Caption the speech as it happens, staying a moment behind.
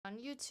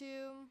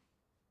YouTube.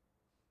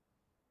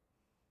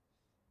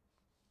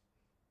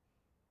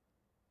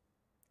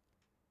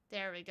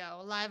 There we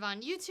go. Live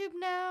on YouTube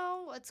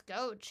now. Let's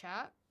go,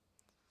 chat.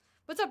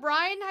 What's up,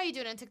 Ryan? How you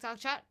doing in TikTok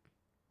chat?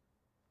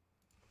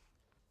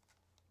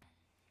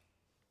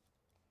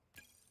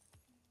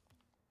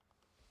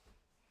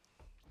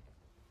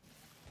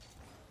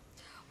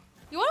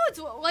 You know what's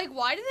like?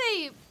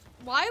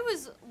 Why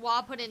was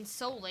WA put in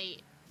so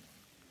late?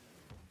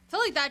 I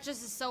feel like that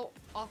just is so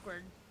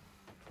awkward.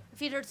 My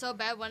feet hurt so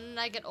bad when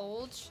I get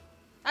old.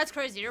 That's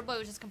crazy. Your boy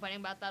was just complaining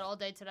about that all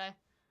day today.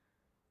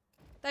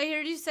 I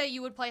heard you say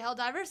you would play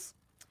Helldivers.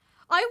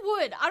 I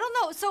would. I don't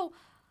know. So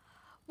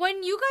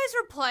when you guys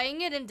were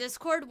playing it in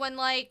Discord, when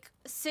like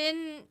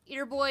Sin,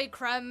 your boy,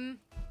 Krem,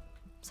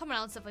 someone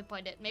else definitely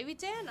played it. Maybe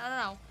Dan? I don't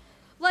know.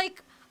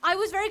 Like, I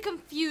was very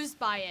confused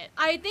by it.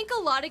 I think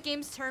a lot of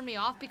games turn me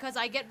off because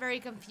I get very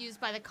confused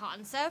by the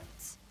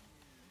concept.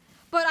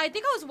 But I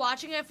think I was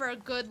watching it for a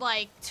good,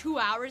 like, 2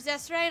 hours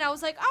yesterday, and I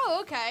was like, oh,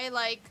 okay,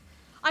 like,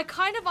 I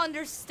kind of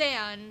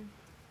understand.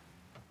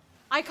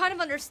 I kind of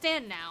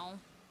understand now.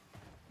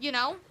 You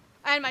know?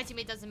 And my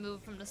teammate doesn't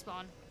move from the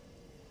spawn.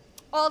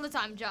 All the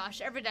time,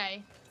 Josh. Every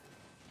day.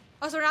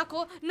 Oh, so we're not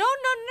cool? No,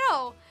 no,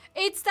 no.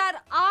 It's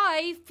that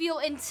I feel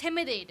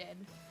intimidated.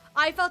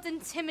 I felt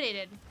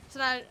intimidated. So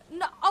that,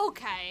 no,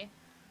 okay.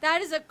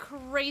 That is a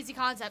crazy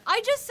concept.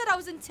 I just said I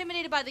was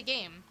intimidated by the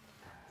game.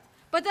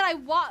 But then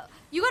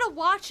you gotta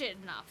watch it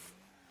enough.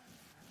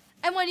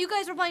 And when you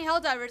guys were playing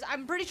Helldivers,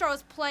 I'm pretty sure I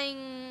was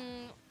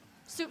playing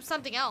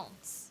something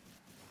else.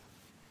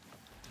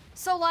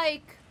 So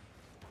like,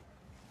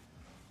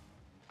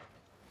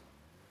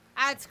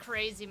 that's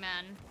crazy,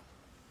 man.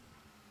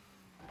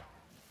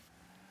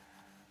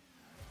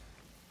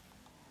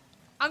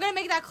 I'm gonna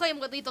make that claim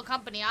with Lethal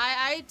Company.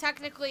 I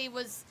technically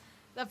was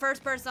the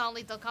first person on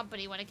Lethal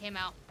Company when it came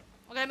out.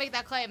 I'm gonna make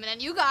that claim, and then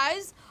you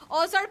guys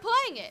all started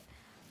playing it.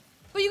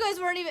 But you guys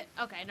weren't even...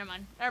 Okay, never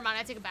mind. Never mind,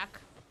 I take it back.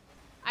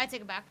 I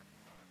take it back.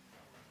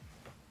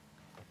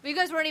 But you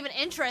guys weren't even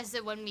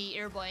interested when me,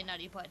 Earboy, and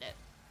Nutty played it.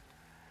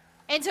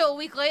 Until a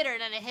week later,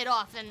 and then it hit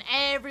off, and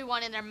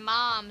everyone and their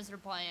moms were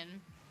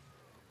playing.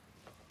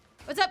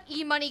 What's up,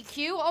 E-Money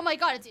Q? Oh my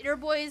god, it's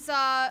Earboy's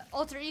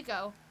alter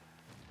ego.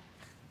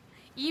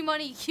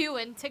 E-Money Q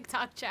in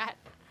TikTok chat.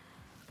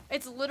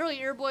 It's literally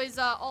Earboy's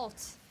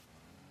alt.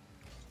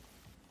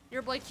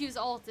 Earboy Q's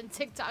alt in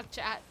TikTok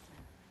chat.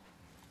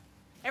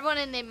 Everyone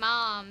and their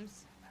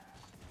moms.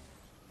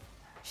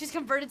 She's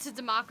converted to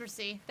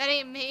democracy. That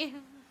ain't me.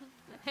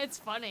 It's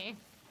funny.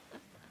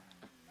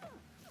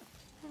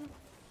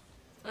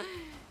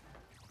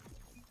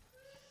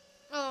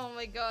 Oh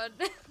my god.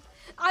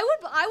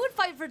 I would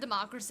fight for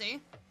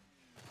democracy.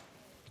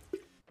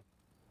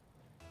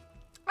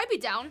 I'd be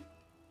down.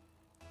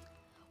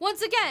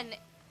 Once again,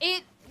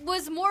 it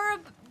was more of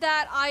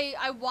that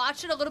I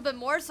watched it a little bit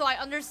more so I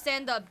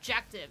understand the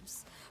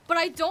objectives. But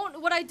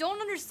what I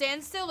don't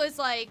understand still is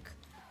like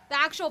the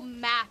actual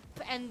map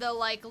and the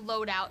like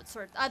loadout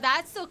sort.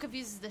 That still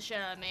confuses the shit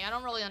out of me. I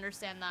don't really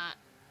understand that.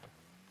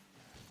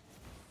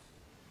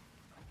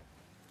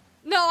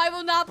 No, I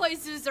will not play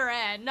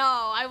Suzerain.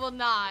 No, I will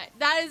not.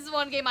 That is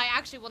one game I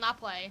actually will not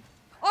play.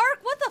 Ark,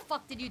 what the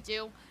fuck did you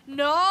do?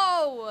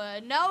 No.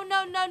 No,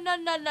 no, no, no,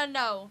 no, no,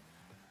 no.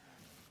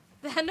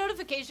 That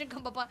notification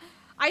come up on...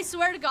 I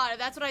swear to God, if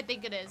that's what I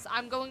think it is,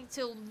 I'm going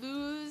to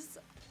lose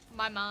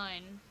my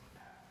mind.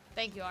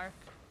 Thank you, Ark.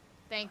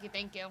 Thank you,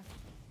 thank you.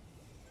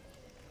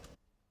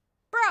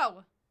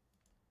 Bro!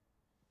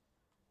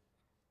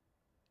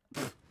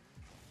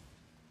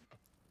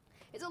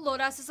 It's a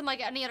loadout system like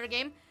any other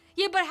game.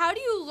 Yeah, but how do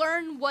you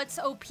learn what's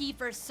OP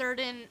for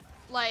certain,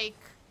 like,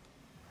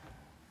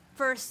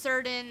 fights?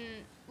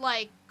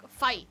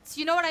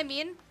 You know what I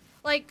mean?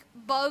 Like,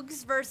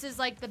 bugs versus,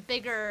 like, the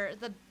bigger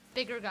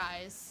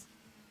guys.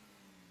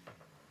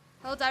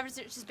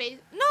 Helldivers just base.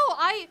 No,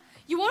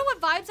 you wanna know what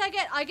vibes I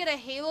get? I get a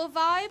Halo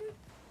vibe.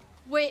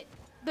 Wait,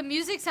 the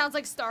music sounds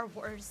like Star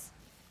Wars.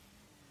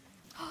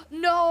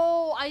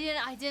 No,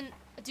 I didn't.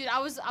 Dude, I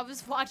was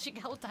watching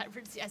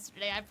Helldivers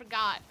yesterday. I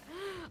forgot.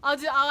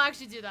 I'll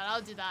actually do that.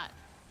 I'll do that.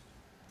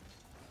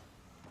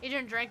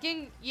 Adrian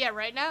drinking? Yeah,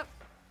 right now.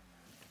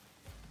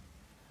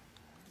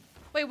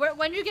 Wait, when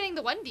are you getting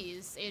the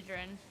Wendy's,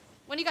 Adrian?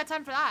 When do you got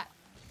time for that?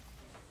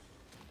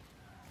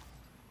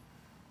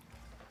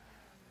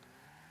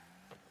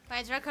 My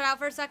internet cut out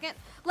for a second.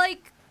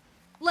 Like,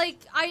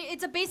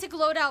 it's a basic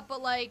loadout,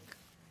 but like,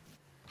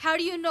 how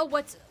do you know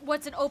what's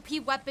an OP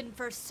weapon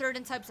for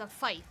certain types of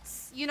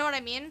fights? You know what I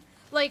mean?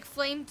 Like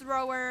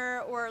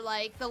flamethrower or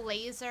like the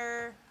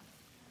laser.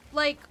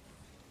 Like,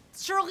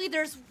 surely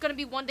there's gonna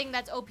be one thing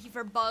that's OP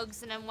for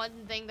bugs and then one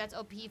thing that's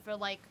OP for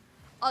like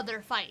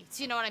other fights.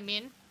 You know what I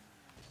mean?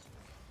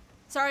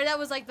 Sorry, that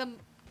was like the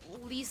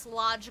least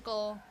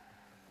logical.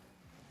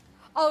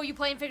 Oh, you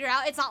play and figure it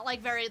out? It's not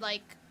like very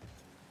like.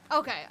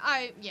 Okay,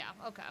 yeah,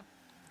 okay.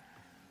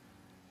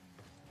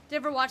 Did you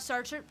ever watch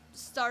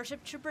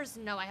Starship Troopers?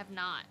 No, I have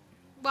not.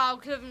 Wow,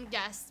 could have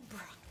guessed. Bro.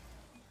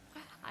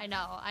 I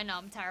know,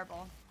 I'm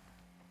terrible.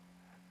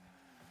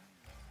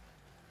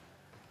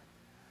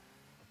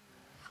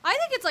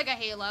 it's like a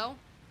Halo.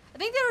 I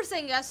think they were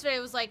saying yesterday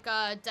it was like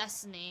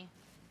Destiny.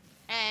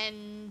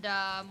 And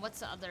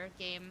what's the other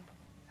game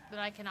that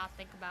I cannot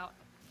think about?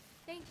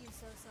 Thank you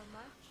so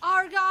much.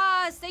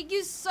 Argos, thank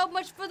you so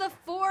much for the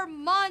 4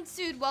 months,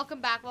 dude. Welcome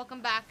back,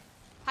 welcome back.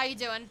 How you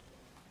doing?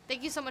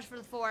 Thank you so much for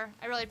the 4.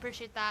 I really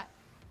appreciate that.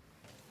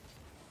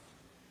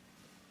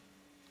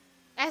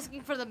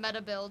 Asking for the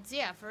meta builds.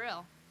 Yeah, for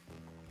real.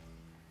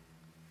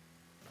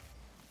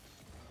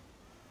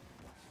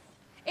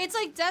 It's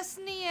like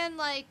Destiny and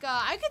like,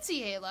 I could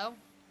see Halo.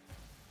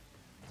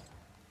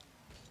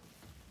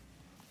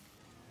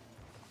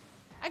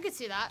 I could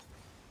see that.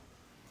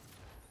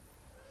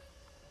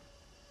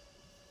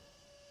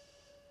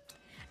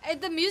 And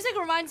the music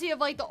reminds me of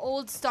like the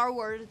old Star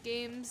Wars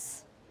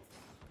games.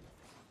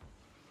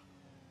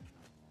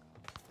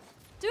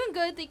 Doing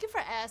good, thank you for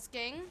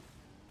asking.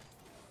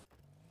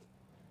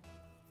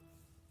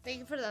 Thank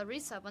you for the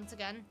resub once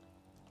again.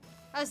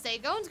 How's day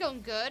going? It's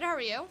going good. How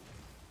are you?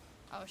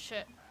 Oh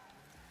shit.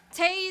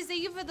 Taze,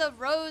 thank you for the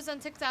rose on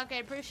TikTok. I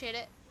appreciate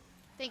it.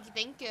 Thank you,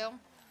 thank you.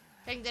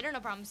 Getting dinner, no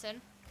problem,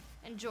 Sin.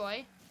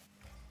 Enjoy.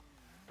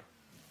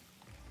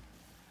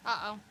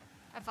 Uh-oh.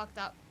 I fucked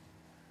up.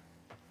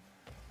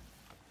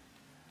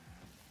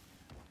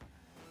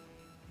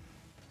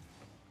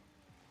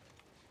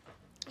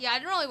 Yeah, I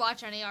didn't really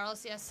watch any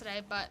RLCS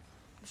today, but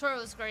I'm sure it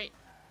was great.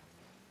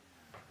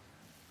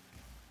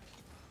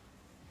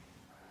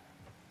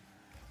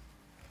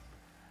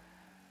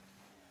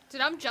 Dude,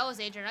 I'm jealous,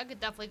 Adrian. I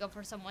could definitely go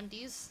for some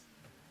 1Ds.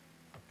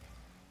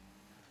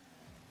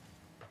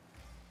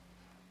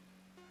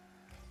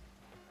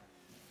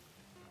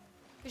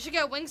 You should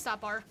get a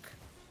Wingstop arc.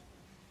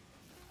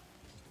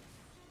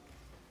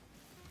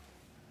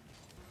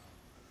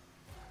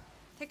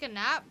 Take a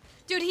nap?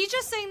 Dude, he's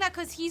just saying that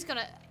because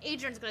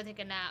Adrian's gonna take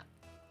a nap.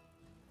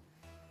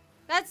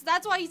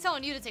 That's why he's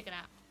telling you to take a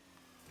nap.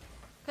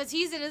 Because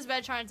he's in his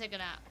bed trying to take a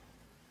nap.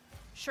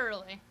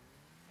 Surely.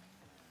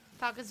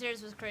 Falcon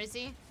series was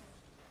crazy.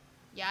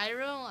 Yeah,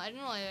 I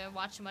didn't really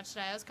watch too much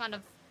today. I was kind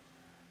of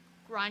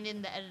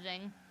grinding the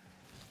editing.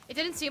 It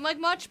didn't seem like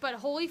much, but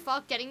holy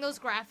fuck, getting those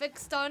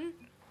graphics done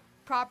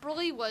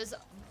properly was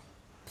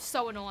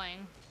so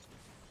annoying.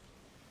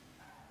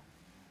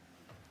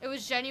 It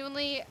was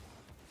genuinely,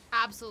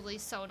 absolutely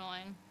so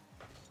annoying.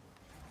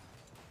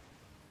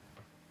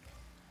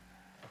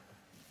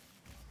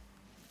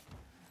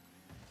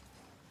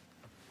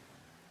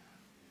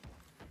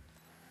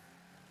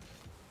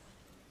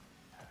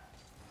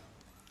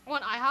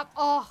 Want IHOP?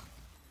 Oh,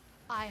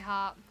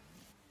 IHOP.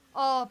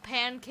 Oh,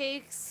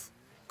 pancakes,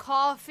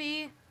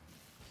 coffee.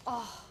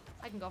 Oh,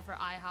 I can go for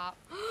IHOP.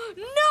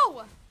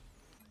 No!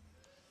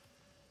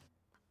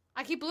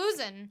 I keep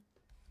losing.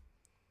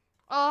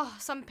 Oh,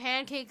 some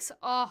pancakes.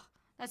 Oh,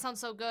 that sounds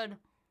so good.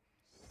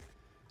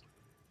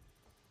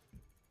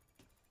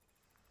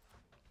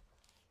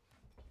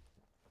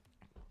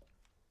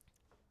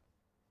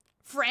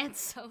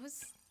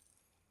 Fransos.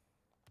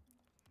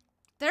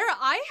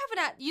 I haven't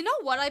had, you know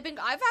what, I've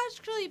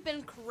actually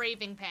been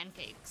craving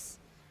pancakes.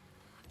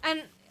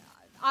 And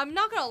I'm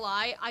not gonna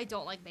lie, I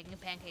don't like making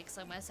pancakes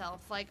like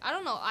myself. Like, I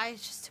don't know,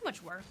 it's just too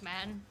much work,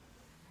 man.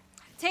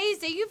 Taze,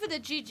 thank you for the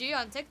GG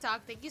on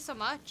TikTok. Thank you so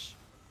much.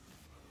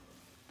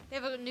 They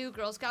have a new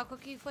Girl Scout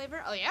cookie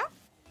flavor. Oh, yeah?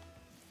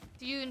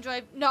 Do you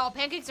enjoy, no,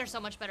 pancakes are so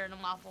much better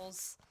than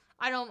waffles.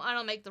 I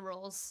don't make the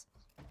rules.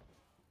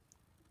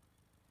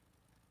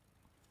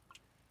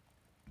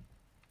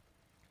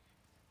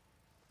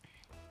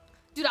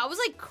 Dude, I was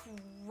like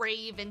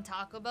craving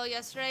Taco Bell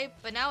yesterday,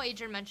 but now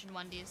Adrian mentioned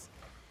Wendy's.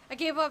 I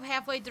gave up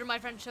halfway through my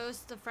French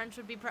toast. The French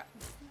would be Bruh,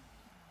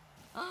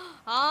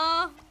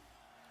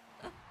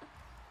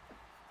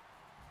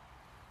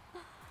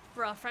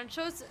 French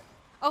toast?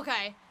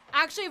 Okay.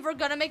 Actually, if we're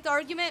gonna make the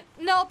argument,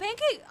 no,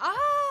 pancake,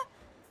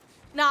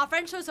 nah,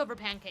 French toast over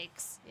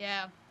pancakes.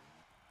 Yeah.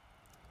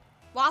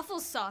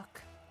 Waffles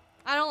suck.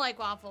 I don't like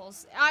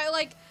waffles.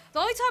 The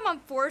only time I'm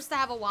forced to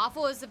have a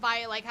waffle is if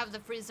I, like, have the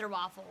freezer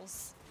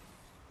waffles.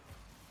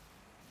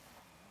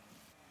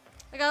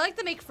 Like, I like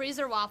to make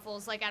freezer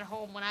waffles, like, at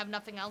home when I have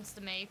nothing else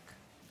to make.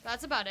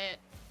 That's about it.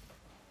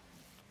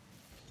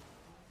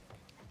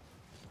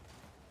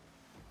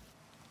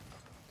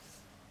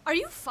 Are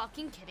you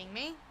fucking kidding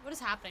me? What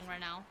is happening right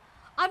now?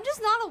 I'm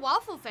just not a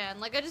waffle fan.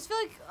 Like, I just feel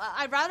like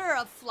I'd rather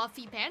a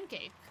fluffy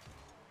pancake.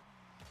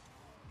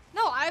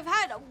 No, I've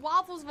had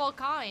waffles of all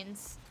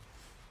kinds.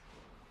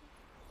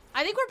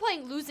 I think we're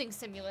playing Losing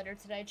Simulator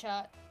today,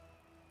 chat.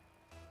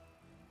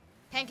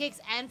 Pancakes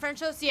and French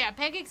toast? Yeah,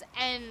 pancakes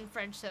and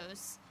French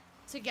toast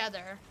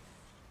together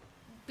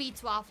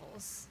beats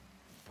waffles.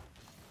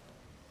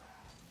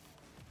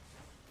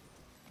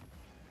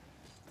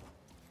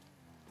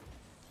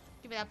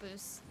 Give me that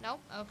boost.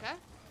 Nope, okay.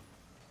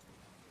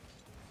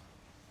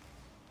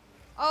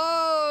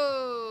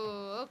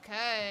 Oh,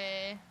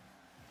 okay.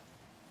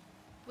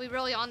 We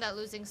really on that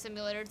Losing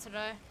Simulator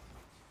today.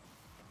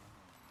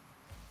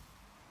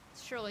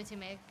 Surely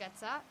teammate gets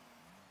that.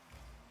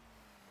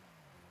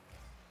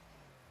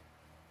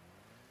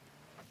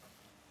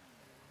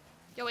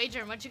 Yo,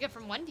 Adrian, what'd you get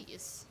from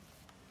Wendy's?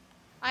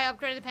 I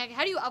upgraded the pancake.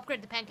 How do you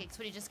upgrade the pancakes?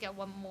 Would you just get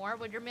one more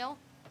with your meal?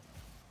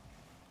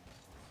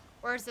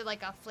 Or is it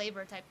like a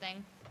flavor type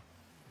thing?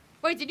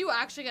 Wait, did you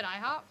actually get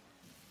IHOP?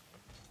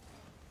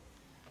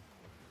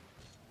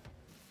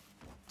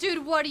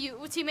 Dude, what are you,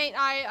 teammate?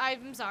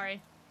 I'm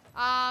sorry.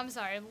 I'm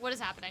sorry. What is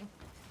happening?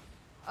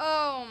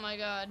 Oh my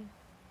god.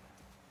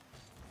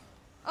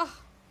 Oh,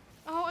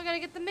 I gotta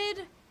get the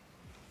mid.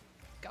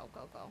 Go,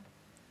 go, go.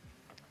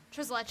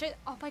 Tres leche.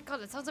 Oh my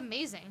god, that sounds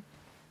amazing.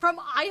 From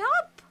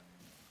IHOP?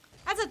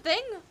 That's a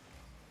thing?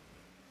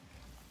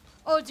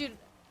 Oh, dude.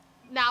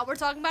 Now we're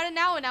talking about it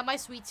now, and now my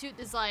sweet tooth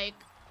is like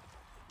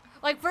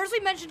first we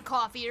mentioned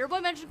coffee. Your boy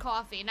mentioned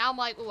coffee. Now I'm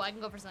like, oh, I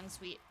can go for something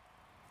sweet.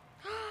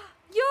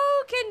 Yo,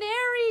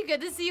 Canary.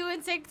 Good to see you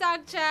in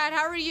TikTok chat.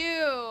 How are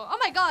you? Oh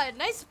my god,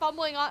 nice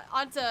fumbling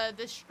onto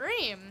the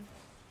stream.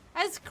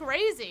 That's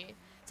crazy.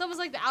 It's almost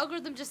like the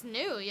algorithm just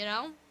knew, you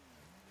know?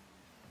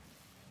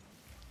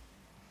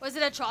 Was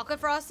it a chocolate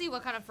frosty?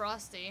 What kind of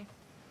frosty?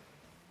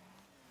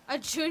 A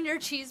junior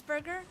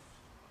cheeseburger?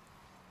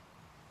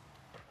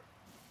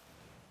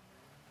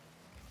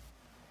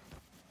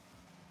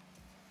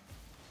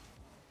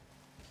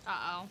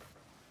 Uh-oh.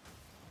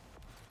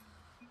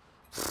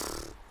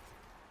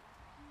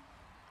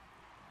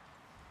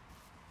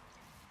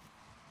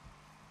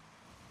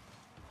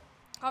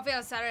 Coffee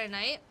on Saturday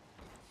night?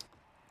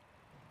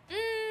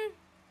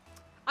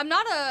 I'm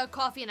not a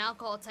coffee and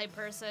alcohol type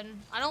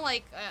person. I don't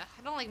like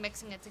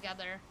mixing it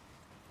together.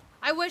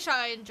 I wish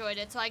I enjoyed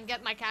it so I can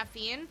get my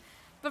caffeine.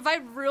 But if I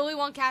really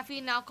want caffeine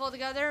and alcohol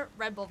together,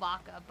 Red Bull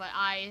vodka. But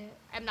I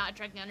am not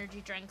drinking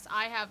energy drinks.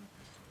 I have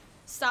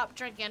stopped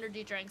drinking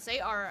energy drinks. They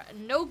are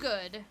no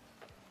good.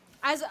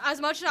 As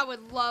much as I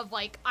would love,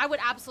 like, I would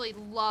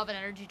absolutely love an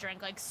energy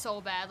drink, like, so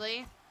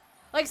badly.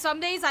 Like, some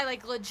days I,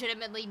 like,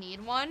 legitimately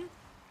need one.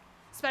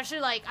 Especially,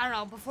 like, I don't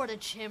know, before the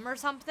gym or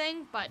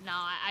something. But no,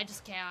 I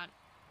just can't.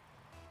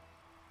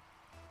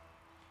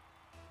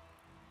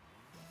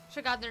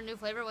 Should've got their new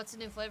flavor. What's the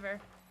new flavor?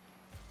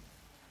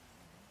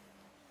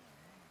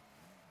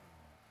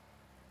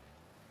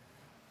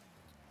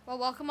 Well,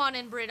 welcome on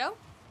in, Burrito.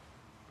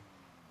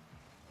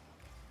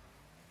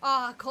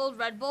 Ah, cold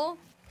Red Bull.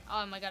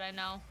 Oh my god, I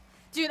know.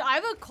 Dude, I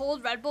have a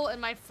cold Red Bull in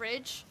my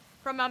fridge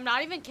from, I'm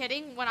not even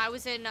kidding, when I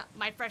was in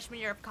my freshman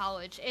year of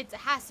college. It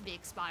has to be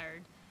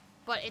expired,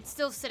 but it's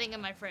still sitting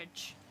in my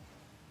fridge.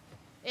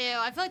 Ew,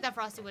 I feel like that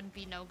Frosty wouldn't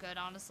be no good,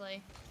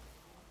 honestly.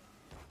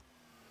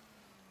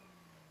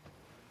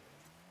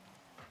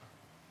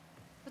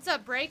 What's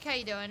up, Break? How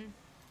you doing?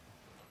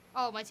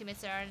 Oh, my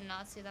teammates there. I did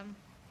not see them.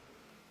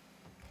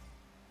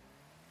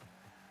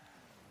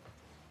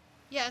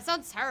 Yeah, it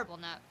sounds terrible,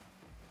 Net.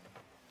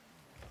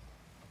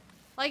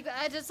 Like,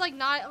 just, like,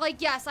 not...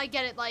 Like, yes, I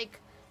get it. Like,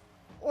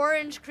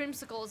 orange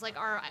creamsicles, like,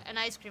 are an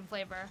ice cream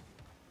flavor.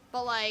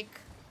 But, like,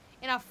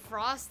 in a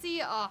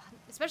Frosty,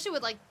 especially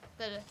with, like,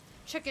 the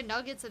chicken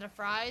nuggets and the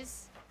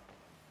fries.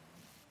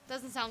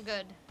 Doesn't sound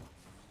good.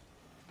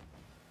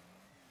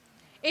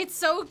 It's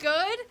so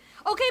good?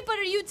 Okay, but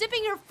are you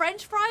dipping your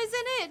french fries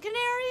in it,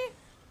 Canary?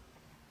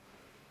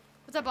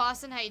 What's up,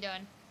 Boston? How you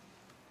doing?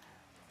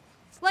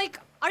 Like,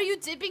 are you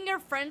dipping your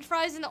french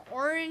fries in the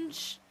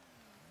orange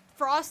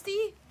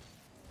Frosty?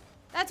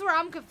 That's where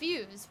I'm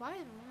confused. Why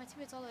are my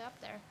teammates all the way up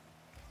there?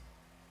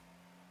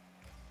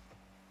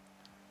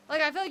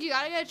 Like, I feel like you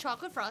gotta get a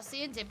chocolate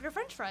Frosty and dip your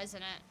french fries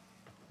in it.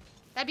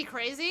 That'd be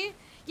crazy.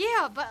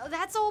 Yeah, but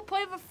that's the whole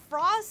point of a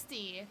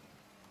Frosty.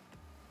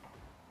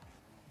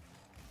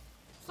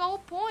 That's the whole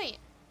point.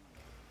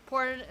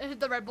 Pour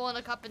the Red Bull in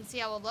a cup and see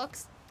how it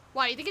looks.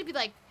 Why, you think it'd be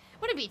like,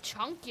 wouldn't it be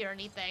chunky or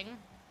anything?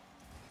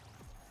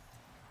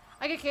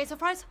 I get queso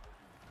fries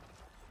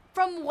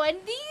from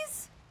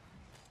Wendy's?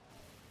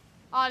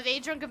 Oh, they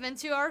drunk a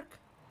Vintu arc?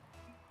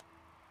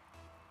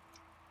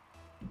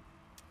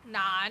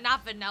 Nah,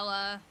 not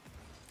vanilla.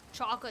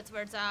 Chocolate's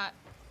where it's at.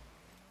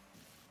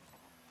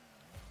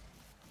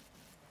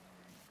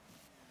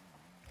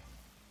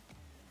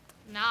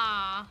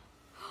 Nah.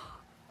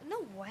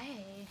 No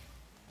way.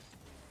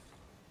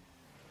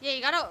 Yeah,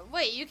 you gotta,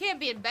 wait, you can't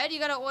be in bed. You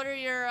gotta order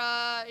your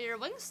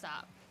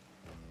Wingstop.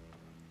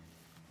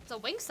 It's a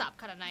Wingstop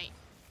kind of night.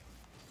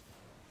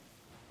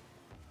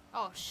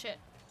 Oh, shit.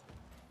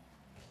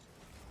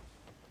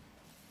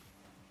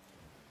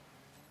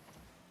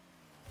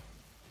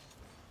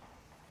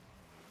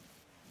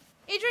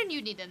 Adrian,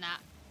 you need a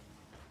nap.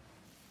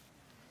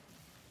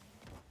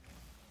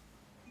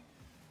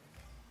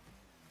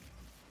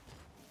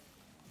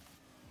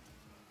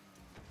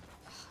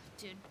 Oh,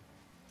 dude.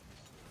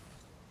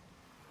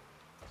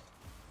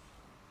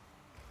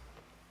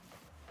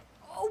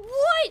 Oh,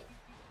 what?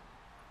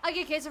 I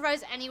get queso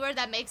fries anywhere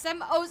that makes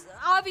them. Oh,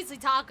 obviously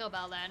Taco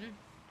Bell then.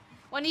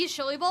 When he's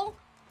chili bowl?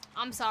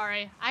 I'm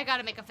sorry. I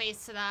gotta make a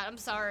face to that. I'm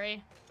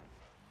sorry.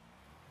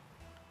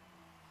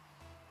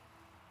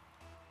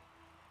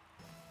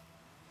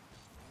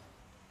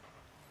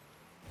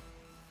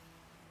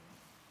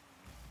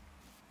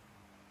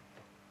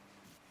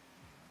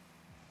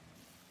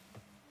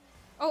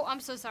 Oh,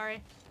 I'm so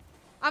sorry.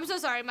 I'm so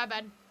sorry, my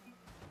bad.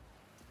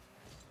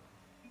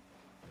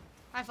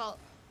 My fault.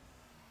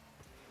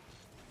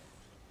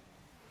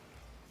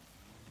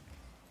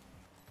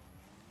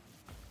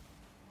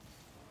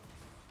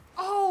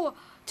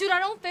 Dude, I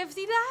don't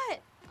 50 that.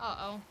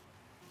 Uh-oh.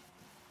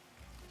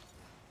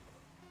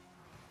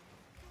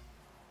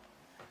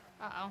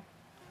 Uh-oh.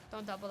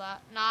 Don't double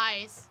that.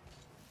 Nice.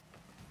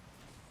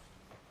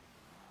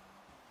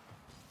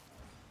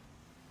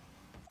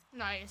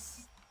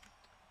 Nice.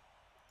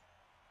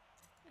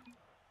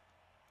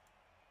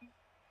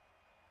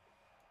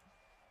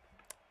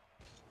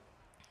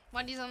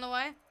 Wendy's on the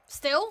way.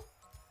 Still?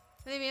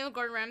 Maybe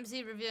Gordon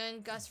Ramsay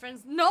reviewing Gus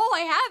Friends. No,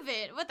 I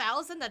haven't. What the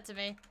hell? Send that to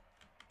me.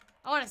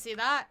 I want to see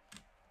that.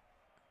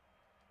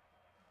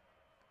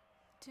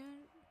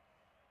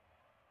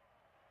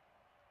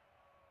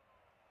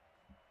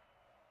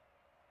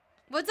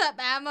 What's up,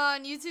 Emma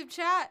on YouTube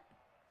chat?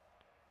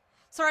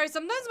 Sorry,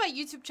 sometimes my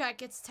YouTube chat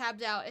gets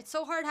tabbed out. It's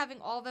so hard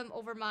having all of them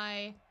over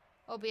my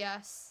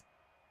OBS.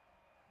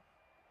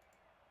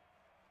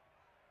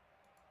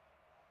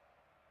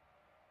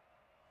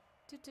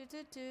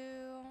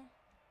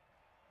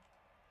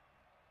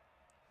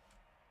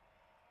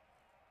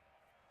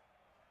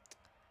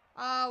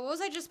 What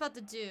was I just about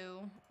to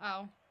do?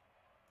 Oh.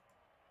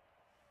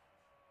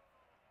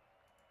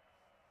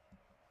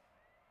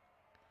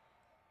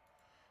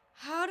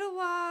 How do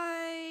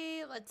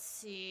I... Let's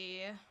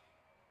see.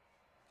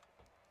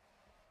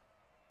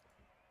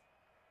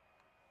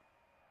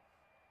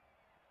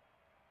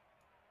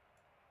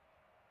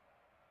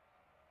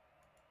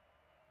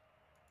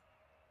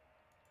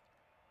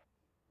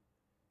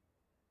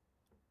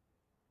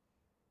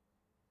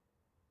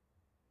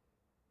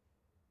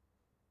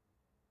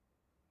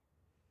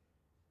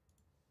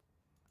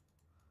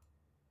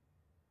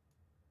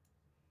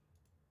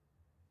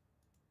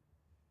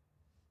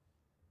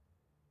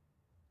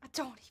 I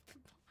don't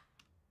even...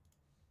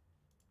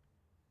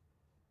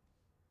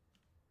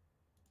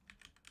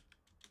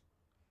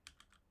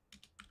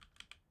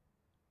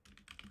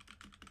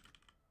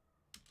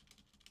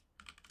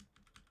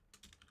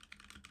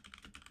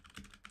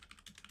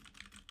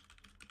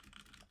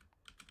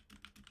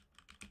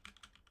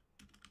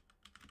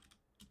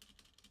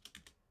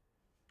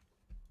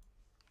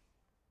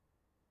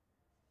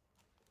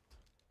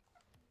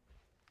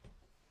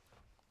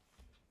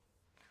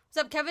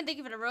 What's up, Kevin? Thank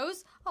you for the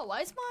rose. Oh,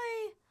 why is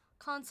my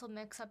console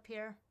mix up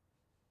here?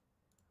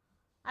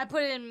 I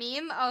put it in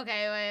meme?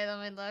 Okay, wait,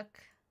 let me look.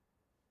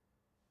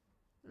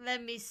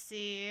 Let me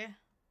see.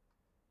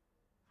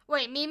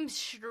 Wait, meme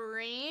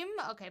stream?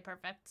 Okay,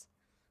 perfect.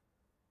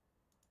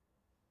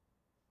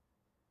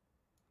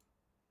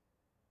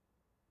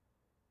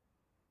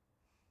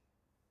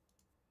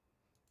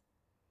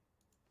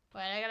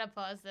 Wait, I gotta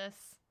pause this.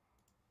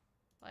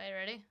 Wait,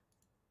 ready?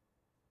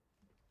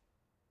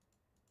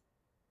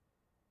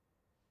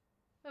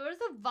 Wait, where's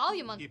the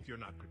volume on? If you're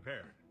not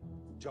prepared.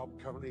 Job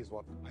currently is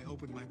what? I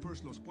opened my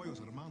first Los Pollos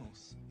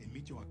Hermanos in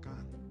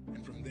Michoacán.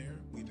 And from there,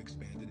 we've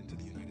expanded into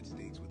the United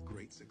States with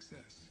great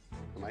success.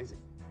 Amazing.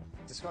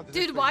 Describe the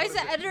Dude, why is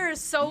the editor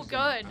so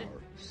good?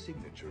 Our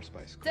signature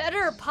spice. The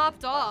editor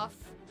popped off.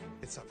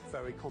 It's a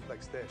very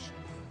complex dish.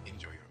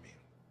 Enjoy your meal.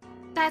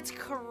 That's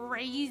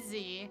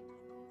crazy.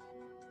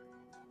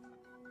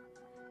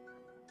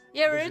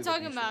 Yeah, we were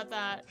talking about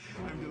that.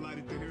 I'm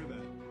delighted to hear that.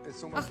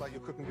 It's almost like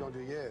you're cooking beyond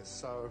your years,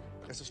 so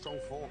it's a strong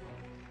form.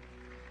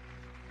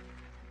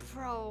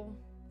 Bro.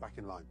 Back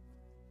in line.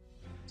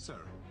 Sir,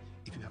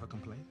 if you have a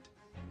complaint,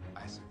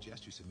 I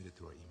suggest you submit it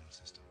through our email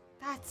system.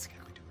 That's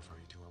Happy to refer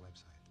you to our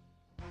website.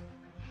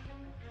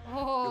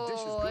 Your dish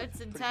is Oh, good, it's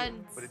pretty good,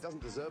 intense. but it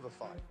doesn't deserve a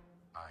fight.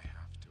 I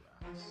have to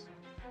ask.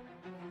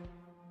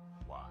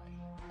 Why?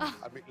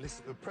 I mean,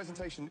 listen, the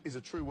presentation is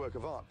a true work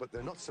of art, but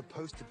they're not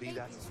supposed to be Thank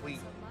that you sweet.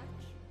 so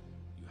much.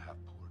 You have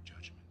poor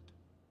judgment.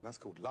 That's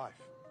called life.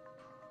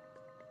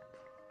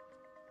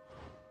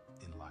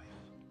 In life,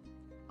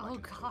 Oh, like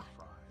in God.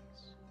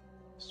 fries,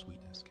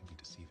 sweetness can be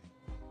deceiving.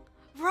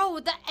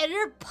 Bro, the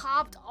editor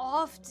popped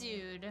off,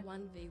 dude.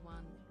 1v1.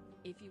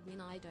 If you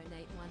win, I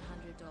donate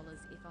 $100.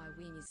 If I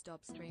win, you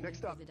stop streaming Next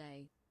for up. the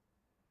day.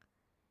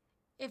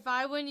 If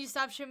I win, you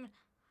stop streaming.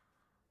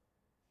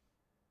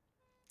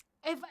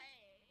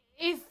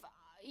 If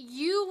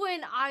you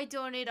win, I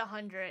donate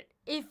 100.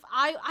 If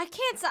I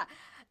can't stop.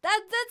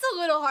 That's a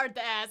little hard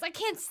to ask. I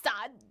can't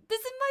stop.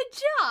 This is my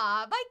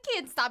job. I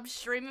can't stop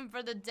streaming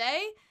for the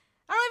day.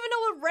 I don't even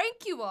know what rank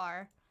you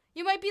are.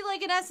 You might be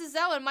like an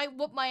SSL and might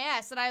whoop my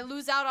ass, and I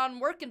lose out on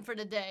working for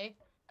the day.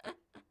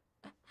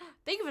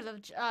 Thank you for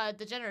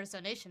the generous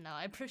donation, though.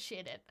 I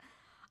appreciate it.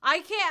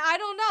 I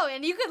don't know.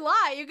 And you could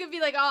lie. You could be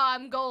like, oh,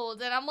 I'm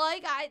gold. And I'm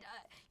like,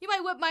 you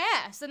might whip my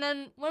ass. And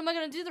then what am I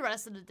going to do the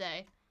rest of the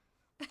day?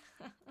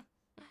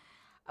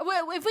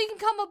 Well, if we can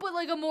come up with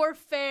like a more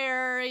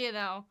fair, you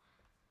know,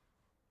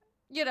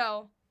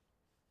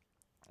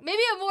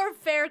 maybe a more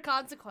fair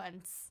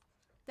consequence,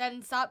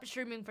 then stop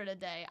streaming for the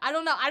day. I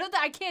don't know.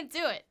 I can't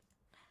do it.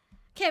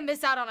 Can't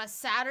miss out on a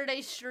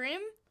Saturday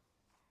stream.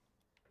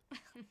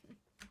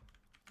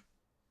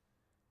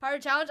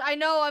 Pirate challenge. I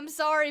know. I'm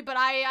sorry, but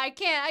I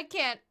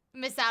can't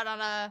miss out on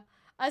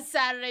a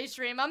Saturday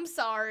stream. I'm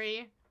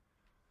sorry.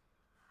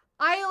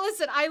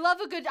 Listen. I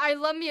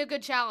love me a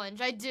good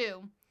challenge. I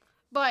do,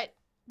 but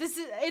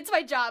It's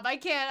my job. I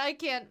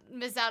can't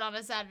miss out on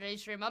a Saturday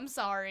stream. I'm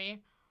sorry.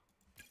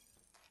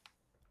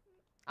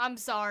 I'm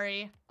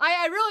sorry.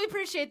 I really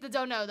appreciate the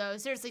dono though.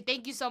 Seriously,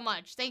 thank you so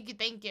much. Thank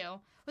you.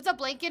 What's up,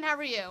 Blinken? How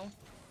are you?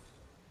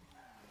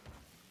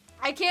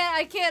 I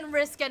can't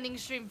risk ending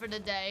stream for the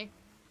day.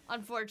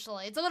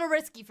 Unfortunately. It's a little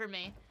risky for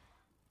me.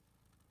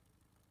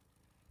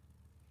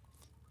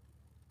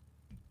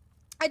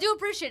 I do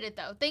appreciate it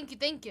though. Thank you.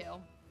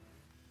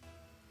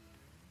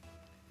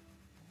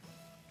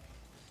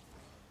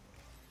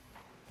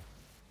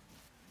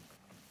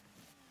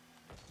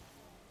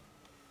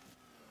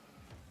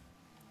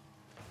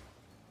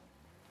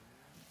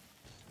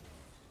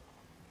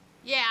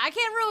 Yeah, I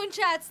can't ruin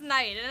chat's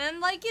night, and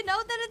then like, you know,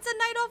 then it's a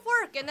night off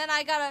work, and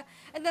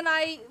then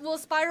I will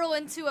spiral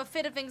into a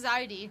fit of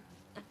anxiety.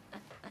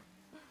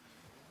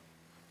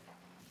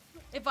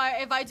 if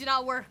I do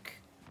not work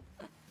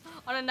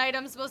on a night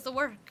I'm supposed to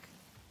work.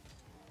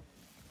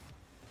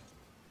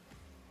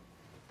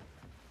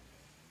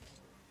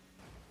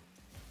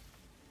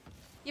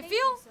 You Thank feel?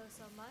 you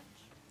so much.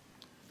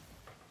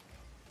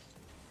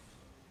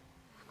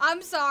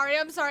 I'm sorry.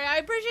 I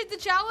appreciate the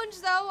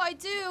challenge though, I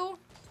do.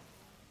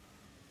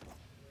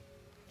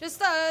 Just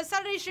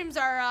Saturday streams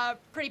are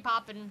pretty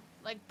poppin',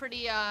 like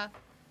pretty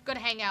good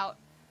hangout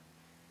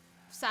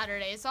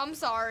Saturday. So I'm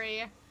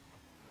sorry.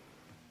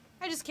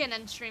 I just can't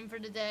end stream for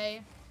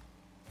today.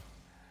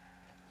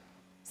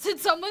 Did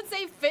someone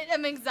say fit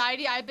of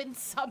anxiety? I've been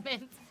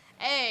summoned.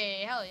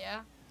 Hey, hell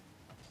yeah.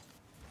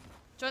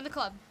 Join the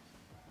club.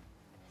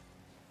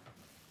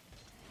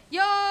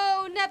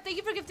 Yo, Nep, thank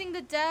you for gifting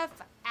the deaf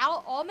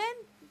almond.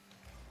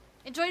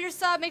 Enjoy your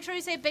sub. Make sure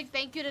you say a big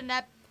thank you to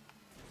Nep.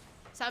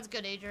 Sounds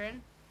good,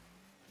 Adrian.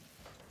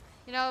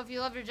 You know, if you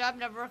love your job,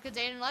 you never work a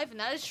day in your life, and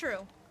that is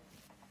true.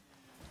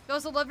 If you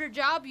also love your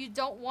job, you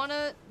don't want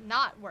to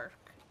not work.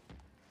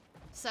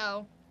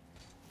 So.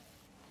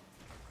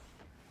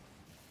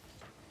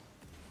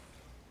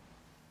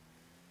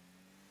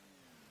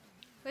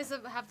 Ways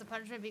to have the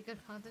punishment be good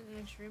content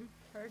in extreme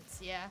hurts,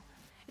 yeah.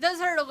 It does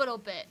hurt a little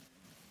bit.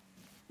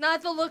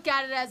 Not to look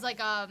at it as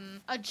like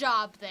a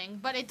job thing,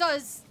 but it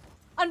does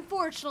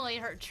unfortunately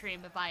hurt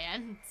stream if I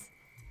end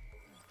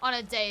on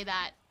a day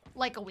that,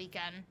 like a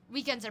weekend.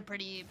 Weekends are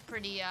pretty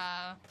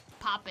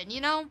poppin',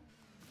 you know?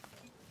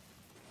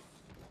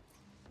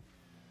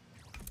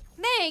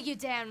 Thank you,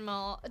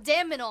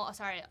 Danimal.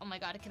 Sorry, oh my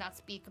god, I cannot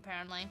speak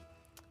apparently.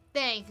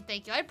 Thank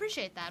you. I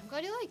appreciate that. I'm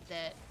glad you liked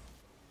it.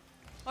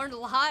 Learned a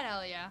lot,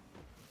 hell yeah.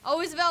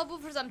 Always available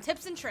for some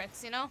tips and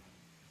tricks, you know?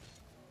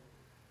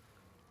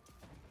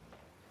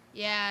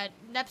 Yeah,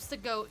 Nep's the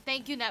GOAT.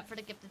 Thank you, Nep, for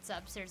the gifted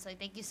sub. Seriously,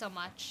 thank you so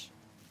much.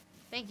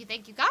 Thank you.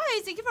 Guys,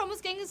 thank you for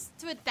almost getting us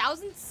to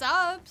 1,000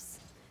 subs.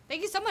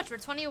 Thank you so much. We're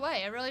 20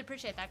 away. I really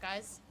appreciate that,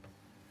 guys.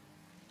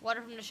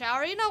 Water from the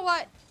shower. You know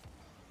what?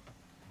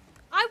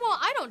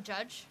 I don't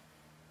judge.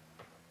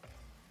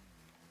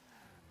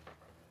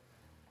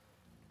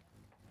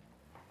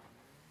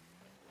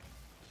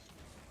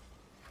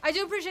 I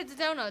do appreciate the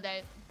dono,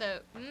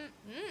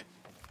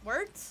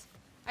 words.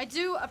 I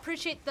do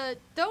appreciate the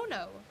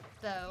dono,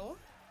 though.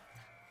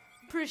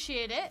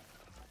 Appreciate it.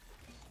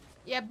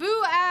 Yeah,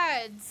 boo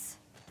ads.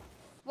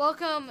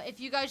 Welcome. If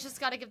you guys just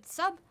gotta give the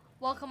sub,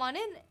 welcome on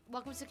in.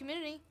 Welcome to the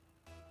community.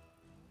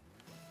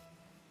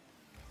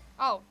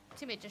 Oh,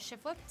 teammate just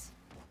shift flipped.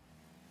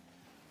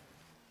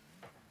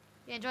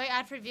 Yeah, enjoy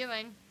ad-free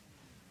viewing.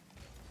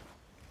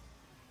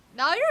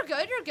 No, you're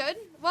good.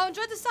 Well,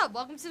 enjoy the sub.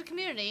 Welcome to the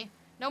community.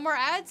 No more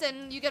ads,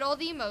 and you get all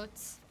the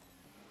emotes.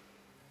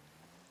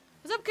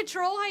 What's up,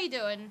 Control? How you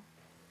doing?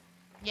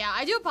 Yeah,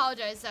 I do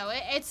apologize, though.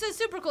 It's a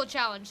super cool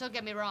challenge, don't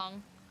get me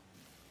wrong.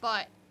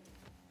 But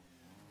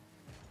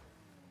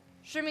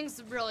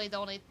streaming's really the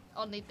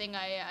only thing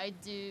I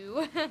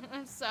do.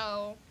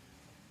 So,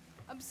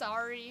 I'm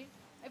sorry.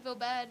 I feel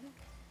bad.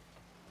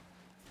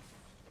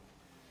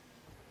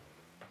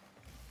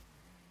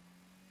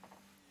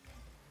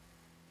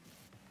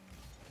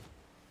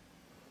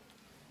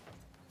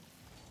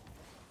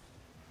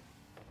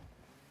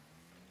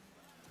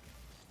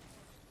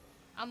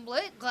 I'm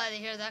lit. Glad to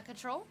hear that,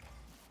 Control.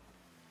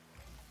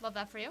 Love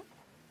that for you.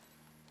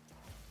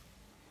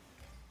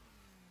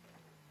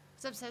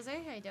 What's up, Cesar?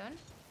 How you doing?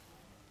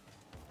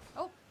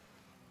 Oh.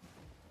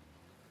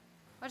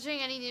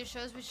 Watching any new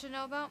shows we should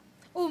know about?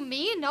 Oh,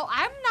 me? No,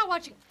 I'm not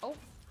watching. Oh.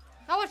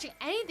 Not watching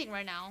anything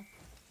right now.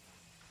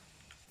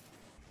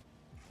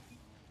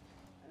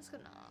 I'm just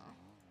gonna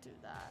do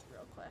that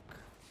real quick.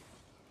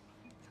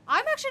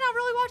 I'm actually not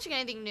really watching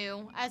anything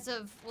new as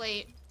of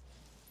late.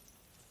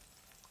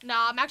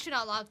 Nah, I'm actually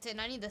not logged in.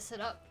 I need to sit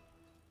up.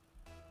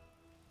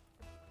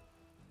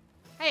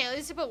 Hey, at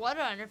least you put water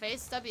on your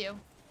face. W.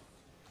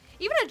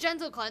 Even a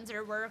gentle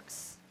cleanser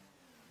works.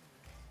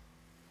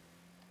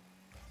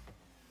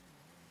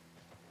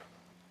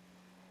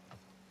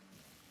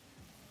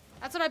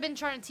 That's what I've been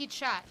trying to teach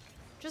chat.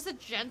 Just a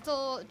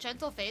gentle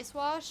face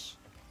wash.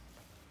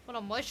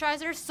 Little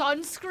moisturizer.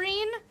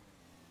 Sunscreen?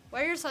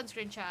 Wear your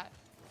sunscreen, chat.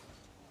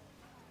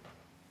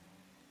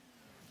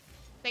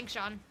 Thanks,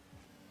 Sean.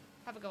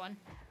 Have a good one.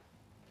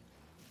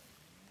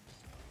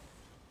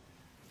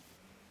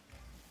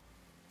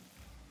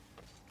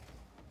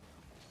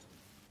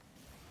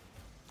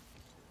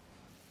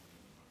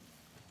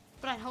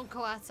 But I don't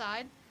go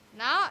outside.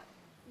 Nah,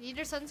 need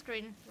your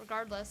sunscreen,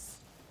 regardless.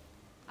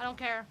 I don't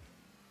care.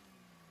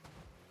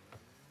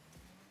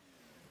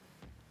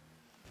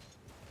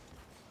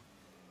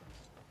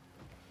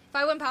 If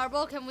I win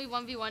Powerball, can we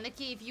 1v1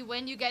 Nikki? If you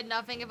win, you get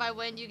nothing. If I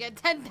win, you get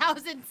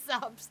 10,000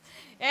 subs.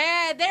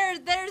 Yeah, there's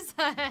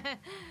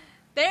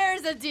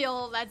there's a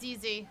deal. That's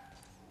easy.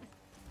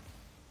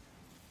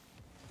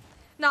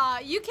 Nah,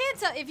 you can't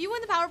tell. If you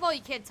win the Powerball,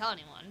 you can't tell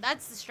anyone.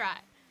 That's the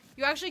strat.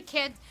 You actually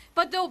can't.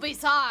 But there'll be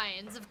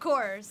signs, of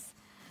course.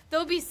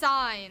 There'll be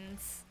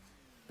signs.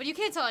 But you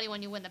can't tell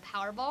anyone you win the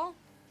Powerball.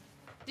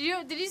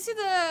 Did you see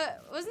the?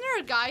 Wasn't there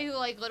a guy who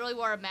like literally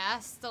wore a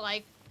mask to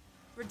like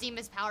redeem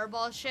his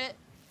Powerball shit?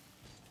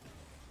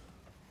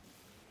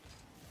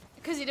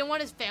 Because he didn't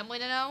want his family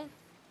to know.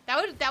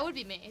 That would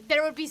be me.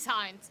 There would be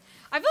signs.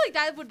 I feel like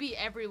that would be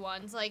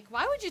everyone's. Like,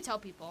 why would you tell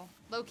people?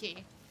 Low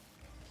key.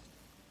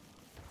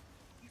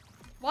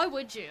 Why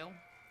would you?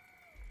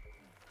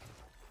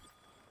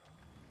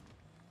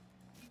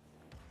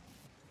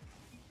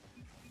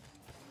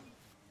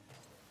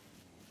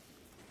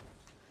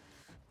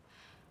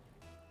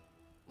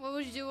 What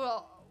would you do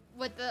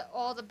with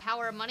all the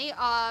power and money?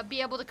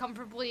 Be able to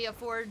comfortably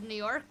afford New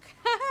York.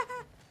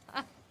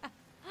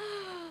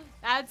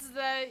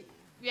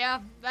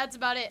 Yeah, that's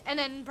about it. And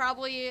then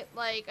probably,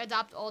 like,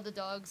 adopt all the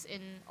dogs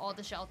in all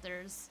the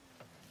shelters.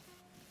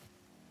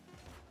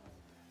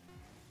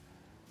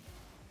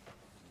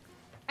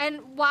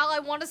 And while I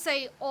want to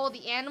say all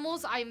the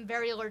animals, I'm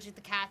very allergic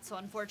to cats, so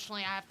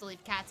unfortunately I have to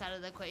leave cats out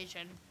of the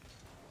equation.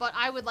 But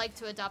I would like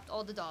to adopt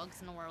all the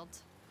dogs in the world.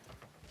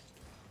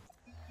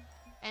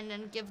 And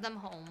then give them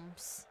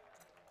homes.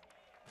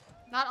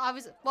 Not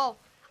obviously, well,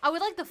 I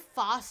would like to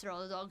foster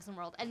all the dogs in the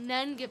world and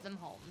then give them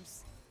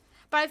homes.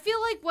 But I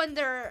feel like when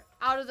they're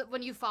out of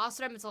when you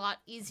foster them, it's a lot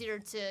easier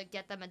to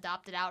get them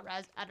adopted out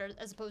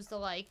as opposed to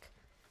like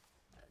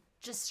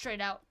just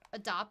straight out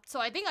adopt. So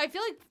I feel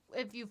like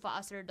if you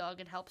foster a dog,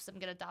 it helps them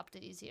get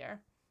adopted easier.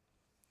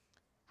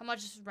 How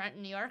much is rent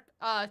in New York?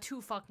 Too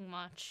fucking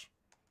much.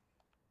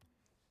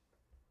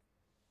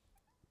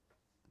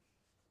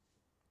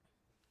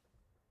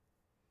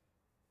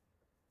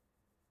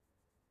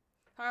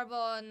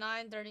 Powerball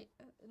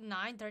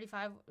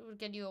 935 would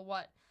get you a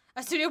what?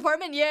 A studio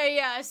apartment?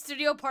 Yeah, a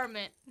studio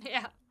apartment.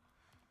 Yeah.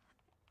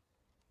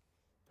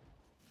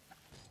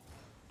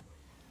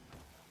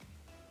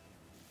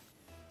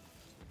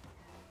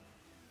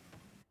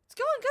 It's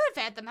going good,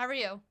 Phantom. How are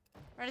you?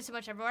 Running so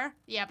much everywhere?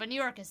 Yeah, but New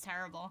York is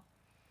terrible.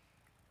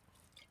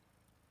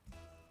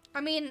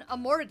 I mean, a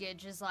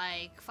mortgage is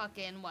like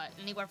fucking what?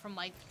 Anywhere from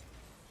like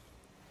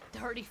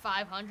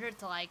 3,500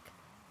 to like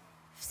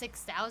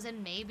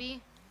 6,000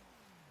 maybe.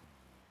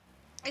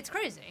 It's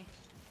crazy.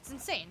 It's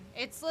insane.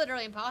 It's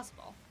literally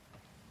impossible.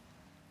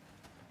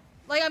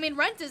 Like, I mean,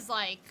 rent is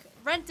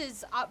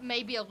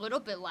maybe a little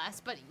bit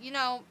less, but you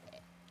know,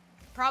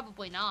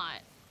 probably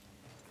not.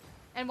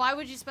 And why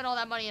would you spend all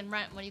that money in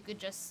rent when you could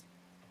just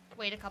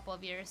wait a couple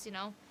of years, you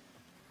know?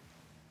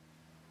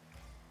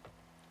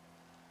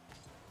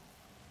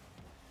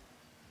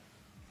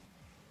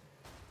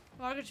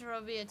 Mortgage will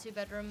be a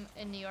 2-bedroom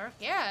in New York.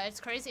 Yeah, it's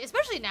crazy.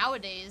 Especially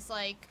nowadays.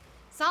 Like,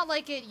 it's not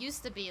like it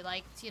used to be,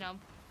 like, you know,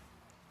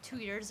 2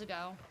 years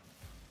ago.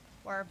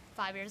 Or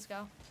 5 years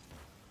ago.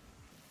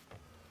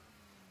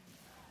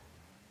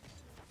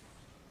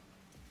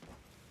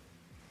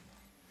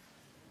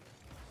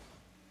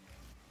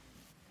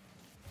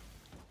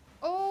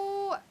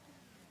 Oh!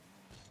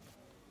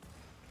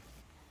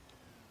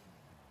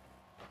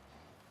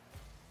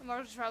 The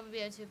mortgage will probably be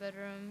a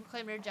 2-bedroom.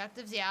 Claim your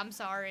objectives. Yeah, I'm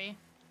sorry.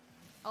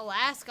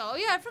 Alaska. Oh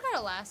yeah, I forgot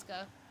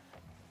Alaska.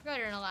 Forgot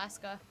you're in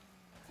Alaska.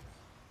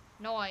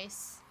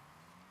 Nice.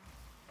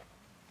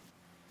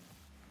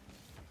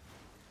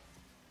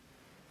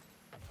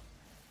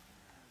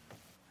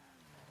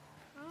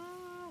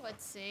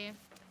 Let's see.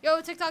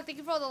 Yo, TikTok, thank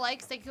you for all the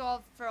likes. Thank you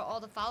all for all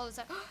the follows.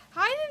 I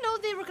didn't know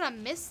they were gonna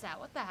miss that.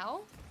 What the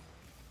hell?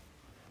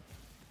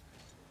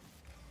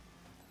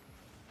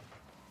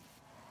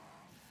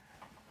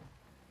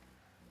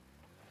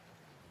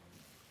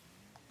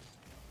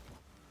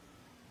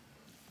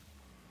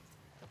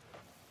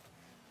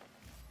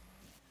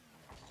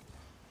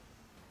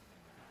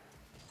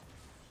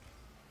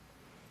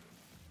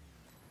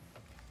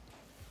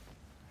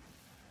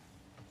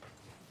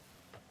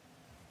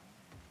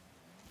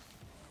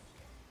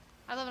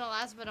 I live in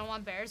Alaska, but I don't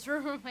want bears for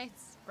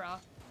roommates. Bro,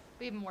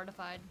 be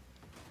mortified.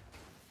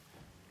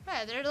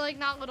 Yeah, they're like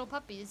not little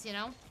puppies, you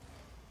know?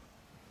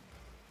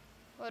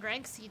 What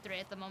rank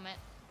C3 at the moment?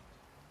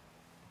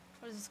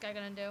 What is this guy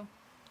gonna do?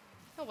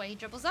 No way he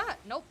dribbles that.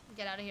 Nope,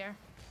 get out of here.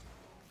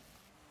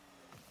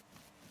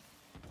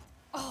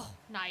 Oh,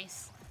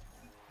 nice.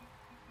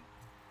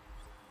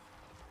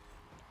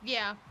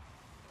 Yeah.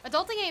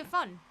 Adulting ain't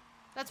fun.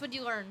 That's what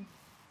you learn.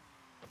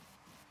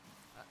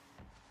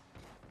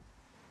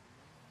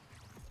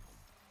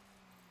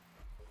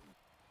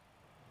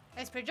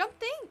 Nice pre-jump.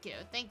 Thank you.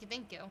 Thank you.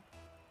 Thank you.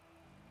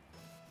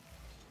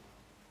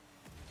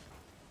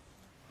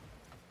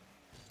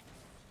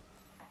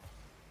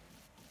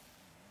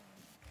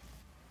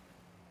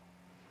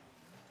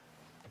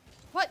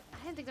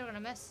 didn't think they were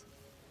gonna miss.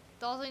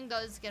 Adulting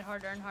does get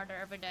harder and harder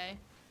every day.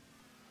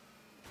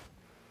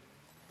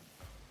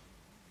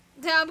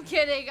 I'm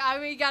kidding. I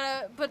mean,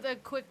 gotta put the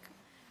quick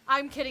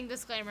I'm kidding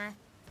disclaimer.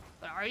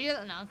 But are you?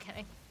 No, I'm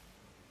kidding.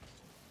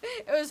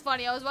 It was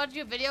funny. I was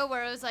watching a video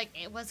where it was like,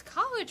 was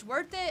college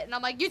worth it? And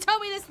I'm like, you tell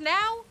me this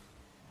now?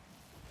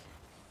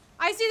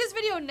 I see this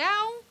video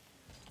now?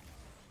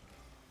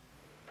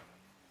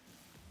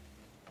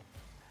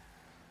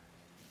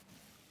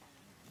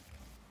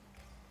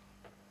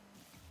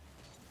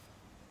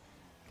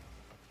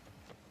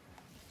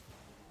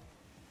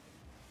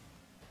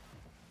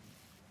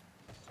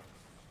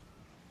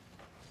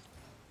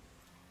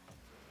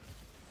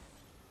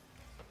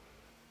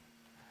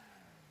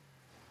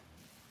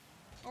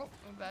 Oh,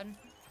 we're bad.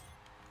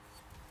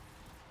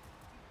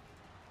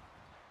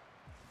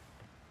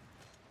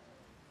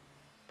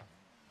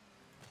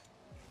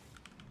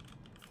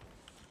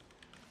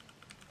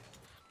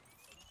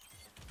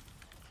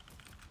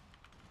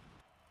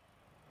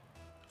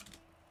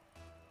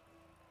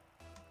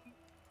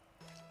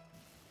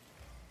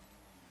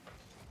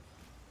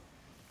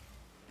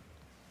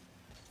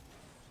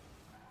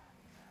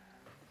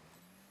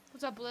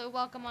 What's up, Blue?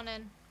 Welcome on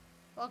in.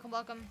 Welcome,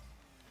 welcome.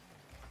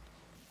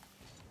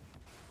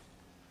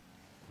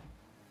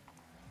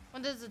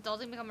 When does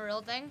adulting become a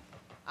real thing?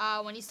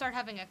 When you start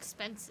having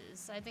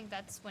expenses. I think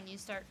that's when you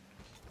start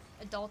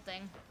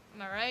adulting.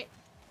 Am I right?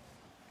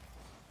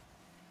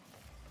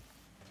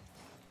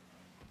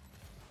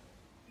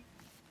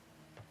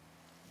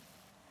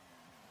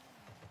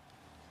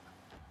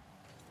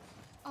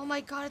 Oh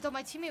my god, I thought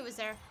my teammate was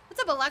there.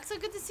 What's up, Alexa?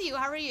 Good to see you.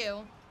 How are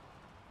you?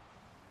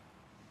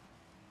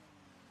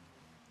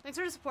 Thanks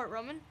for the support,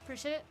 Roman.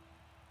 Appreciate it.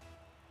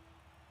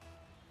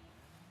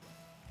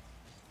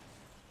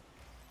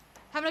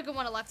 Having a good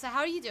one, Alexa. How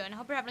are you doing? I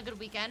hope you're having a good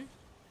weekend.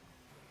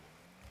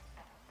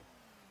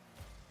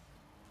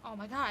 Oh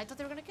my god, I thought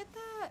they were gonna get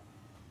that.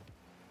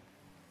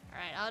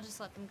 Alright, I'll just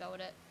let them go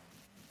with it.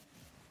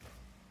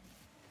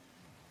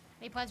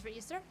 Any plans for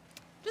Easter?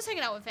 Just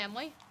hanging out with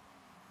family.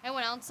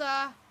 Anyone else,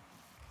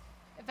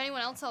 if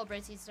anyone else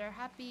celebrates Easter,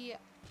 happy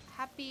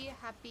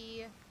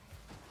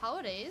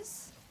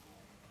holidays.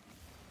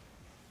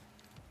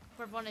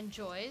 Hope everyone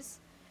enjoys.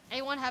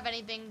 Anyone have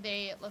anything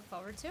they look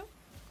forward to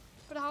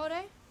for the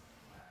holiday?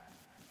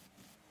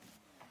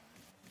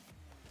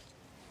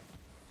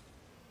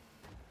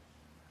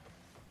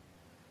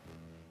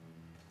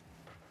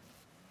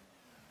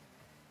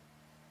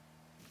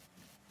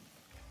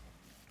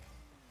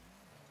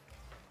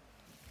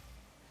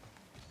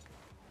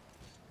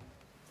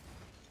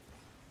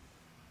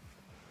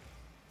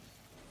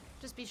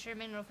 Just be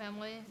streaming, no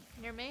family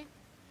near me.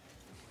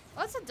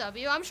 Well, that's a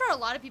W. I'm sure a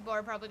lot of people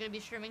are probably going to be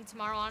streaming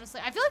tomorrow,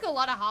 honestly. I feel like a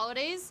lot of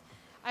holidays,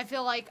 I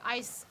feel like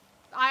I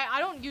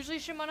don't usually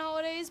stream on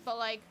holidays, but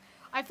like,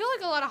 I feel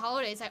like a lot of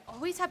holidays, I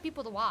always have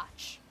people to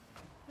watch.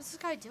 What's this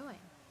guy doing?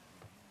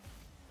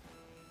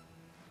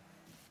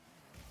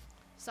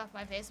 Stuff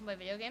my face and play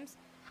video games.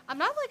 I'm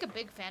not like a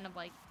big fan of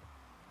like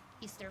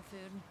Easter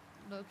food,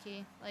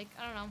 low-key. Like,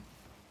 I don't know.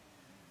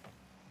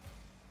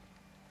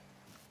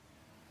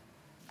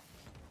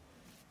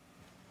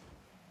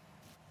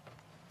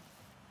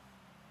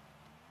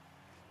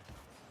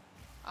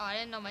 Oh, I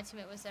didn't know my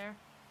teammate was there. I'm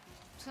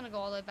just gonna go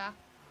all the way back.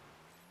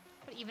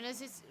 But even is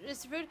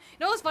this rude? You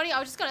know what's funny? I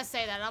was just gonna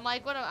say that. I'm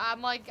like,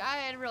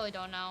 I really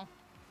don't know.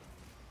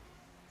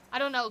 I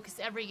don't know, because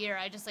every year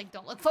I just like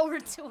don't look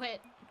forward to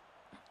it.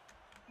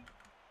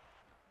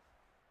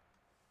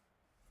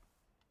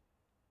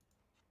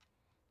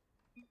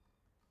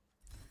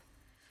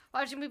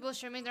 Watching people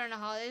streaming during the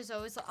holidays is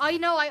always. I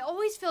know. I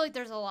always feel like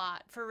there's a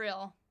lot, for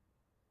real.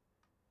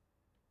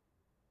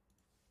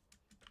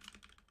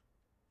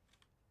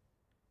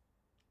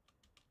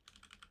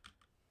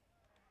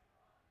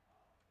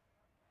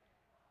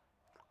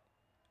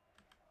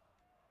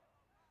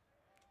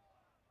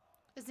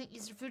 Isn't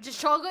Easter food just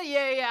chocolate?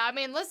 Yeah. I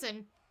mean,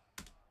 listen.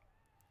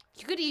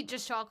 You could eat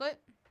just chocolate.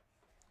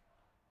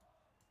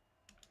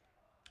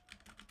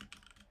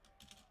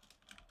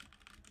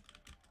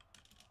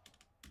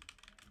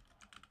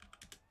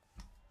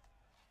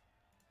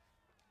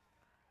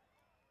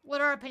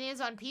 What are our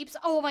opinions on Peeps?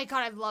 Oh my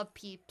god, I love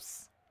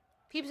Peeps.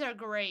 Peeps are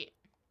great.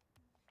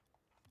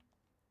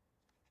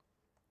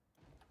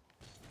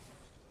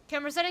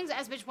 Camera settings,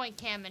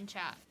 S_Cam in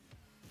chat.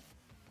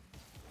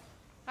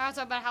 I was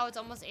talking about how it's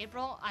almost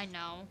April. I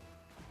know.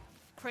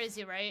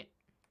 Crazy, right?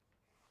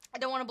 I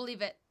don't want to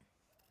believe it.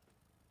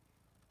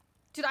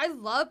 Dude, I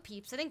love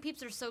Peeps. I think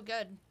Peeps are so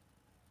good.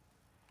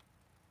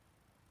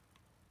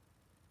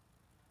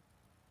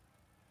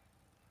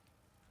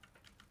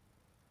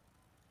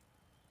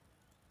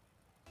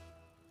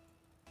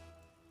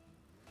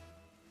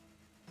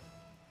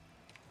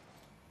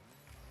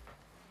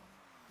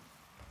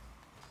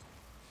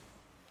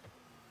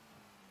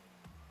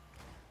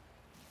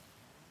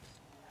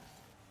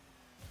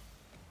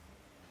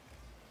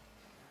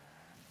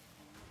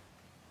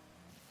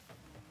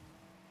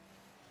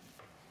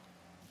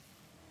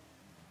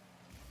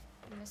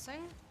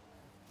 Missing.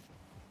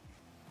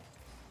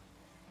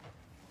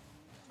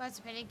 Best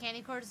opinion,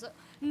 candy corn.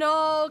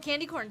 No,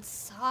 candy corn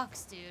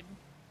sucks, dude.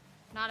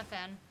 Not a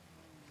fan.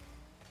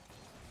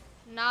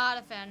 Not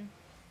a fan.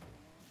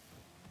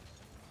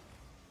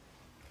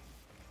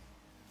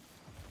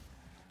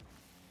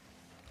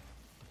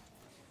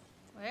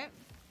 Wait.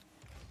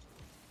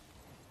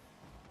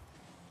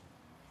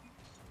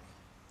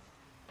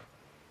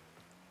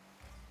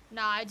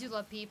 Nah, I do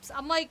love Peeps.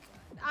 I'm like,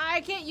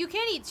 you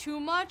can't eat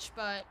too much,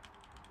 but.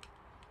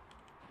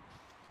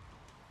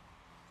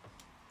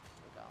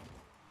 There we go.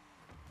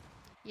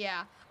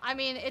 Yeah, I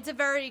mean, it's a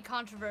very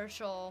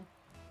controversial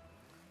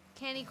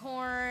candy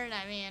corn.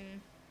 I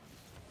mean,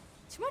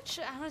 too much,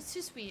 I don't know, it's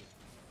too sweet.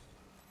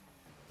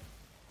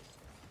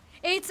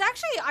 It's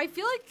actually, I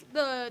feel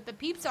like the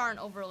Peeps aren't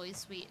overly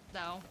sweet,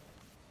 though.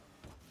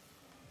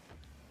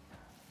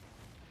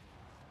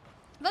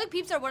 I feel like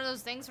Peeps are one of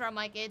those things where I'm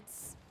like,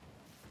 it's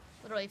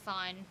literally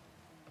fine.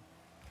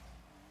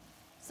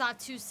 It's not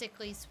too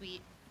sickly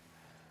sweet.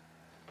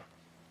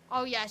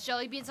 Oh yeah,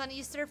 jelly beans on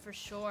Easter for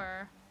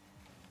sure.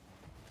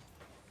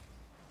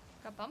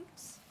 Got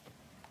bumps.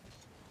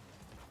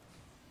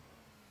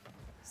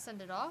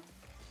 Send it off.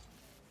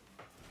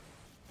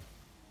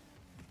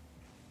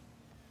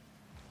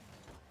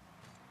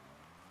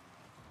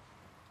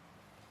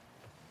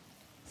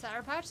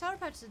 Sour Patch? Sour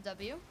Patch is a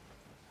W.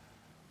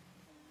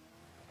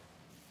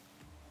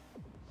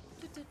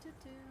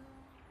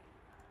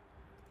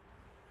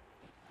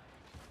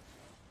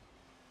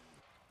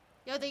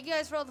 Yo, thank you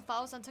guys for all the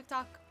follows on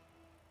TikTok.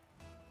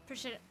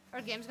 Appreciate it.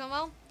 Our game's going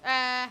well.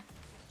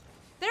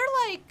 They're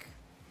like,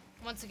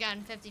 once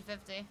again,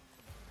 50-50.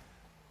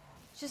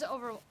 Just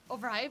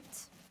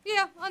overhyped.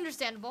 Yeah,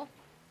 understandable.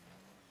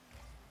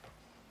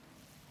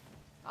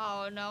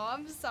 Oh no,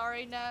 I'm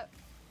sorry, Net.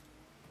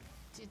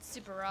 Dude, it's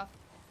super rough.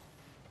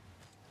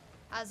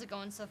 How's it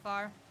going so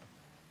far?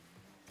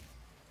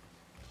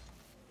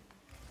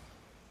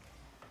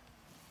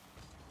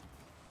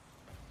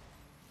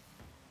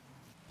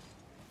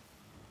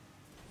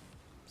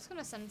 Just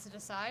gonna send it to the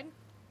side.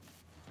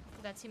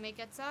 That teammate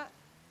gets that.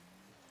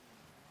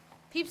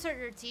 Peeps hurt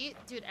your teeth?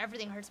 Dude,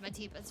 everything hurts my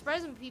teeth. But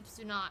surprisingly, Peeps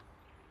do not.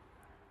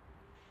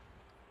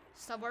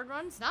 Snowboard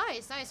runs?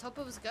 Nice, nice. Hope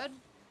it was good.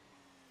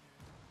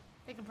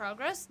 Making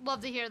progress.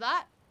 Love to hear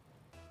that.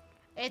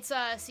 It's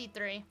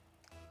C3.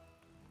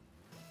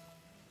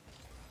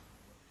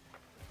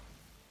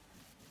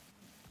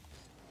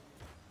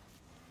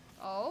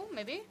 Oh,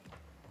 maybe?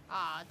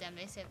 Ah, damn,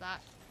 they saved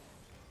that.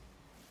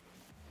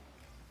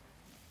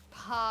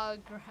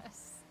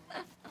 Progress.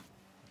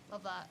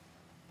 Love that.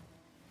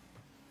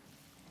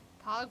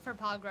 Pog for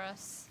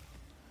progress.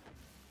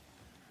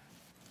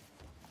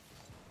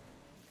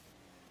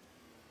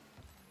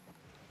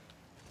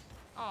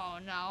 Oh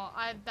no,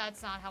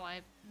 that's not how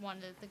I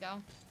wanted it to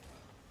go.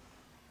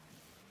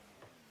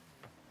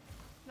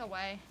 No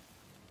way.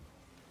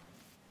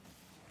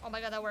 Oh my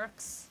god, that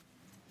works.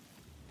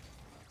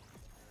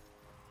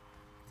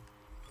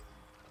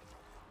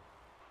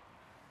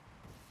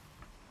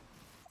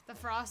 The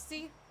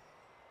Frosty?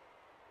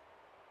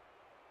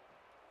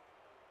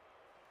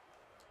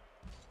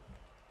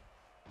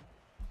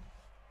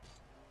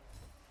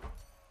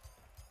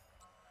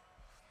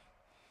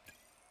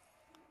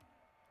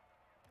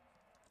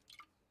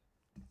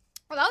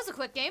 Well, that was a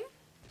quick game.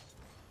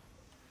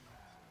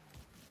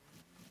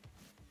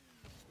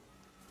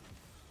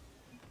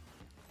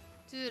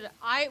 Dude,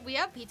 we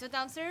have pizza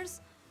downstairs.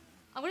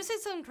 I'm gonna say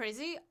something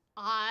crazy.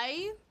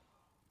 I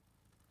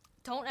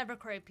don't ever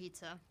crave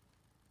pizza.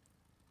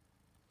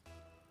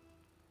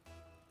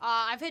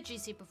 I've hit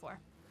GC before.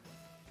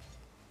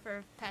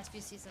 For past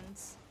few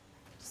seasons.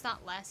 Just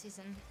not last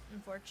season,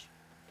 unfortunately.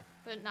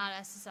 But not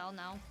SSL,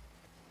 no.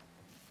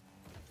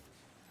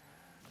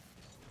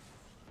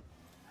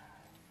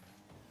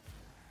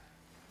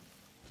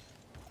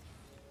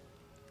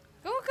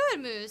 Going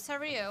good, Moose. How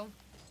are you?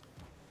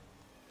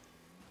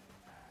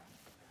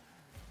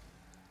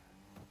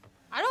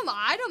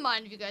 I don't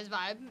mind if you guys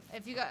vibe.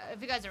 If you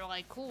guys are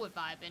like cool with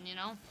vibing, you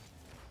know.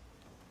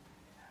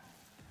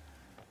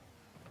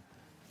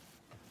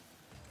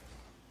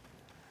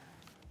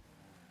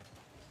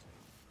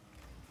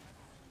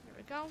 Here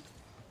we go.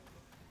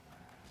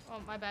 Oh,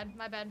 my bad.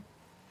 My bad.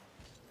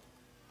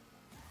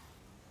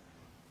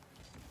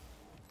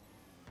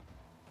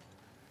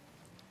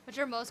 What's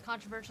your most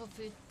controversial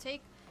food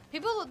take?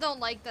 People don't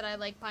like that I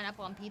like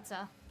pineapple on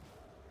pizza.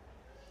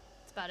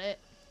 That's about it.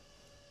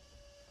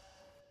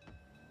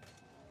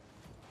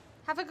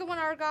 Have a good one,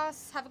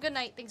 Argos. Have a good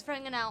night. Thanks for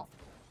hanging out.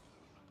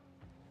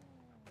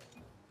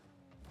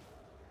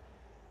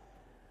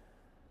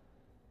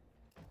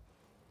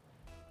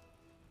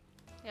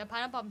 Yeah,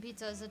 pineapple on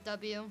pizza is a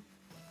W.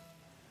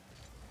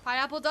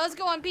 Pineapple does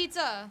go on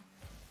pizza.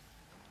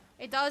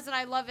 It does, and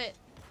I love it.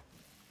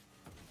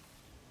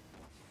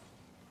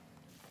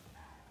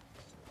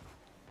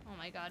 Oh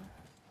my god.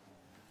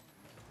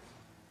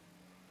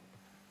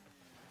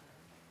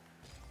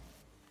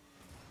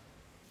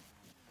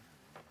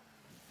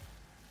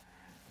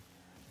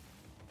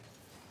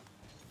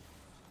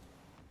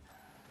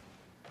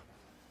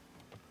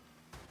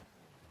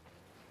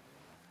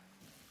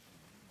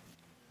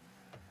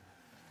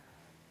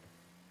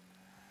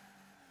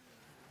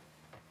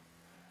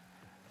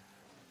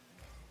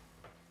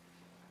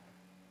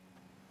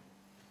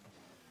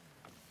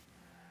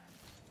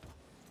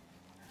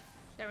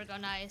 There we go,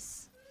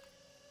 nice.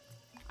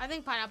 I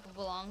think pineapple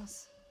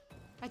belongs.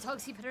 My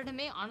dogs eat better than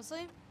me,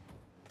 honestly.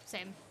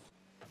 Same.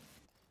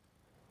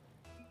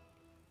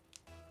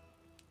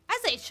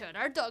 As they should.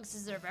 Our dogs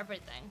deserve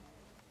everything.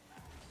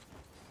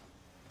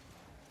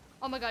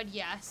 Oh my god,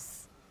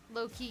 yes.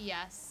 Low-key,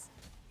 yes.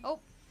 Oh.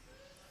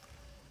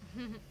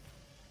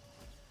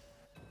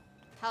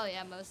 Hell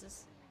yeah,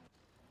 Moses.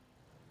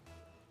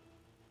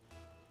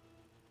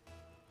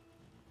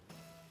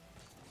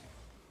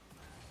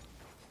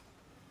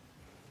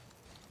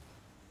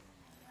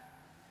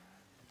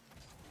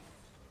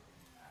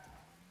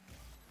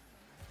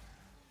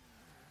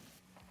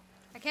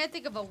 I can't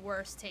think of a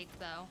worse take,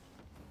 though.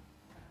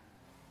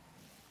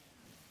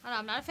 I don't know,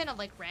 I'm not a fan of,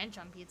 like, ranch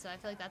on pizza. I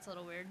feel like that's a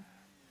little weird.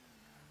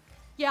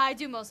 Yeah, I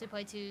do mostly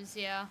play twos,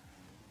 yeah.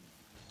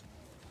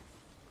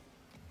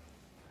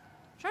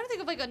 Trying to think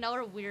of, like,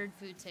 another weird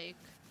food take.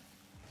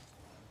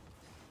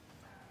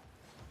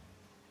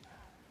 I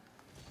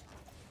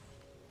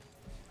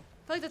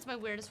feel like that's my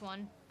weirdest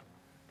one.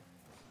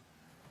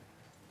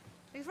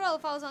 Thanks for all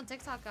the follows on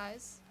TikTok,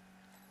 guys.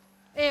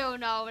 Ew,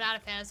 no, not a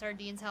fan of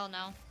sardines. Hell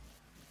no.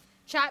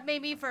 Chat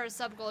made me for a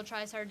sub goal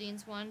try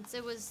sardines once.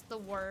 It was the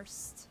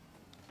worst.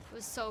 It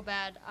was so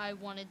bad. I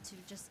wanted to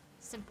just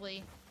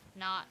simply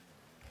not.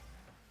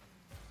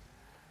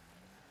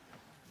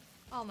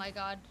 Oh my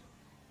god.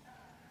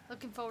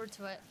 Looking forward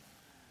to it.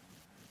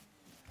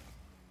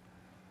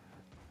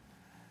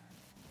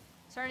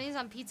 Sardines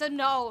on pizza?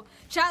 No.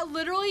 Chat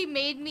literally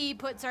made me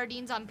put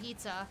sardines on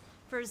pizza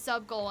for a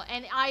sub goal.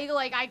 And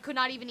I could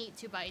not even eat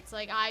 2 bites.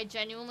 Like, I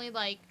genuinely,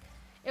 like,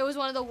 it was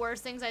one of the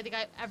worst things I think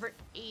I've ever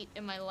ate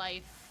in my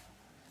life.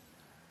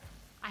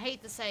 I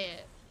hate to say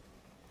it.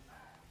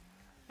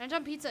 Ranch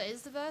on pizza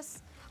is the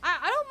best.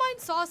 I don't mind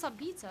sauce on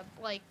pizza.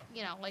 Like,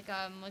 you know, like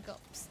a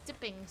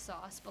dipping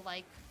sauce. But,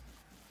 like,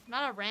 I'm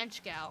not a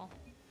ranch gal.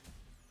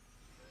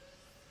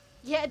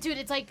 Yeah, dude,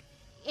 it's, like,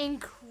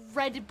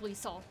 incredibly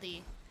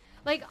salty.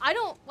 Like, I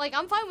don't, like,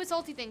 I'm fine with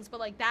salty things, but,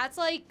 like, that's,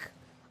 like,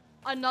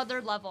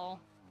 another level.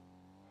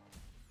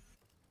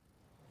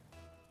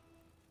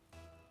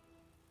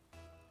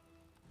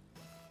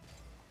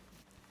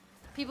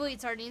 People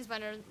eat sardines by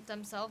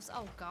themselves.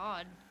 Oh,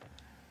 God.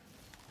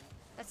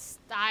 That's,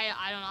 I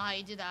don't know how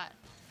you do that.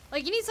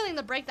 Like, you need something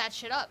to break that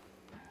shit up.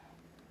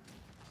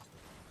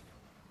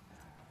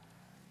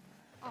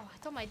 Oh, I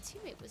thought my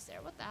teammate was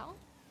there. What the hell?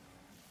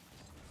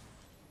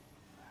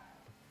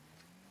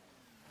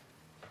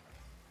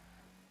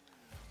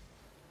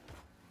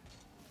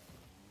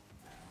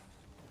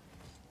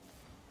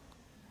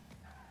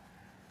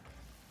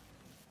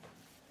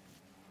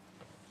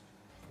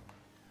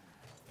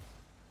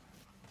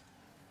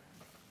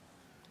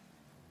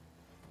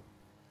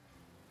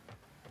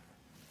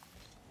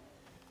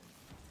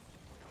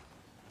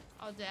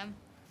 Oh, damn.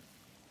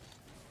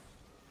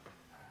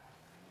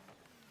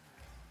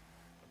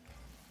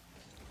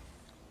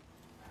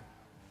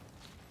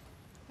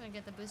 Gonna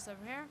get the boost over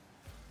here.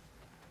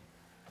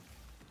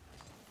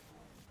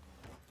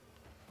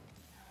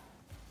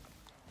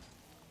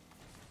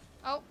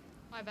 Oh,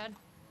 my bad.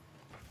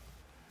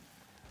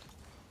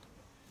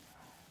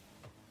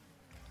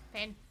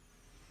 Pain.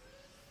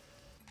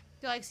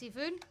 Do you like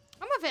seafood?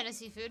 I'm a fan of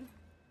seafood.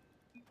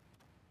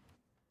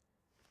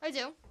 I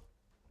do.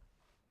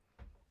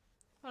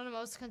 One of the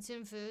most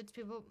consumed foods.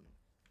 People.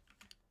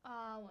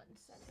 1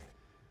 second.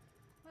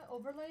 My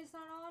overlay's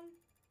not on.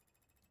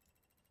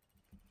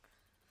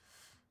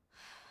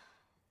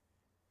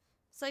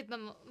 It's like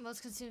the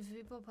most consumed food.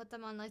 People put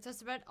them on like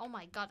toasted bread. Oh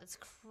my god, that's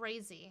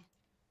crazy.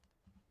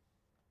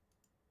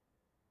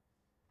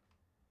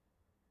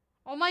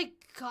 Oh my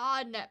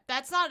god,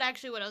 that's not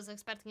actually what I was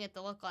expecting it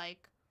to look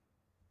like.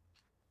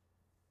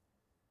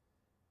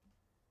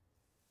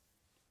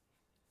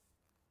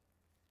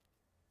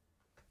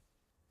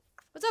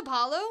 What's up,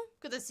 Paulo?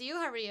 Good to see you.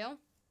 How are you?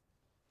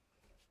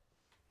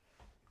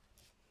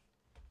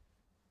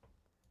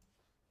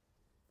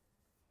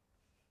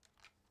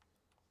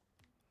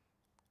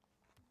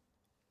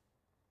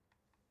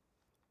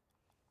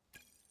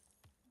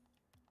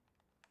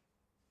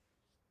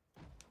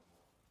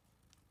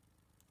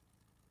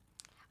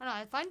 I don't know,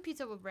 I find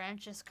pizza with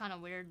ranch just kind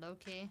of weird,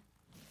 low-key.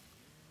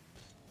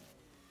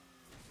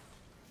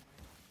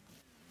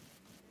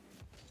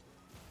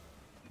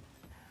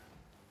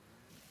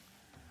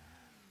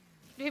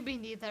 Maybe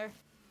neither.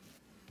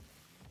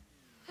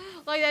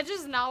 Like, that's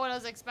just not what I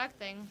was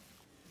expecting.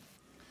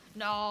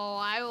 No,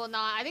 I will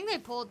not. I think they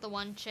pulled the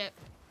one chip.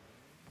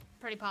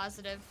 Pretty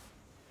positive.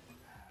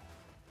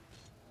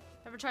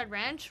 Ever tried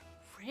ranch?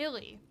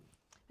 Really?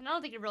 And I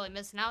don't think you're really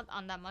missing out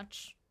on that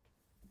much.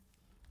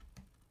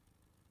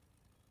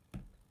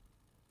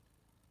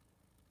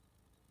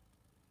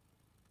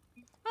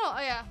 Oh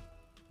yeah.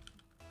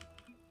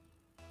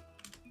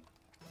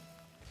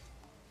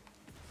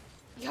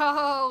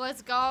 Yo,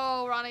 let's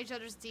go. We're on each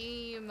other's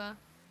team.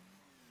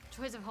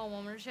 Choice of home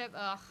ownership.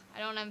 Ugh, I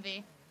don't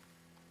envy.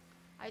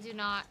 I do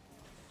not.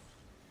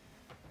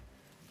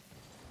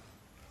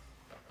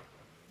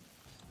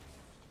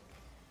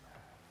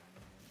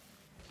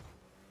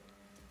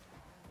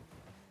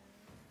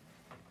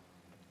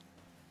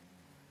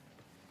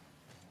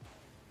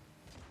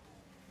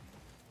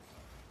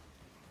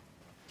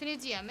 Can you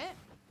DM it?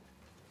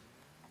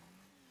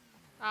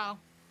 Oh,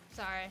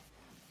 sorry.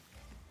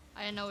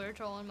 I didn't know we were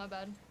trolling, my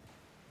bad.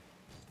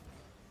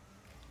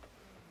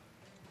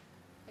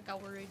 I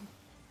got worried.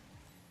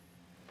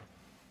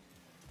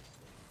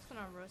 Just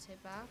gonna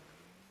rotate back.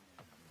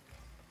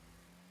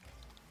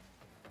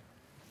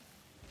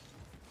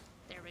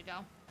 There we go.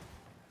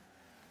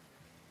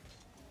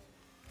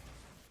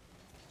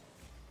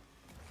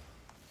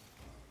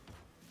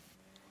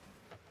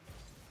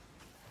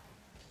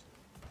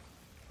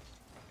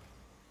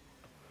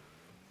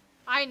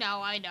 I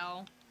know, I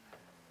know.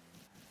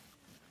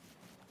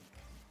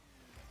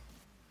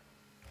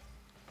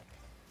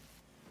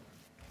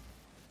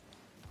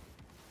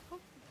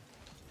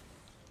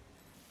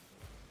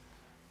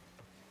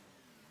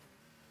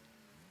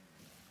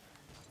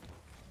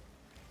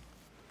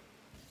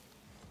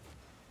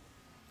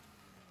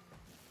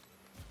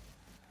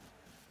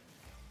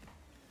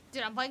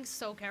 Dude, I'm playing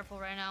so careful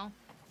right now.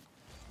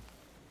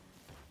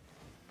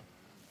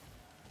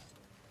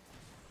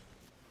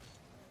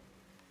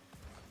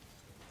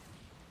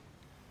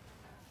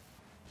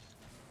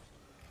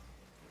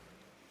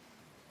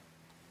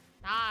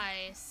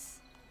 Nice.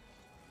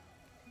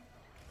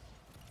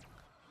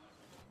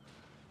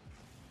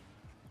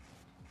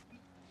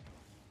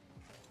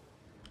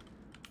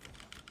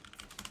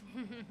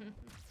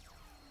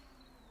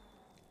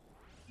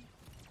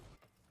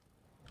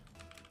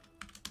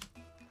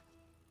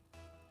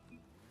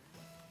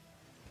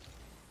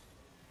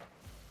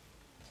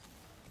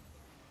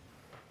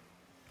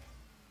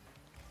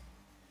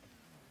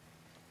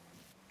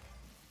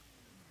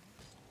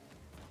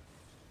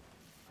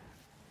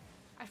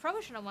 I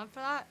probably should have went for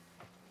that.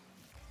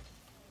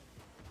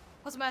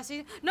 What's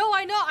messy? No,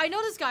 I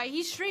know this guy.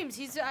 He streams.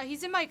 He's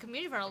in my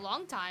community for a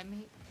long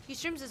time. He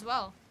streams as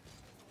well.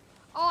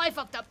 Oh, I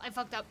fucked up.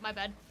 My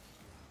bad.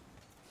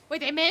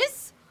 Wait, they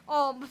miss?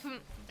 Oh,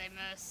 they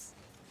miss.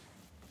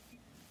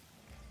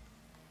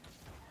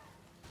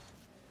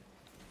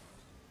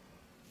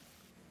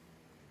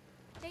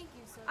 Thank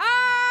you so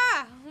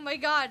Ah! Oh my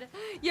god.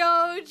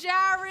 Yo,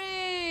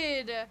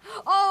 Jared.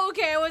 Oh,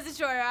 okay. I wasn't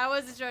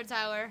sure,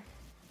 Tyler.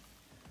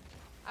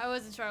 I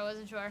wasn't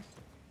sure.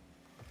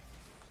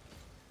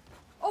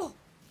 Oh.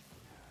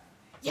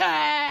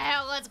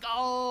 Yeah, let's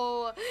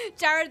go.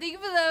 Jared, thank you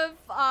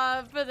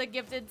for the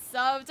gifted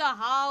sub to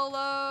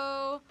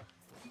Hollow.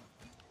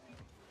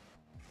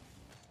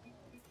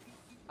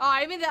 Oh,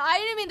 I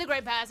didn't mean the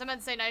great pass. I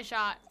meant to say nice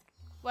shot.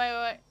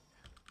 Wait.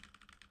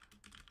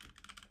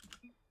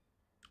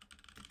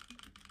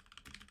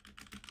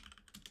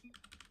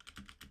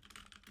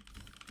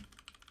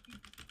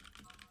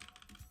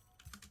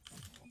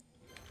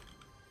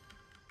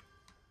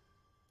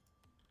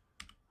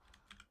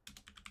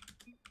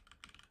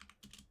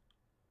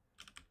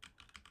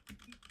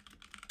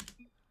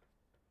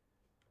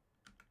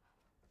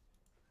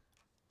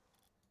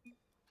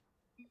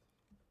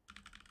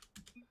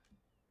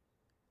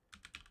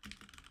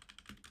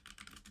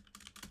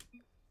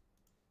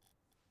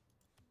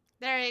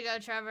 There you go,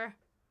 Trevor.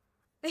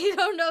 They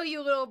don't know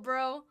you, little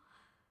bro.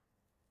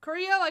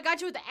 Corio, I got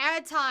you with the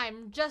ad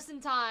time, just in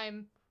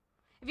time.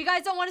 If you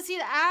guys don't want to see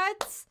the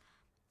ads,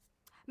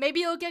 maybe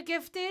you'll get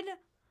gifted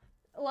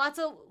lots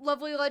of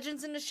lovely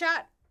legends in the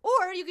chat.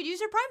 Or you could use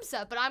your Prime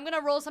sub, but I'm going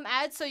to roll some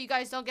ads so you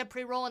guys don't get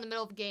pre-roll in the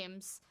middle of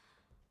games.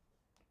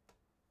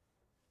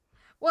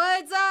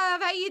 What's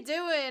up? How you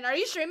doing? Are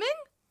you streaming?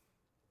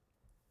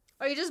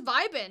 Or are you just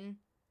vibing?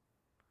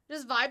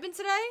 Just vibing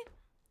today?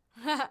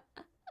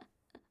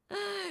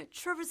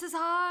 Trevor says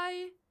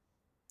hi.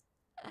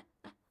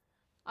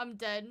 I'm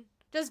dead.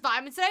 Just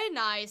vibing today?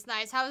 Nice.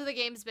 How's the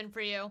games been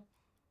for you?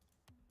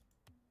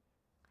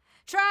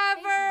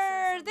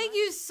 Trevor! Thank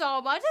you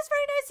so much. That's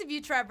very nice of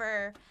you,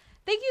 Trevor.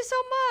 Thank you so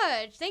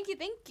much. Thank you.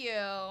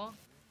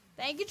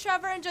 Thank you,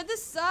 Trevor. Enjoy the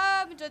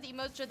sub. Enjoy the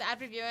emotes. Enjoy the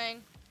ad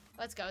reviewing.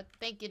 Let's go.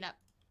 Thank you, Nep.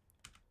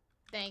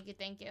 Thank you.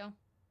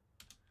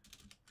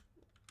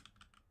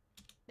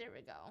 There we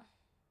go.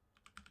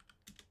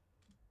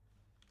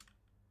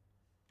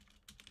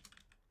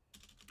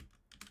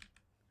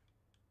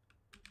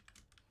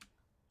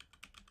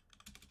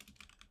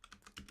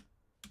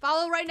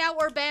 Follow right now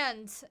or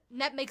banned.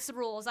 Net makes the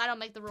rules. I don't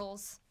make the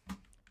rules.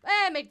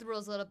 Make the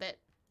rules a little bit.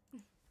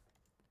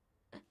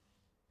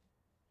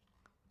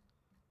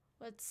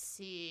 Let's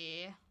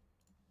see.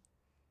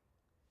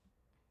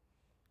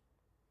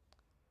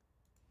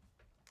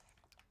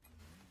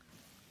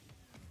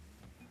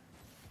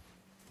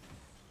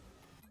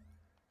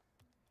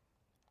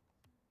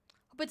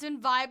 Hope it's been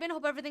vibing.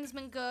 Hope everything's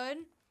been good.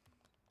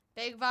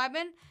 Big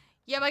vibing.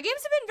 Yeah, my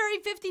games have been very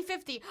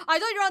 50-50. I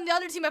thought you were on the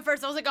other team at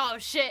first. I was like, oh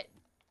shit.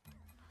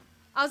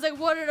 I was like,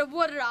 what are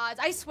the odds?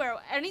 I swear,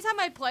 anytime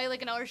I play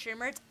like another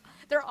streamer,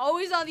 they're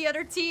always on the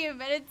other team,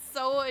 and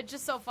it's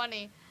just so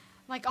funny.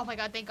 I'm like, oh my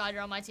god, thank God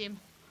you're on my team.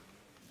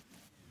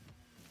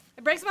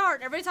 It breaks my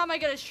heart every time I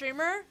get a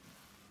streamer,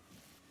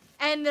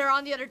 and they're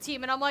on the other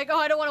team, and I'm like, oh,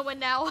 I don't want to win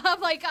now.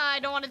 I'm like, I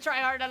don't want to try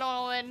hard. I don't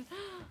want to win.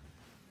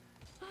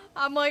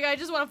 I'm like, I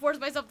just want to force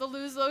myself to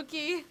lose,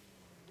 low-key.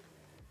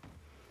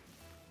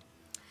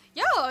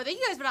 Yo, thank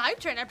you guys for the hype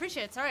train. I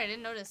appreciate it. Sorry, I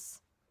didn't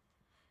notice.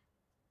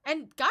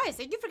 And guys,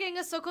 thank you for getting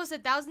us so close to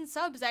 1,000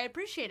 subs. I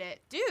appreciate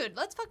it. Dude,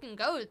 let's fucking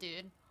go,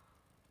 dude.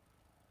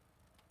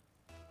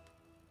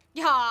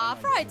 Yeah,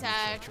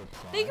 Frytech.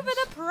 Thank you for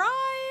the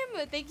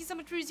Prime. Thank you so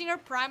much for using our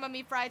Prime on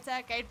me,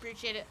 Frytech. I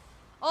appreciate it.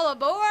 All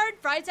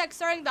aboard. Frytech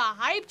starting the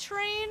hype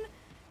train.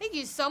 Thank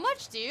you so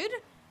much, dude.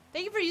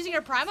 Thank you for using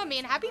your Prime on me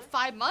and happy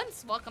 5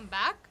 months. Welcome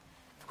back.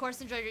 Of course,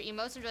 enjoy your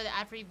emotes. Enjoy the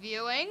ad-free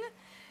viewing.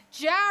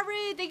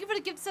 Jared, thank you for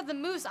the gifts of the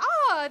moose.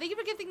 Ah, thank you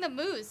for gifting the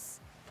moose.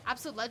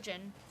 Absolute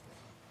legend.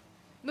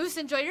 Moose,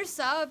 enjoy your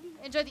sub.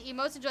 Enjoy the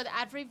emotes. Enjoy the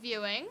ad-free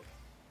viewing.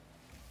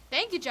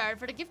 Thank you, Jared,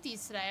 for the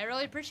gifties today. I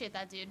really appreciate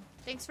that, dude.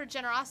 Thanks for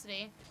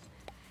generosity.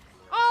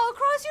 Oh,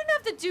 Cross, you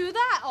didn't have to do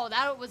that. Oh,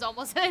 that was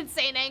almost an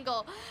insane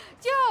angle.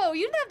 Yo,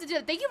 you didn't have to do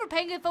that. Thank you for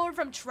paying it forward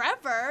from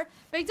Trevor.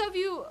 Big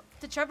W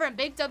to Trevor and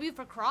Big W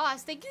for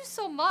Cross. Thank you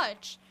so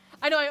much.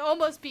 I know I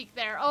almost peeked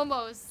there.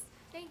 Almost.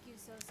 Thank you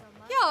so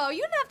much. Yo,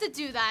 you didn't have to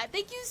do that.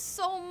 Thank you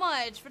so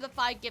much for the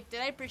 5 gifted.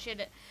 I appreciate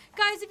it.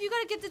 Guys, if you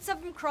got a gifted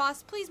sub from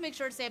Cross, please make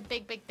sure to say a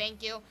big, big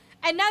thank you.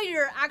 And now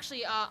you're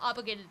actually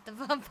obligated to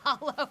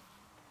follow.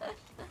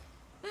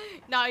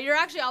 No, you're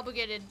actually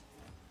obligated.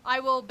 I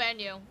will ban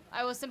you.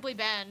 I will simply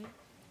ban.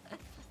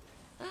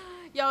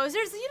 Yo,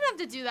 seriously, you didn't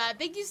have to do that.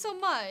 Thank you so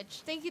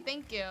much. Thank you,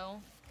 thank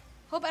you.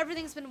 Hope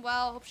everything's been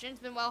well. Hope stream's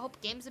been well.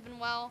 Hope games have been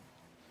well.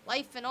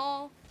 Life and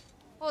all.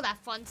 All that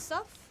fun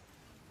stuff.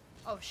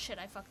 Oh, shit,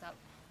 I fucked up.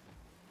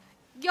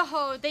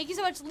 Yo, thank you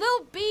so much.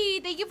 Lil B,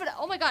 thank you for the...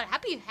 Oh, my God.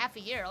 Happy half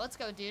a year. Let's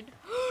go, dude.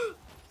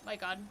 My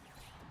God.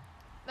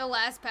 The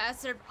last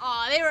pass.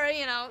 Aw, they were,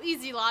 you know,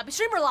 easy lobby.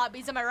 Streamer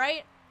lobbies, am I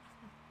right?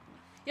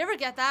 You ever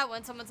get that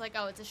when someone's like,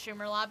 oh, it's a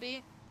streamer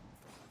lobby?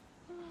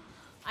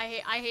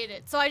 I hate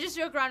it. So I just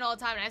joke around all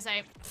the time and I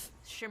say,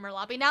 streamer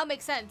lobby. Now it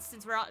makes sense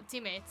since we're all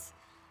teammates.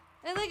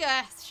 And like,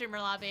 streamer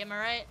lobby, am I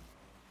right?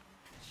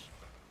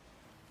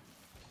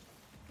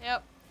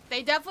 Yep.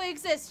 They definitely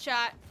exist,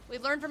 chat. We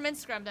learned from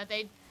Instagram that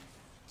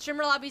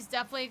streamer lobbies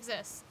definitely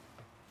exist.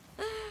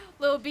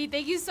 Lil B,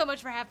 thank you so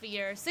much for half a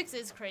year. 6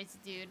 is crazy,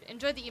 dude.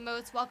 Enjoy the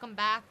emotes. Welcome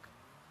back.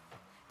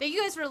 Thank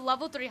you guys for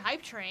level 3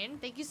 hype train.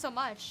 Thank you so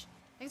much.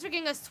 Thanks for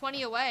getting us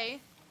 20 away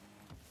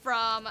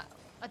from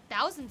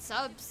 1,000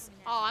 subs.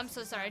 Oh, I'm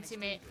so sorry,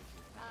 teammate.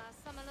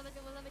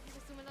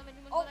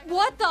 Oh,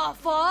 what the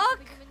fuck?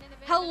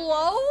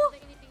 Hello?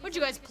 Would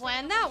you guys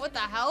plan that? What the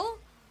hell?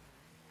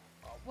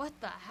 What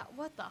the hell?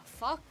 What the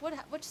fuck?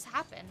 What just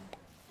happened?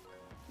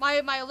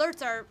 My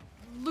alerts are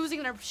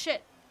losing their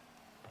shit.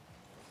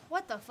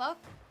 What the fuck?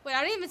 Wait,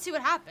 I didn't even see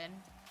what happened.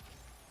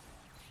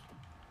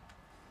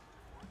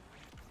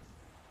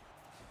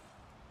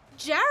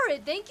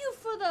 Jared, thank you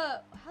for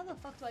the... How the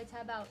fuck do I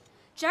tab out?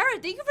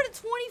 Jared, thank you for the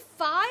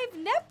 25.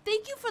 Nep,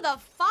 thank you for the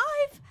 5.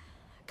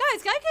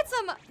 Guys, can I get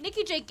some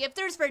Nikki J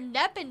gifters for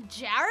Nep and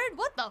Jared?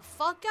 What the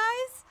fuck,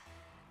 guys?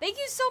 Thank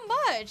you so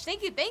much.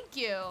 Thank you, thank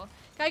you.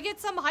 Can I get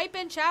some hype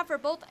in chat for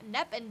both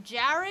Nep and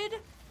Jared?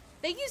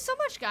 Thank you so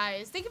much,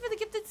 guys. Thank you for the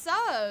gifted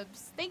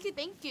subs. Thank you,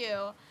 thank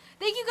you.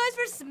 Thank you guys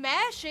for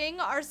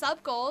smashing our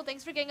sub goal.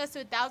 Thanks for getting us to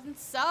 1,000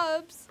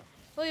 subs.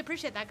 Really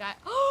appreciate that, guy.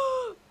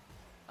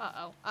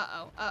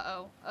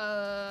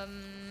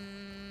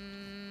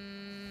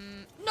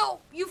 No,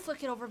 you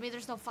flick it over me.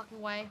 There's no fucking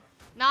way.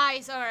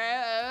 Nice. All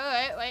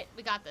right. Wait.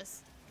 We got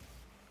this.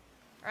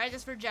 All right,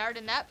 just for Jared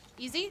and Nep.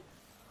 Easy.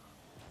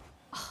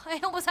 Oh, I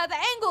almost had the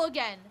angle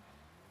again.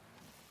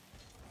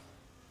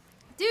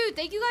 Dude,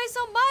 thank you guys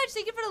so much.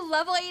 Thank you for the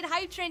level 8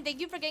 hype train. Thank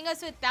you for getting us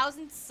to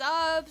 1,000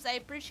 subs. I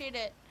appreciate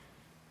it.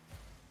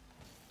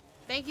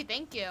 Thank you,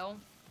 thank you.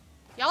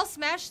 Y'all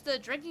smashed the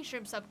drinking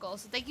shrimp sub goal,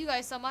 so thank you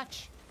guys so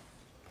much.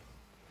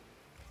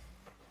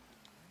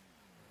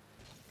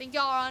 I think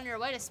y'all are on your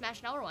way to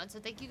smash another one, so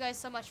thank you guys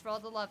so much for all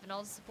the love and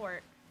all the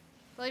support.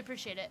 Really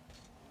appreciate it.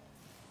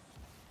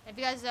 If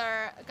you guys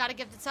got a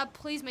gifted sub,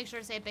 please make sure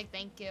to say a big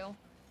thank you.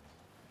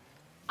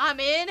 I'm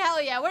in,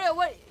 hell yeah.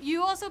 What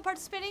you also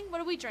participating?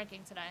 What are we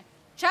drinking today?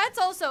 Chat's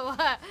also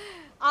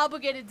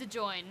obligated to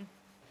join.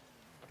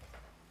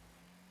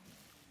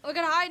 Oh my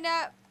god, hi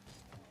Nap.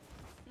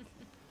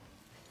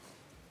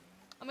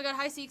 Oh my god,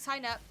 hi Seeks, hi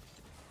Nap.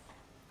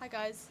 Hi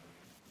guys.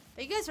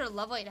 Thank you guys for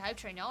level 8 hype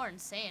train. Y'all are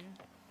insane.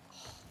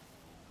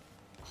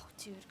 Oh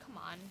dude, come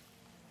on.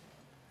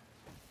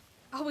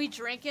 Are we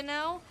drinking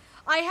now?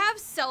 I have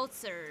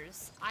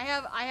seltzers. I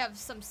have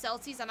some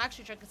seltzies. I'm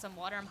actually drinking some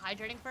water. I'm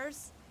hydrating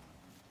first.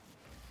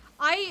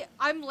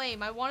 I'm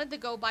lame. I wanted to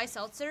go buy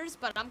seltzers,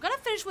 but I'm gonna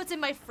finish what's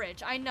in my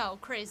fridge. I know,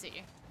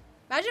 crazy.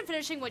 Imagine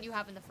finishing what you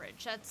have in the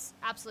fridge. That's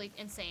absolutely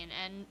insane,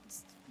 and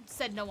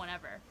said no one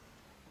ever.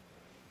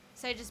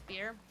 Say just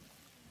beer.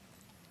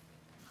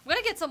 I'm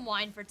gonna get some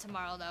wine for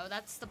tomorrow, though.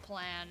 That's the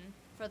plan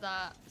for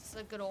the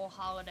good old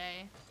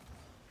holiday.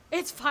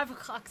 It's 5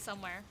 o'clock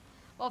somewhere.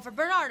 Well, for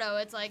Bernardo,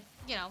 it's like,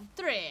 you know,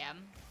 3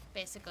 a.m.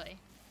 basically.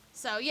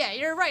 So yeah,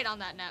 you're right on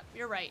that, Nep.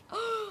 You're right.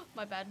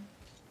 My bad.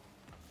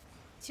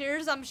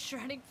 Tears I'm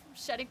shedding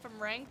from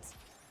ranked.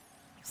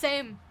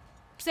 Same.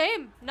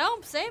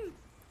 No, same.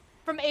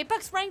 From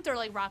Apex ranked or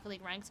like Rocket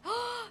League ranked?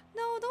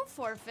 No, don't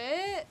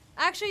forfeit.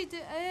 Actually,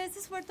 is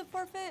this worth the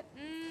forfeit?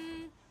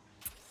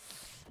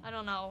 I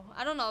don't know.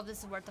 I don't know if this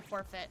is worth the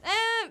forfeit.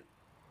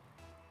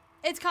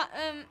 It's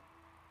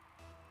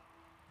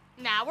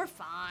nah, we're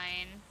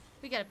fine.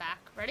 We get it back.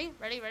 Ready?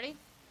 Ready? Ready?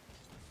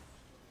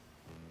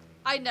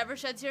 I never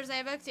shed tears in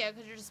Apex. Yeah,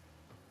 because you're just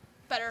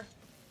better.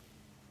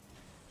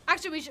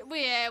 Actually,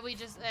 we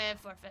just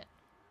forfeit.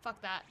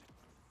 Fuck that.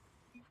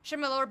 Shed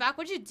my lower back.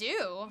 What'd you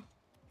do?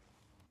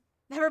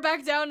 Never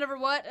back down. Never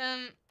what?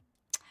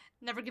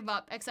 Never give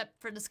up, except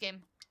for this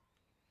game.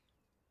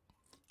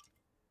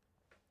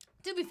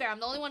 To be fair, I'm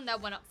the only one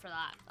that went up for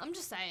that. I'm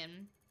just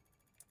saying.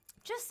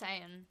 Just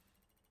saying.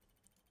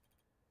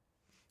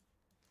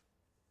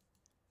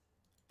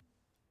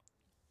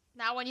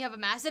 Now when you have a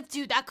massive...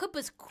 Dude, that clip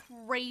was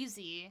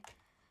crazy.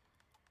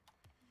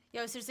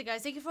 Yo, seriously,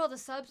 guys. Thank you for all the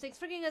subs. Thanks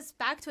for getting us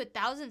back to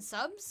 1,000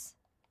 subs.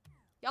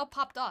 Y'all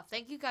popped off.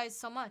 Thank you guys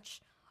so much.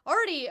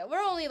 Already,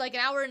 we're only like an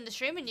hour into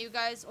stream and you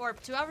guys... Or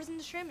 2 hours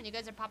into stream and you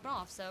guys are popping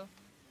off. So,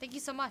 thank you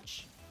so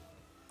much.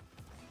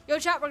 Yo,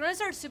 chat, we're going to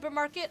start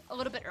Supermarket a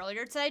little bit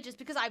earlier today. Just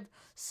because I have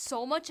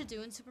so much to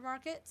do in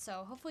Supermarket.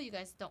 So, hopefully you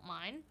guys don't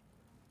mind.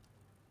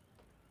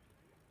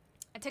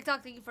 And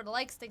TikTok, thank you for the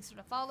likes. Thanks for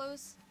the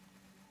follows.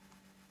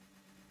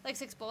 Like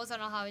 6 bullets, I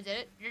don't know how I did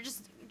it. You're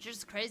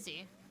just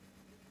crazy.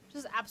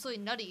 Just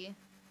absolutely nutty.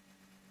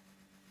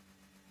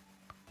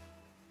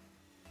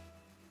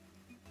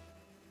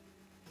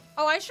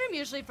 Oh, I stream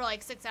usually for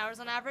like 6 hours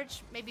on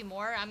average, maybe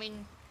more. I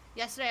mean,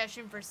 yesterday I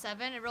streamed for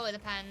 7. It really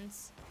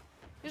depends.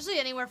 Usually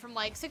anywhere from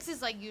like 6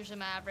 is like usually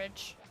my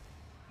average.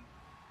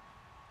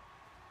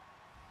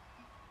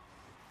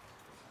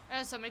 I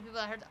know so many people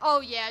that heard.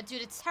 Oh yeah,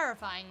 dude, it's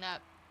terrifying that.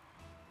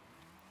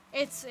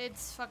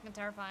 It's fucking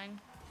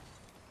terrifying.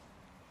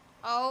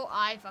 Oh,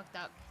 I fucked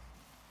up.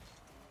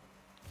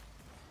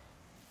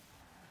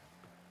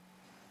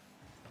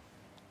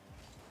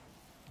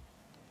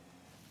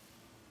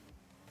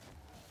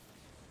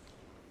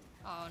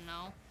 Oh,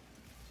 no.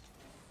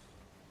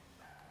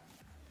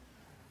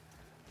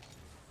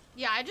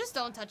 Yeah, I just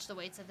don't touch the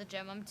weights at the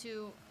gym. I'm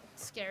too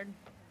scared.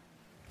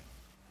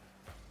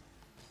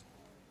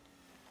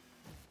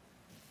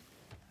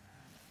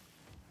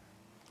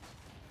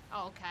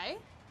 Okay.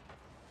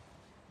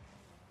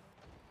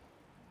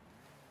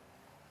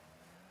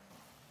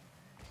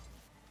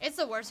 It's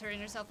the worst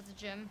hurting yourself at the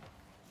gym.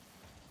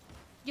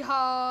 Yo,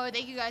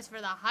 thank you guys for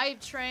the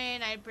hype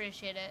train. I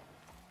appreciate it.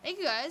 Thank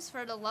you guys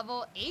for the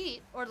level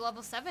 8 or the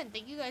level 7.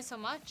 Thank you guys so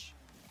much.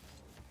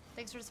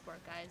 Thanks for the support,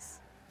 guys.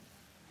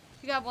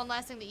 You got one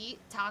last thing to eat?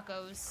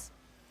 Tacos.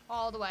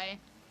 All the way.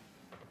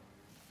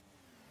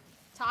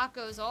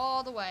 Tacos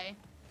all the way.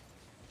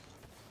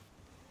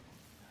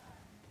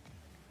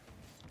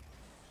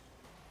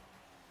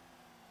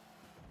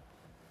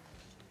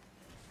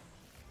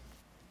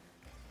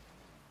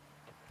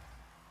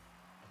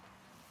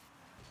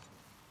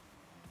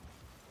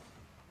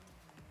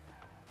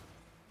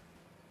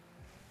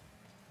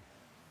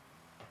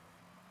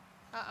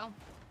 Uh-oh.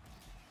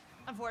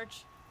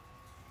 Unfortunate.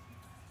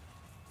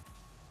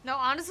 No,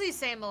 honestly,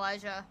 same,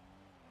 Elijah.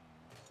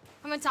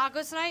 I'm in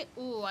tacos tonight.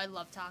 Ooh, I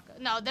love tacos.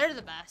 No, they're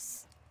the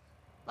best.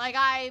 Like,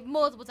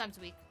 multiple times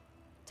a week.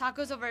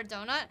 Tacos over a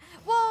donut.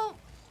 Well,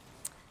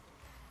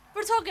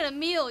 we're talking a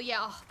meal, yeah.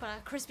 Oh, but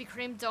a Krispy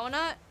Kreme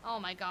donut? Oh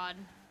my god.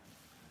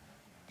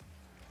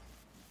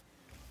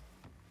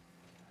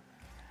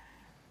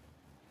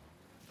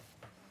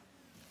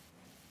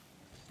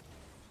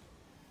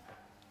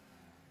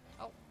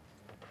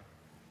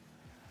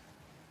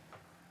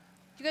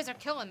 You guys are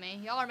killing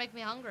me. Y'all are making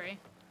me hungry.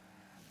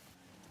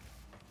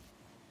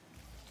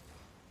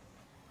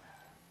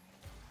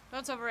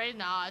 Donuts overrated?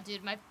 Nah,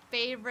 dude. My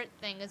favorite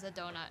thing is a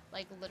donut.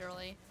 Like,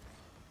 literally.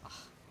 Ugh.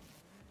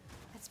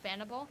 That's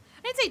bannable.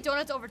 I didn't say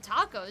donuts over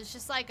tacos. It's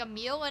just like a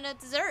meal and a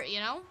dessert,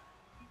 you know?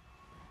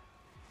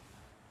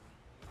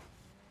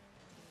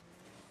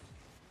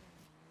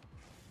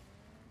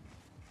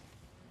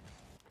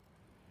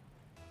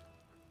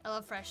 I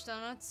love fresh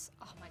donuts.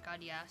 Oh my god,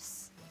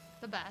 yes.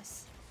 The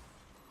best.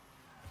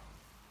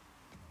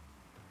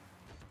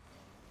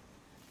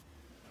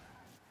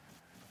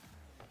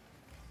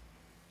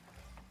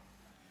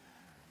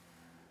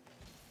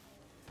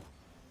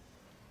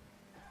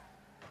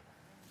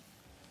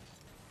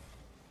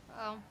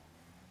 Oh.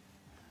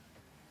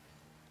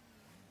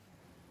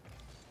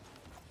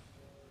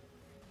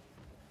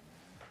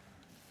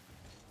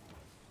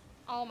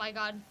 Oh my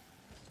god.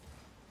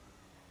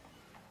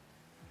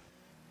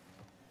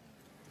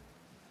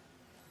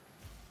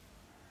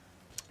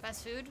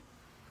 Best food?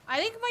 I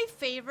think my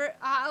favorite,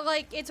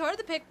 like, it's hard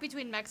to pick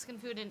between Mexican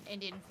food and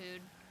Indian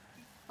food.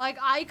 Like,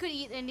 I could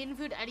eat Indian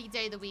food any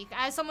day of the week.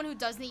 As someone who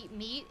doesn't eat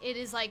meat, it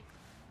is, like,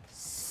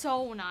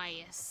 so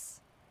nice.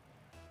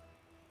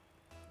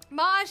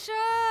 Masha,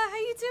 how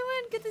you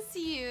doing? Good to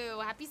see you.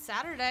 Happy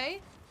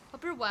Saturday.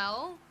 Hope you're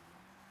well.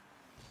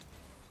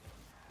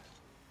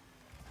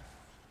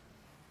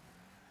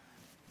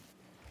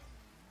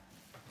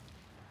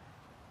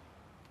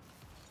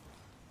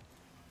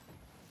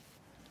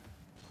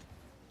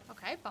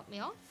 bump me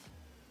off.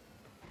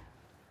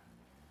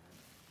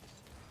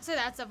 So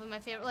that's definitely my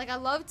favorite. Like, I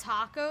love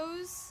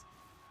tacos,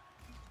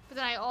 but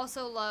then I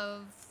also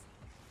love...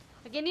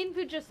 Like, Indian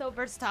food just so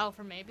versatile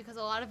for me because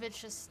a lot of it's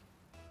just,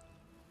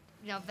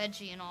 you know,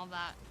 veggie and all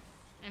that.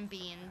 And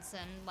beans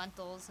and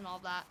lentils and all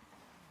that.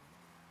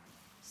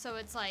 So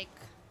it's like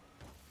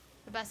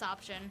the best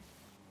option.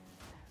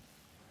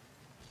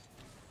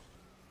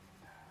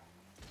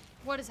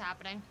 What is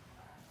happening?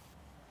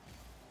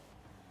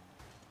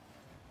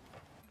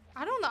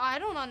 I don't know. I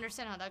don't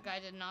understand how that guy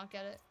did not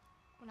get it.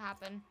 What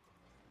happened?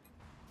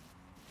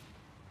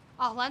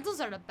 Oh, lentils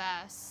are the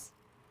best.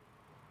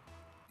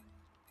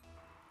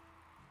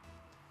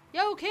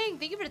 Yo, King,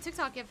 thank you for the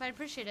TikTok gift. I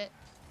appreciate it.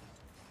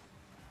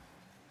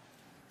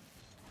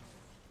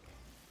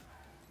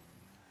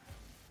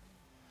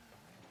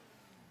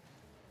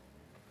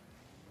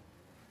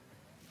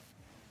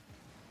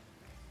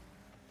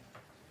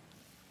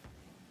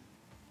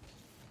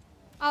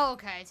 Oh,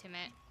 okay,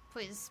 teammate.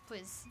 Please,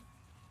 please.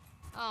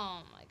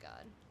 Oh my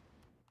god.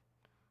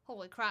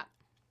 Holy crap.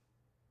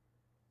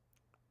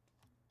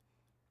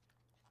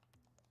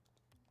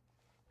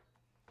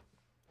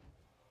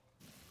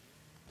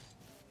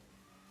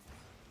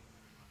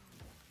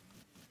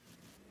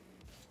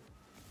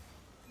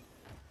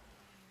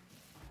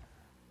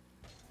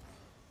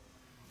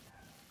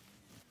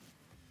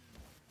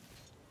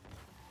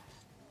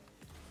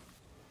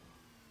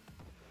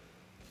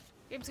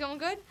 Game's going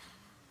good?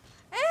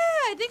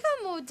 I think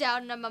I'm moved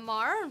down in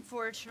MMR,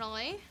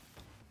 unfortunately.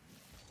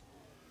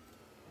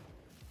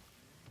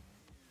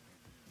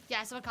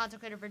 Yeah, so I'm a content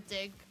creator for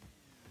Dig.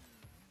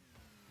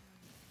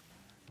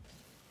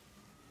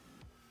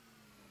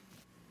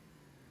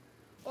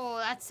 Oh,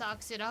 that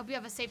sucks, dude. I hope you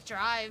have a safe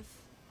drive.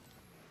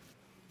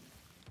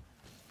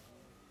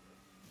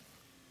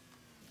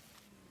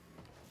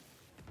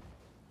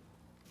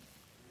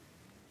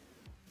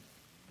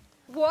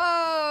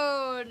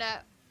 Whoa! No.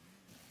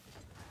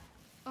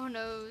 Oh,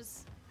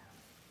 noes.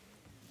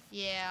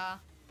 Yeah.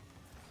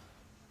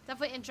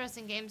 Definitely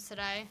interesting games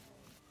today.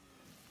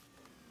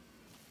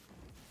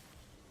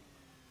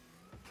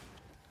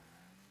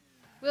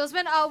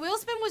 Wheelspin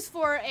was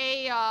for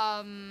a,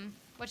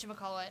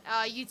 whatchamacallit,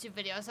 YouTube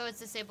video, so it's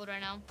disabled right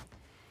now.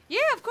 Yeah,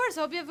 of course.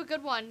 I hope you have a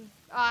good one.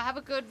 Have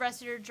a good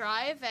rest of your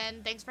drive,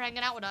 and thanks for hanging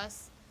out with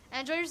us.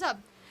 And enjoy your sub.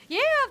 Yeah,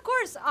 of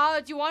course.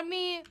 Do you want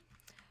me...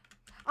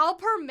 I'll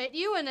permit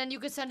you, and then you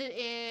could send it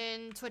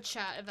in Twitch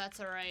chat if that's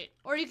alright.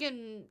 Or you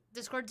can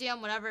Discord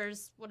DM,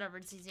 whatever's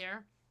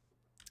easier.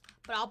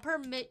 But I'll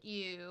permit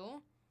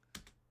you.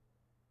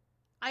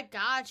 I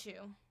got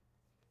you.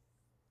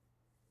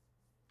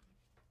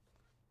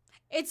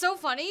 It's so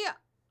funny.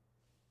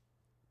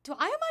 Do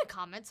I have my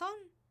comments on?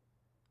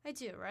 I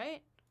do,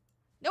 right?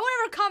 No one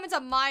ever comments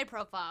on my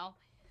profile.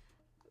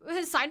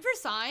 Sign for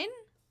sign?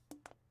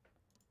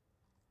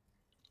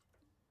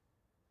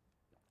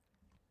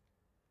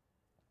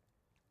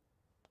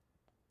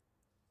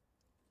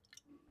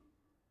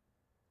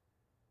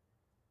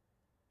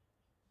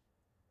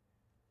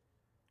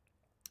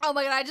 Oh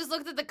my god, I just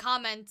looked at the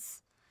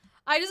comments.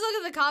 I just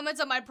looked at the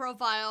comments on my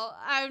profile.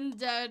 I'm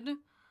dead.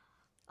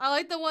 I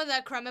like the one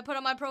that Kremet put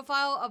on my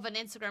profile of an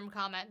Instagram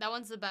comment. That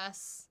one's the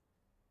best.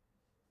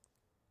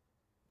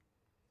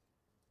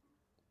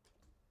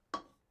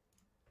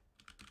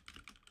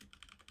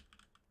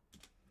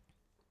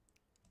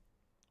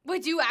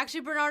 Wait, do you actually,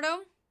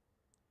 Bernardo?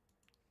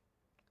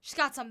 She's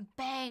got some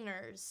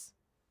bangers.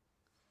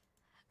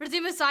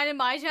 Redeem a sign in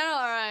my channel?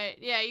 Alright.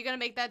 Yeah, you gonna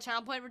make that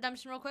channel point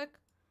redemption real quick?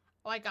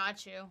 Oh, I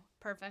got you.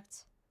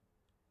 Perfect.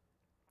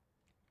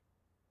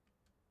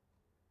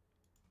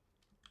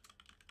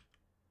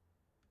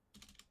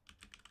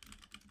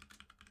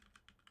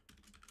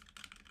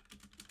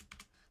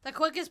 The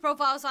quickest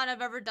profile sign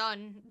I've ever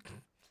done.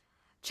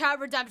 Chat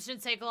redemption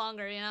take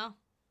longer, you know?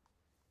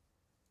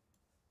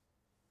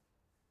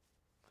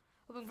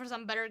 Hoping for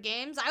some better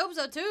games? I hope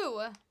so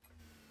too.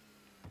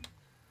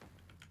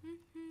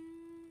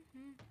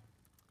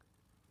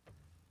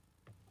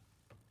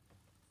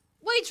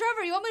 Wait,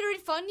 Trevor, you want me to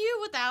refund you?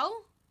 What the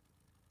hell?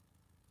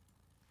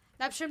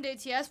 Nap streamed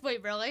ATS?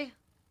 Wait, really?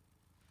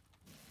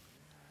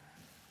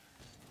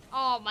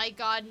 Oh my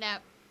god,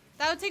 Nep.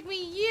 That would take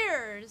me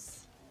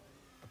years.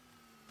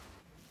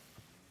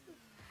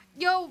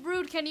 Yo,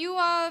 Rude, can you,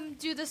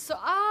 do this,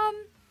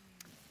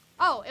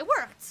 oh, it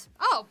worked.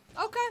 Oh,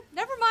 okay,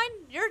 never mind.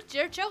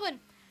 You're chilling.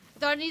 I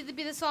thought it needed to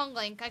be the song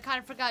link. I kind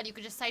of forgot you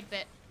could just type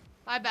it.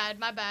 My bad,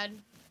 my bad.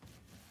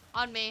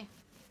 On me.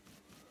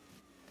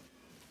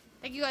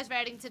 Thank you guys for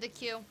adding to the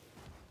queue.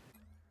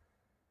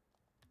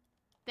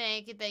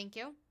 Thank you, thank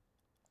you.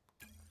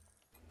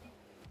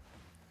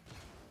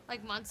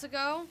 Like months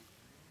ago?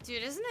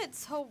 Dude, isn't it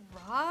so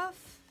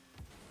rough?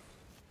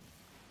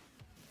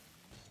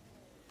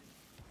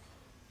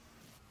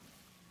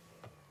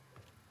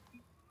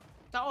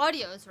 The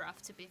audio is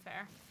rough, to be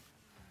fair.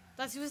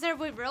 That's who was there.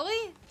 Wait,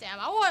 really? Damn,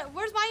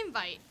 where's my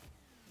invite?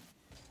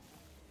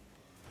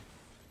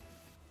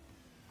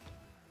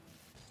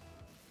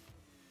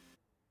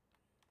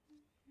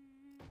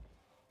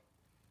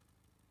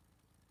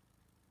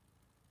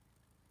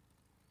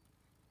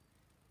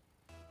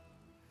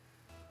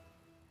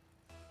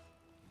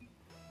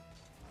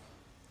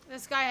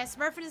 This guy has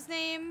Smurf in his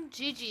name.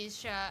 GG's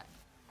shot.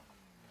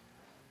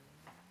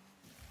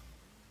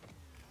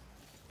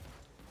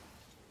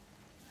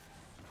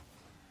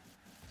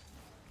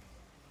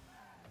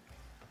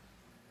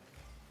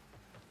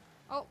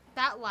 Oh,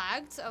 that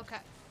lagged. Okay.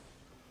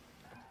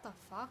 What the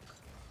fuck?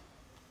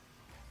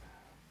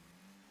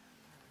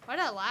 Why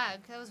did that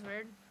lag? That was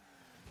weird.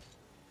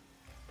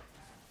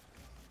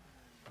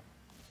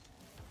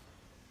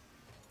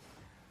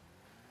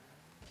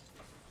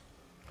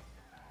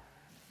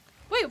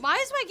 Wait, why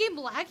is my game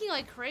lagging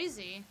like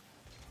crazy?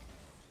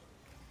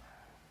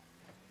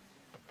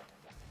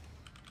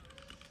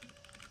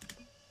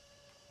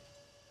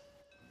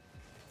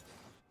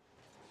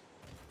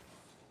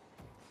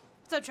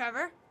 What's up,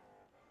 Trevor?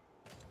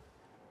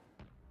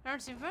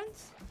 Aren't you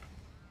friends?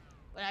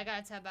 Wait, I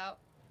gotta tab out.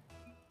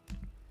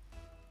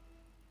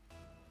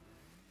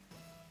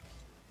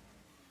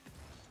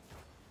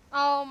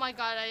 Oh my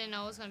god, I didn't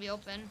know it was gonna be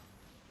open.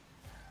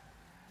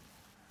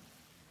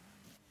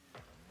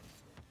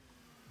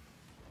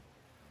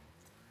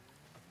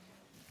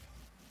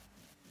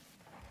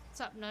 What's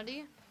up,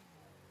 Nutty?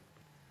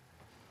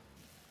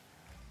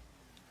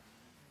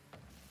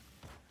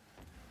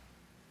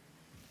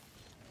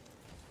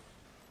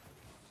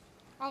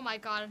 Oh my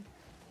god.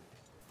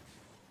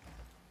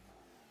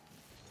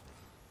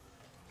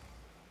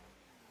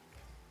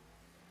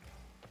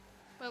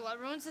 Wait, what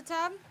ruins the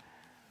tab?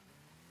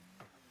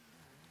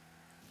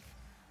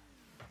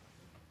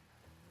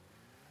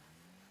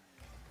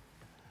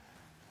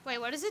 Wait,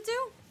 what does it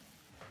do?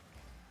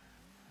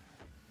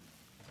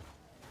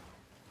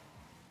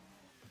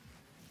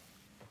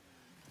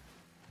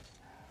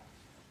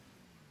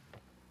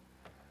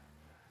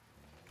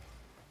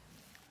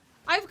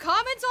 I have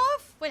comments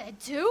off? Wait, I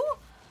do?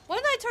 When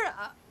did I turn it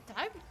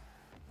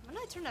when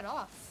did I turn that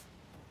off?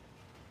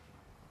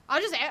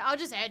 I'll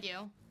just add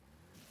you.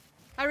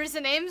 My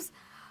recent names?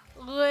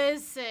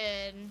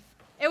 Listen.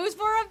 It was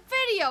for a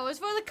video. It was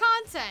for the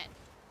content.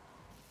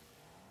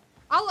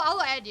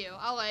 I'll add you.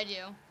 I'll add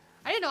you.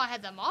 I didn't know I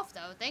had them off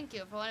though. Thank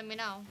you for letting me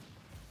know.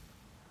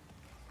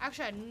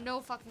 Actually, I had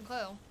no fucking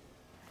clue.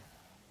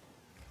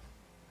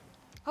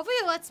 Hopefully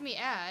it lets me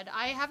add.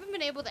 I haven't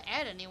been able to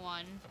add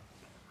anyone.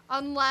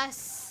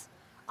 Unless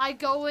I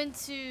go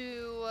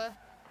into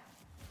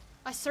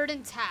a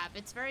certain tab.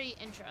 It's very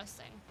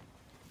interesting.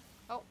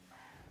 Oh.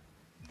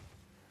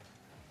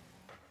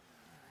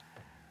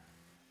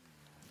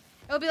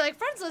 It'll be like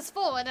friends list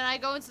full, and then I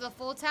go into the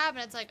full tab,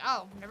 and it's like,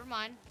 oh, never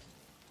mind.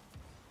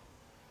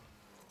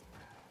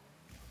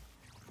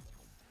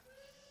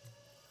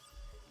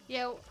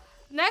 Yeah,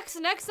 next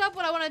up,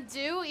 what I want to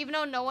do, even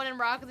though no one in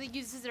Rocket League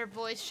uses their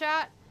voice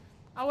chat,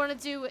 I want to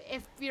do,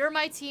 if you're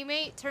my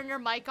teammate, turn your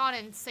mic on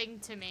and sing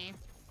to me.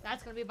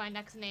 That's going to be my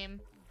next name.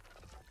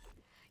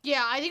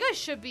 Yeah, I think I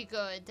should be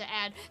good to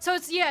add. So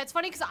it's, yeah, it's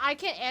funny because I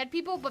can't add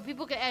people, but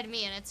people can add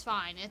me and it's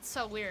fine. It's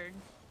so weird.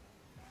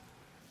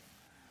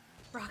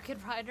 Rocket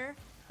Rider?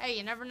 Hey,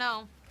 you never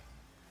know.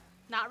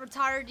 Not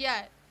retired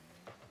yet.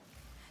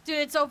 Dude,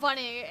 it's so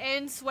funny.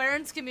 In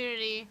Swearin's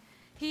community,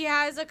 he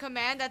has a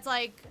command that's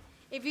like,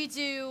 if you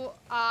do,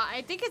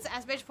 I think it's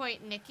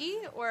 !point Nikki,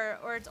 or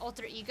it's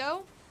alter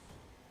ego.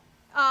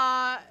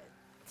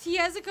 He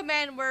has a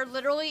command where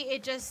literally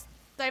it just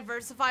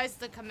diversifies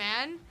the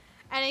command,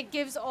 and it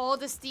gives all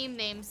the Steam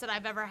names that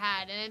I've ever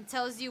had, and it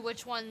tells you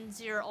which one's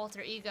your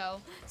alter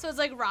ego. So it's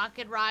like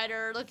Rocket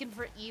Rider, looking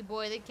for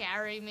E-Boy to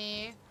carry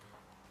me.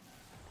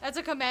 That's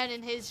a command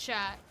in his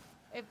chat.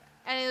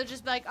 And it'll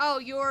just be like, oh,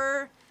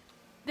 you're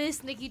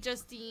this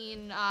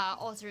nikkijustine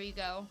alter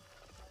ego.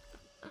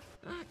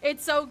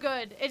 It's so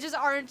good. It's just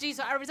RNG,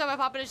 so every time I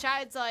pop in a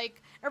chat, it's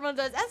like, everyone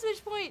does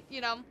 !point,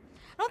 you know.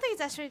 I don't think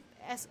it's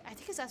I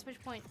think it's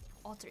 !point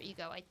alter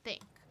ego, I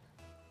think.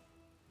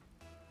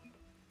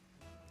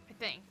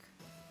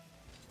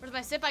 Where's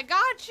my sip? I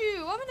got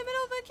you! I'm in the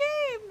middle of a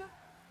game!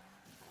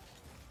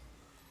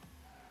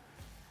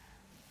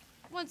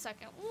 1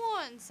 second.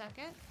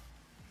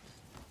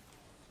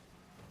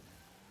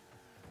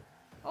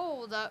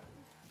 Hold up.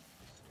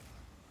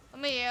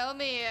 Let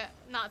me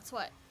not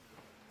sweat.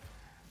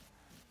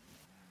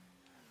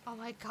 Oh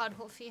my god,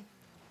 Wolfie.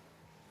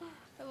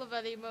 I love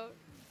that emote.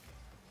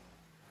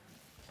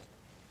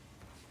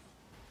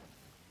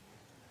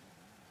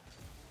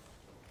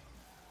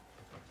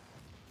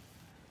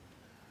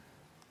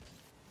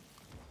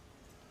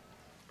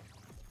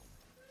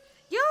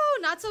 Yo,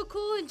 not so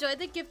cool. Enjoy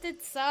the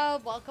gifted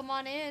sub. Welcome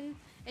on in.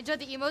 Enjoy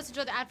the emotes.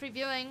 Enjoy the ad-free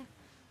viewing.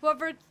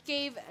 Whoever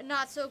gave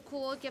not so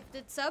cool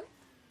gifted sub,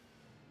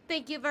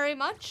 thank you very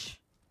much.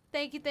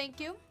 Thank you.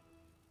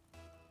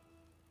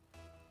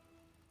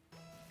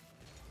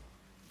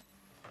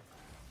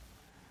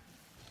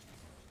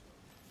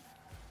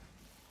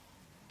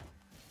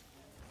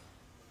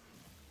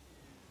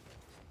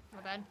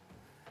 My bad.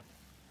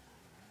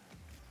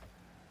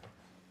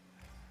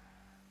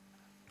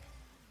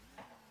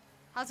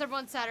 How's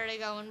everyone's Saturday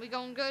going? We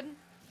going good?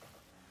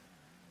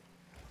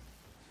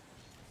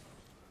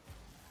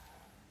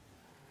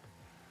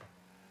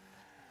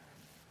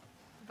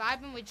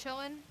 Vibing, we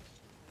chilling?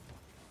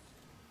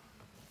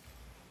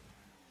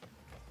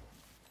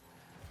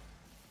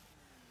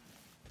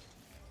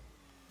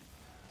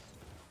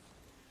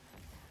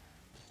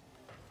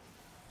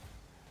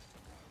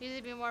 You need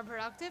to be more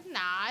productive?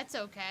 Nah, it's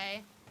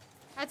okay.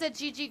 That's a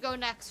GG go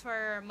next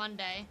for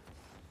Monday.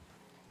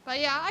 But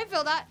yeah, I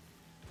feel that.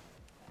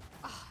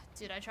 Oh,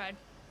 dude, I tried.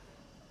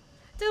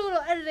 Did a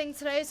little editing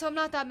today, so I'm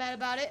not that mad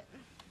about it.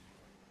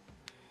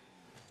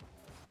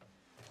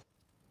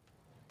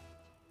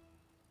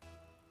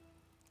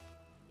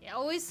 Yeah,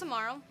 always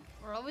tomorrow.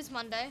 Or always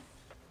Monday.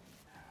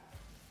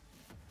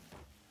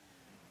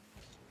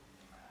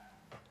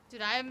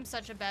 Dude, I am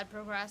such a bad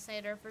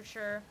procrastinator for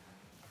sure.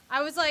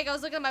 I was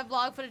looking at my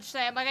vlog footage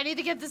today. I'm like, I need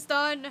to get this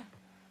done.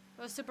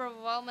 It was super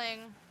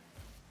overwhelming.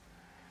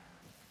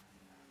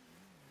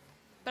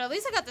 But at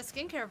least I got the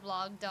skincare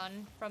vlog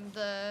done from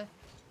the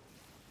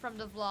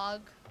vlog.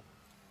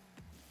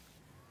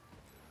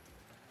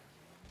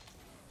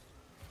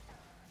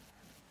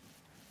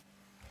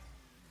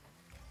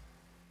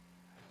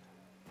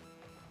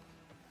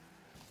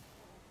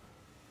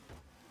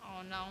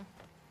 Oh no.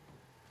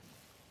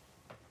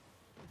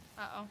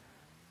 Uh-oh.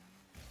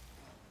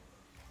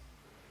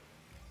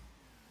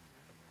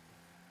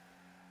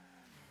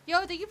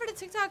 Yo, thank you for the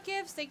TikTok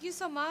gifts. Thank you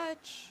so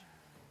much.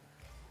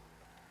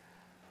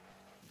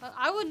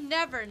 I would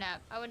never,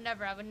 Nep. I would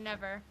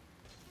never.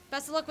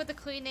 Best of luck with the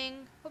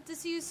cleaning. Hope to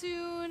see you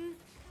soon.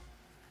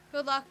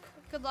 Good luck.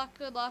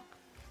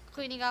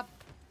 Cleaning up.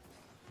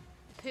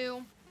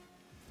 Poo.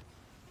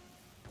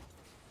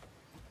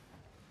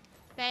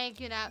 Thank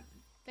you, Nep.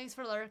 Thanks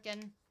for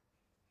lurking.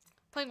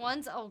 Playing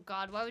ones? Oh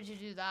god, why would you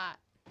do that?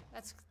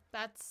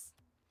 That's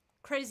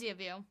crazy of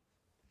you.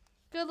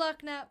 Good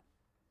luck, Nep.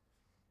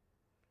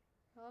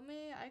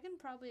 I can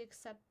probably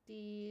accept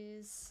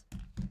these.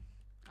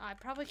 Oh, I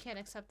probably can't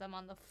accept them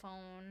on the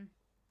phone.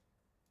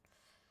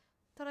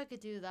 Thought I could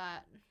do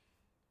that.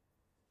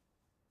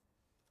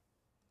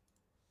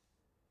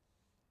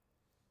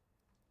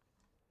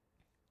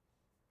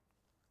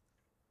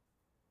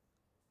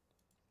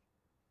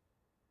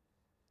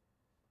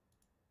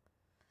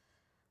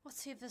 Let's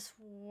see if this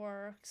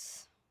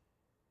works.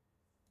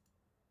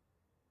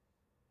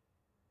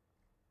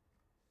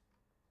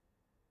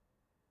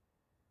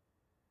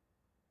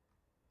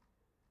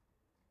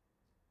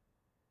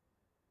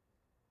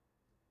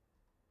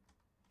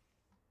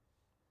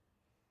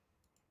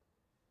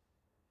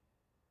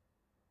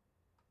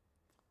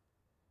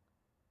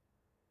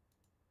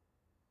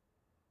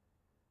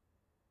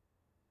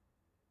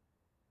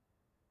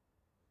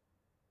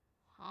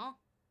 Huh?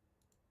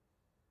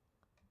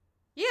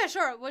 Yeah,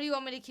 sure. What do you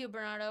want me to queue,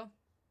 Bernardo?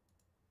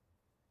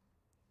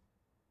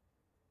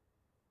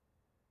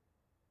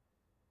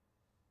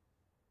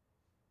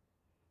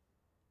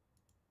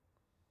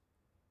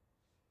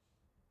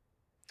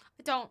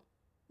 I don't.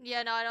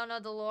 Yeah, no, I don't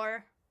know the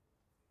lore.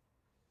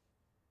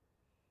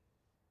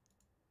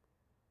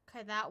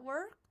 Okay, that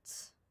worked.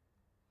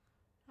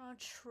 Oh,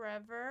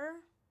 Trevor.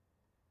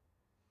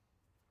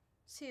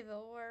 See if it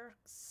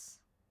works.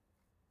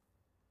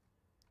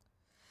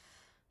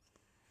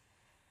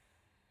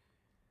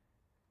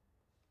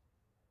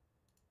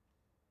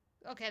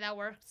 Okay, that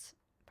worked.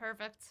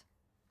 Perfect.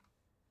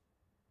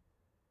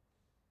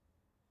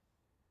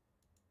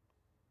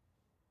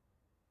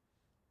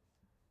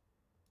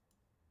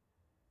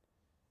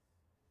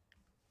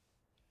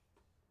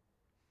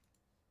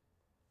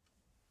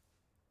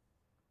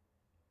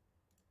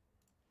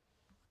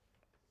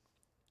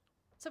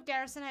 What's up,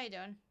 Garrison? How you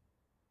doing?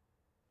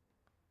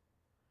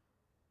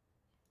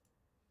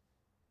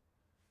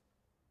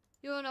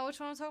 You don't know which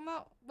one I'm talking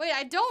about? Wait,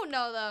 I don't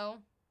know, though.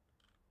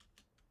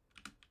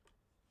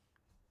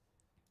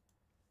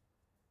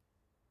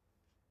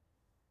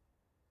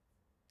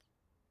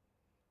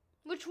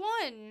 Which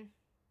one?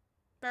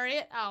 Bury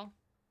it? Oh.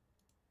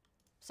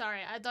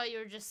 Sorry, I thought you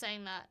were just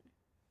saying that.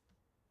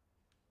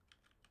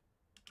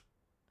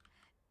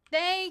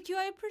 Thank you,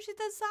 I appreciate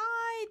the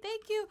side.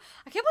 Thank you.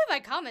 I can't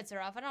believe my comments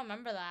are off. I don't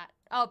remember that.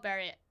 Oh,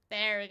 bury it.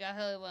 There we go,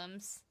 Hilly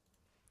Wims.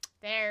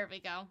 There we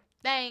go.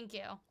 Thank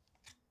you.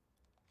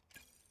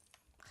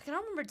 I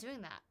don't remember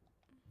doing that.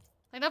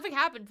 Like, nothing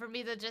happened for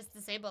me to just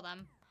disable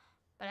them.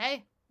 But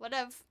hey,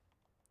 whatever.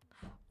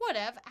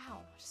 Whatever.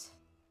 Ouch.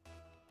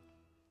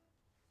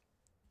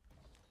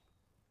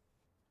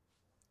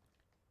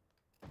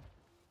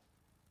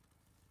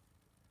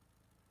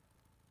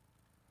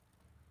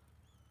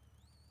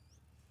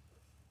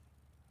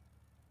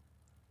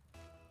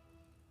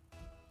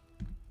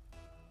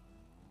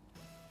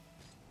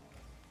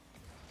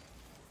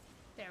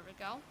 There we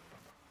go.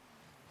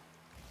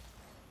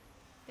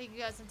 Thank you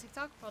guys on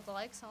TikTok for all the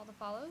likes and all the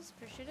follows.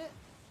 Appreciate it.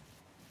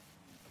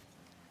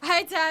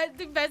 Hi, Dad.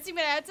 The best you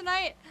made out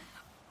tonight?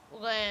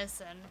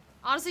 Listen.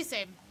 Honestly,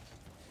 same.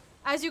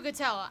 As you could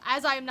tell,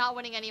 as I am not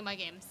winning any of my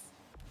games.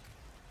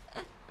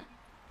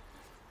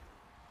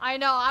 I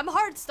know, I'm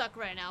hard stuck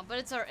right now, but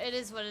it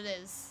is what it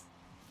is.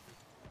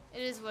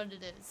 It is what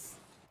it is.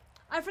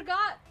 I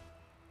forgot.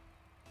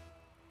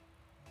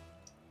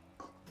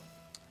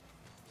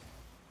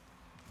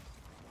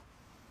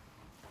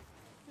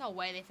 No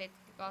way they faked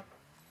the kickoff.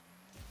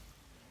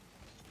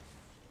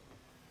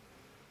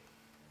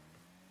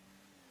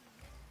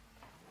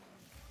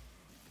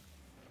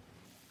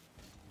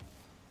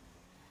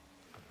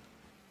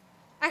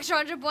 Extra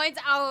 100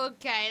 points? Oh,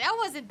 okay. That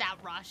wasn't that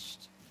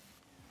rushed.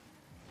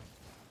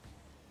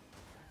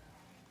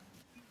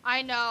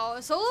 I know.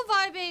 Solo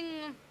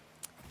vibing...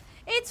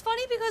 It's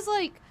funny because,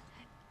 like,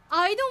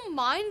 I don't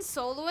mind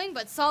soloing,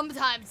 but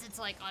sometimes it's,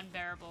 like,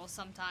 unbearable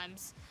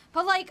sometimes.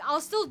 But, like,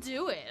 I'll still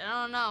do it.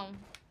 I don't know.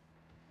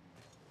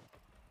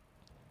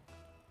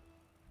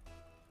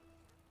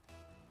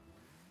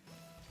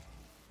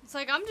 It's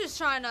like, I'm just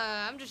trying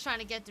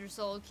to get through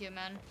solo queue,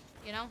 man.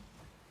 You know?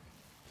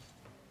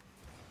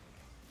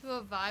 Do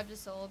a vibe to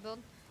solo build.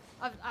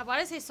 Why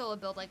did I say solo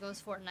build like it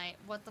was Fortnite?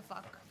 What the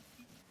fuck?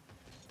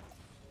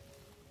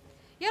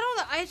 Yeah, I don't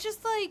know. It's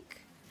just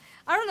like,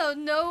 I don't know,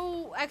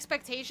 no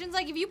expectations.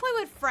 Like, if you play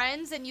with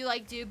friends and you,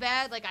 like, do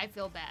bad, like, I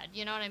feel bad.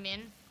 You know what I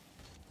mean?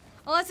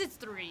 Unless it's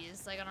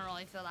threes. Like, I don't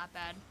really feel that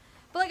bad.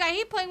 But, like, I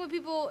hate playing with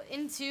people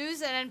in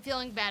twos and then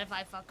feeling bad if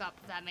I fuck up,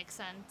 if that makes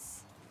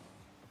sense.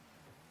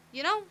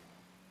 You know?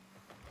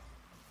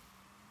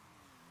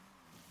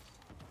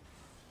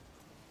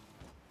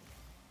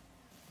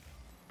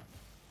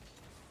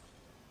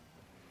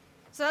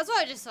 So that's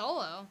why I just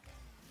solo.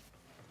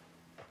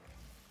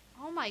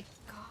 Oh my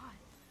god.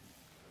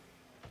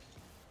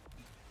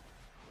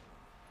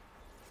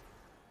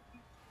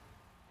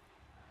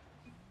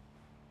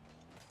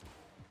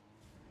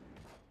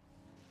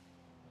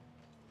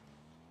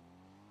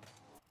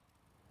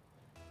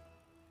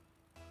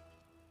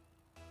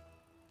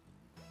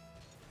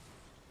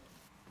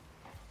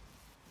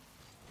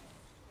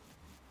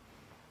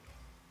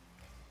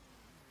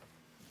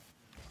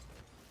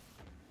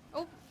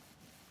 Oh.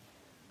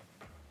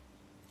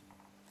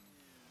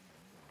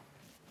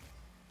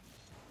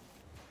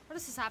 What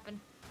does this happen?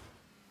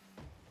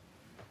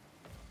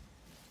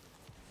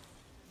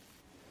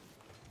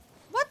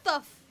 What the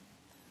f-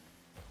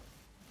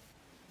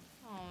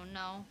 Oh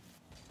no.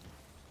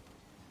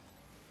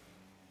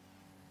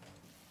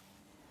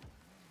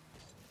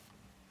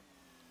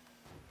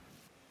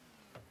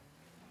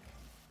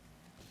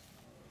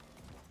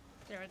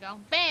 There we go.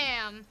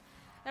 Bam!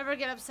 Never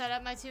get upset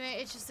at my teammate.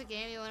 It's just a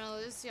game. You want to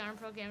lose. You aren't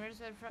pro gamers.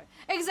 But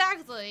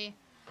exactly.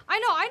 I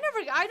know.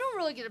 I don't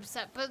really get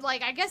upset, but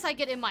like, I guess I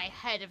get in my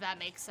head, if that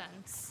makes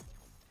sense.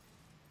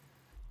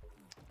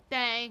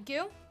 Thank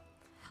you.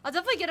 I'll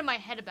definitely get in my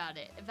head about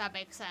it, if that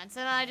makes sense.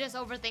 And I just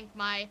overthink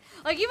my,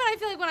 like, even I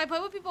feel like when I play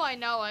with people I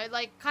know, I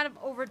like kind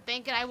of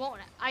overthink, and I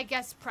won't, I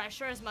guess,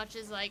 pressure as much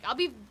as like,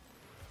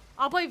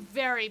 I'll play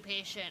very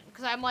patient,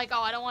 because I'm like,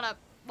 oh, I don't want to,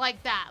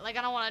 like that. Like,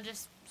 I don't want to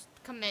just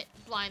commit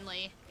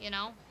blindly, you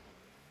know?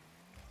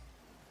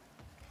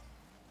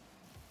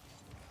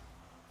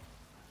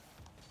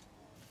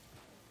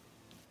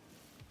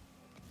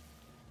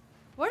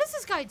 What is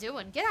this guy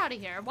doing? Get out of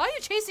here. Why are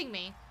you chasing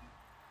me?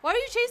 Why are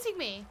you chasing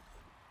me?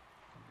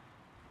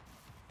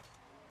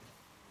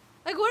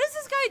 Like, what is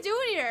this guy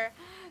doing here?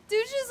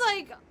 Dude's just,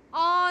 like,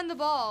 on the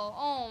ball.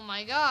 Oh,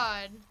 my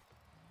God.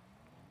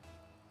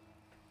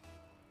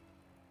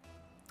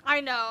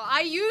 I know.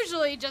 I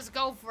usually just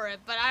go for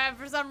it, but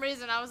for some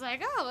reason, I was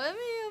like, oh, let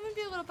me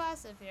be a little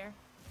passive here.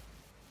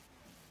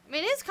 I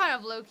mean, it is kind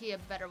of low-key a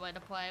better way to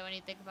play when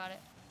you think about it.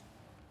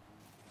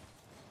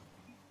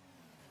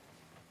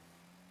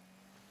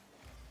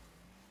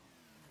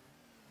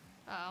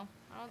 Uh-oh.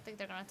 I don't think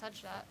they're gonna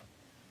touch that.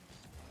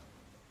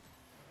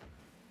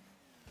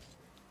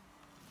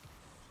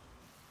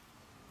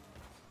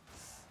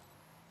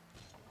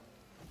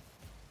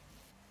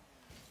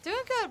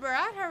 Doing good,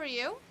 Brad. How are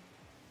you?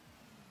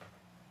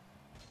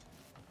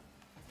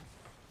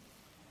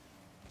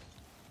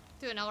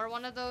 Do another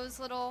one of those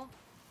little...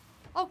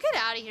 Oh, get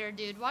out of here,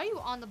 dude. Why are you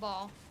on the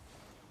ball?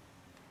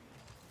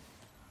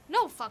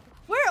 No, fuck.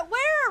 Where?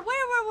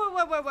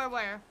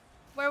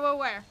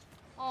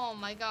 Oh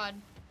my god.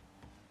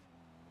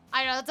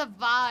 I know, that's a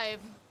vibe.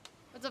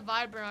 That's a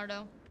vibe,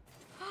 Bernardo.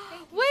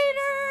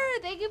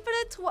 Waiter! Thank you for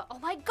the oh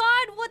my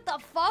god, what the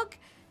fuck?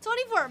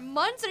 24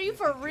 months? Are you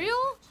for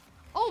real?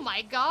 Oh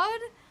my god.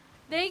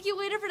 Thank you,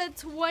 waiter, for the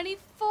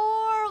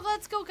 24.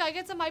 Let's go. Can I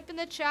get some hype in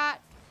the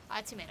chat?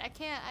 Teammate, I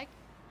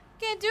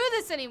can't do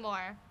this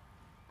anymore.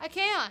 I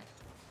can't.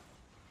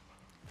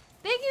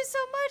 Thank you so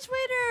much,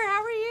 waiter.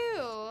 How are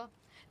you?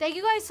 Thank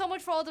you guys so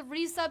much for all the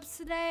resubs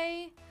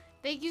today.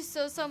 Thank you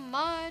so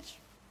much.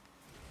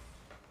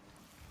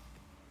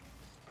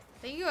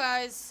 Thank you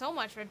guys so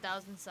much for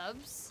 1,000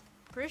 subs.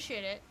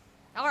 Appreciate it.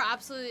 Y'all are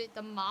absolutely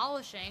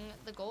demolishing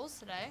the goals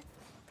today.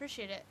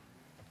 Appreciate it.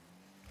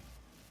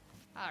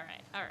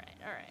 Alright.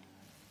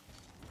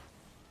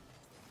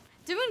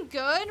 Doing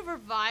good. We're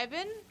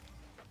vibing.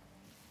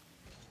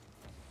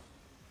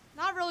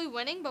 Not really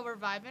winning, but we're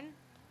vibing.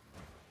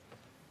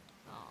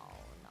 Oh,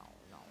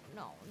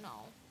 no.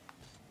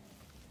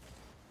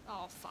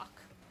 Oh, fuck.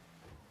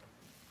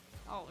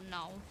 Oh,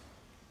 no.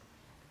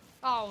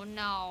 Oh,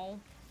 no.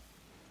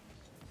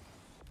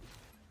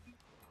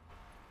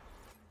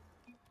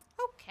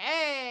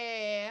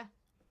 Okay.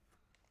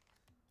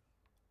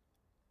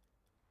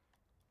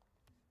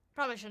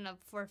 Probably shouldn't have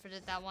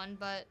forfeited that one,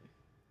 but...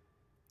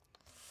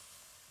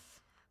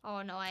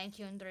 Oh, no, I ain't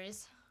queuing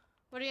threes.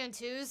 What are you in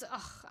twos?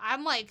 Ugh,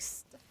 I'm like...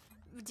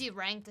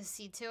 deranked to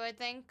C2, I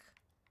think.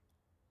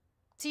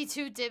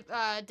 C2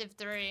 div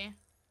 3.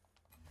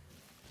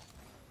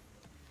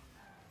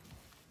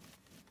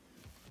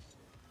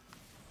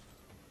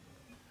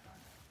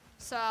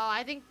 So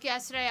I think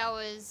yesterday I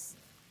was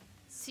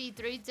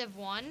C3 div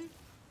 1.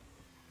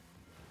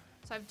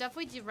 So I've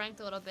definitely deranked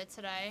a little bit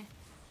today.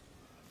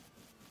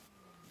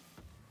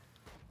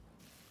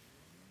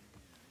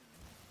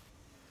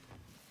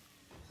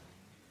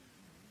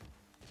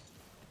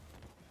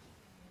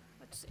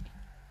 Let's see.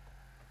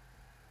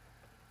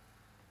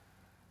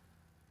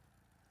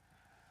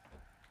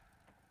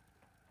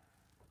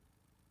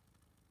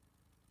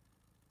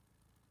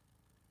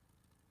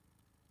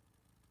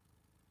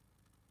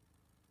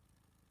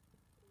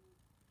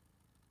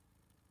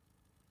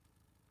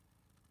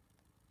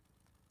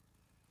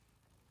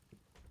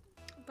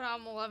 But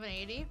I'm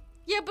 1180.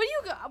 Yeah, but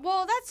you got,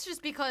 well, that's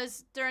just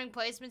because during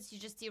placements you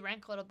just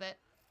derank a little bit.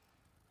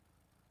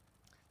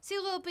 See,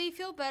 Lil B,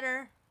 feel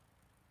better.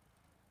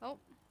 Oh.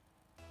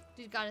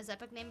 Dude got his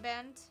epic name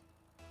banned.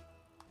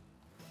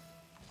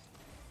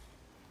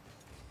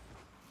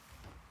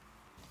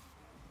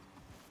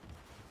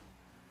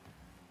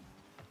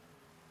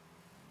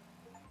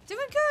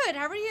 Doing good,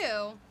 how are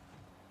you?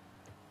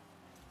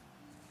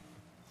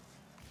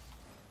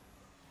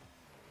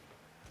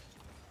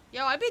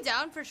 Yo, I'd be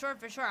down for sure,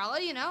 I'll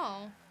let you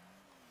know.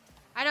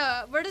 I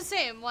know, we're the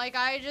same. Like,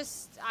 I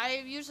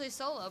usually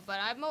solo, but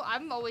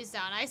I'm always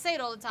down. I say it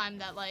all the time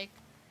that, like,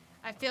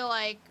 I feel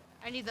like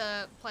I need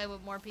to play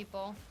with more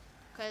people.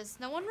 Because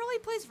no one really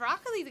plays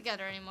Rocket League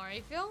together anymore,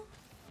 you feel?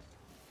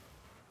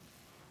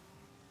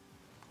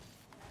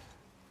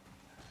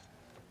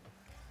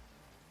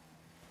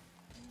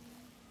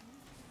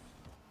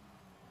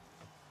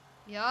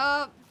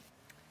 Yup.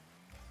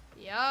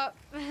 Yup.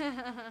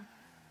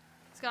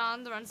 It's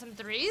gone to run some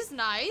threes.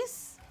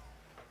 Nice.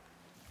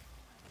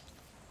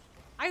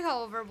 I,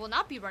 however, will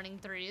not be running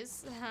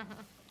threes.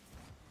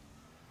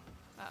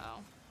 Uh-oh.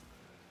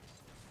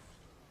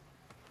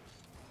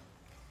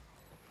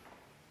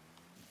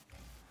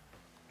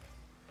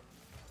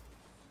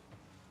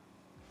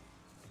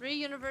 Three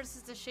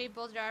universes to shape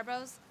both your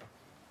eyebrows.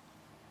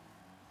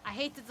 I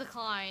hate the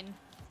decline,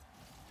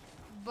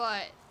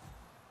 but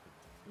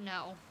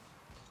no.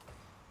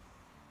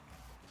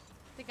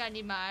 I think I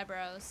need my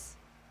eyebrows.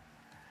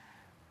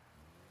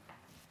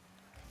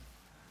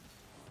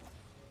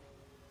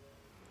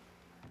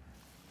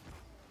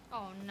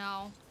 Oh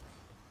no.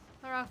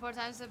 Around 4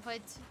 times I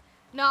played.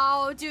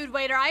 No, dude,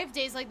 waiter, I have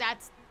days like that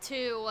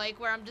too, like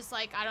where I'm just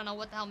like, I don't know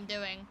what the hell I'm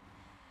doing.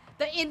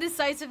 The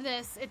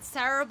indecisiveness, it's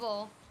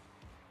terrible.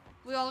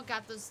 We all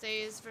got those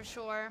days for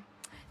sure.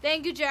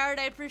 Thank you, Jared,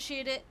 I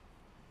appreciate it.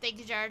 Thank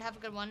you, Jared, have a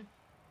good one.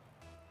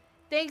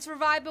 Thanks for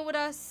vibing with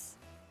us.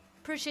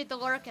 Appreciate the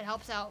lurk, it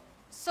helps out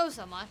so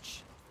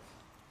much.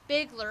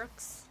 Big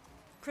lurks.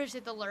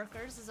 Appreciate the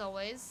lurkers, as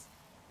always.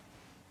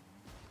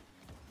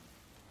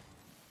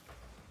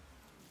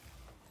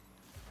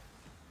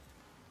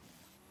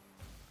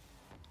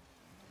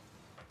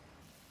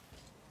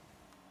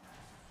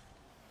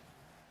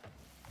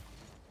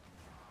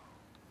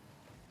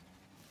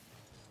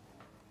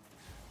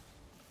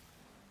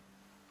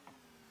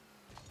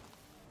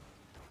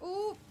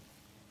 Ooh.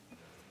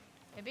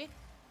 Maybe.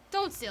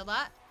 Don't steal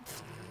that.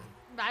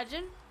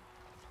 Imagine.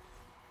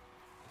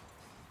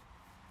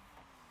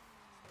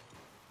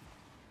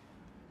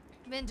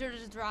 Been through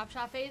the drop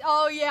shot phase.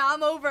 Oh yeah,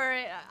 I'm over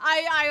it.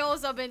 I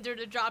also been through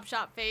the drop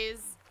shot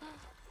phase.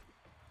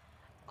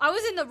 I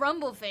was in the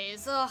rumble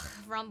phase. Ugh,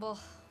 rumble.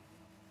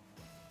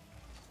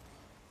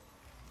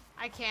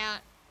 I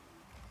can't.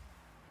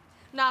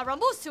 Nah,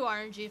 rumble's too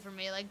RNG for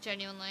me, like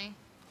genuinely.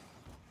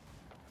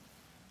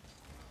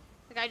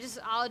 Like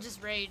I'll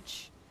just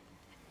rage.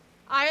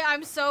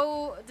 I'm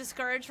so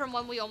discouraged from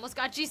when we almost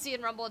got GC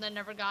in Rumble and then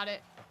never got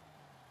it.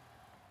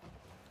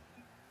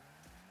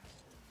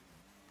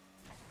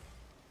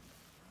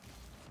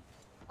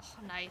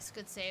 Oh, nice.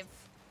 Good save.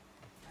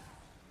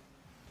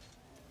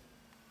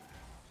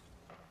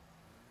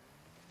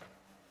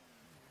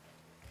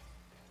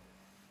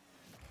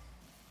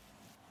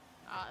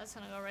 Oh, that's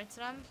gonna go right to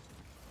them.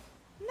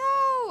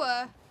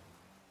 No!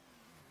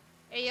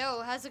 Hey,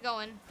 yo, how's it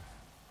going?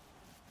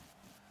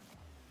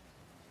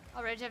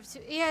 Already have two.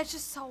 Yeah, it's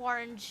just so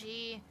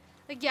RNG.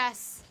 Like,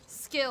 yes,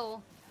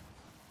 skill,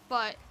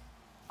 but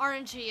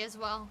RNG as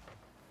well.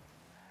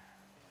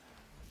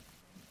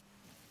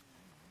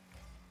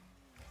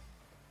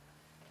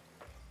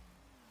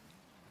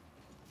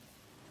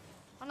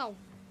 I don't know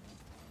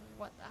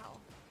what the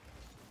hell.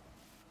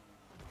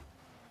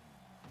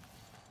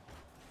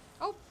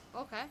 Oh,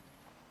 okay.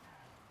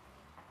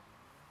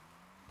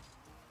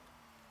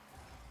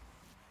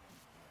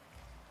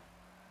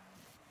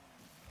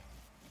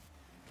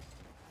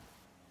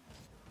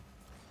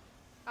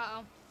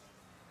 Uh-oh.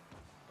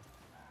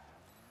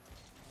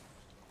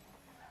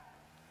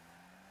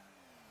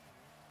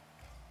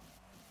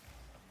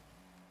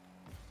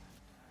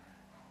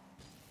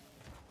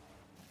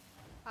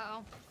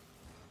 Uh-oh.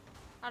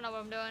 I don't know what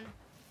I'm doing.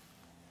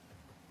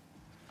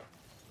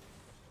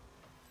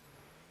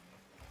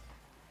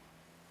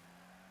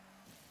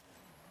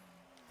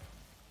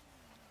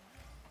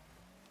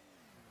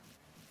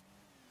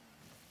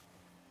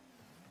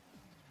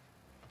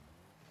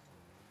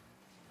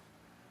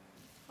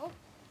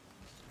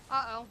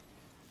 Uh-oh.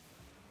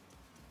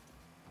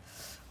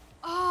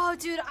 Oh,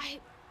 dude,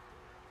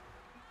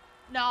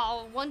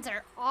 No, ones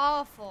are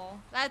awful.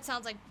 That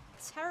sounds like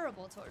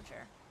terrible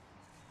torture.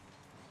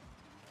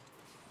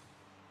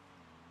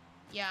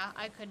 Yeah,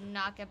 I could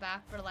not get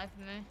back for the life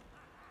of me.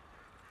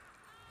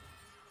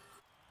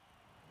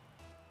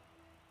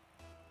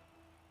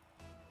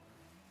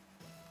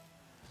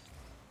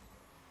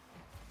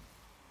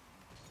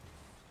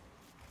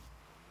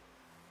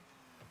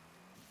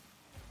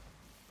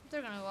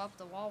 They're gonna go up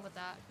the wall with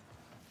that.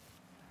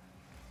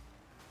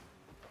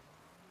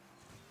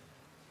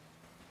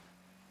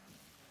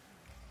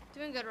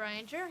 Doing good,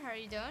 Ranger. How are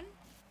you doing?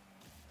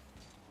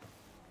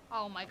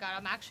 Oh my god,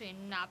 I'm actually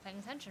not paying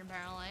attention,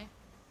 apparently.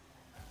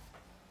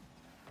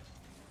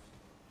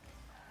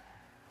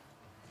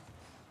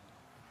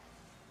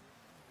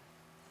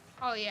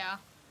 Oh, yeah.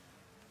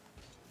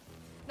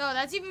 No,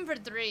 that's even for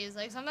threes.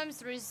 Like, sometimes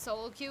threes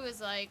solo queue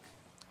is like...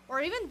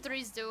 Or even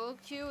threes duo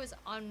queue is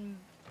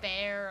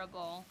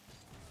unbearable.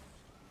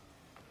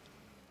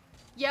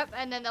 Yep,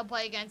 and then they'll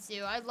play against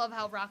you. I love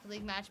how Rocket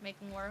League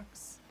matchmaking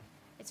works.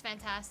 It's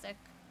fantastic.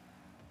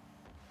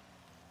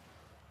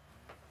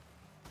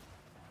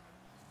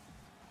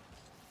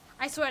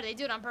 I swear, they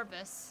do it on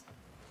purpose.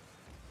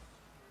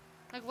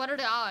 Like, what are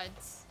the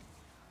odds?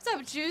 What's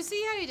up, Juicy?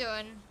 How you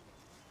doing?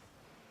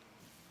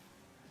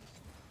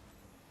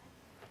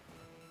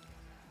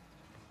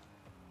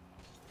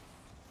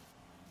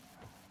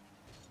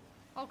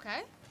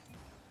 Okay.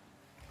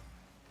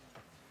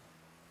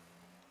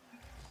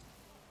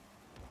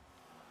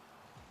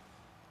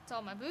 It's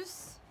all my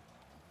boosts.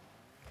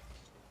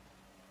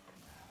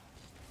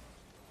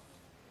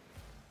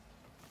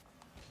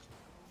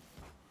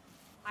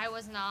 I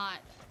was not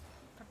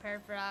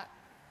prepared for that.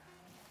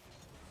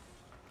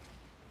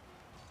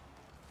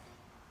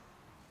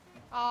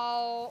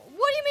 Oh,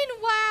 what do you mean,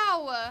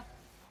 wow?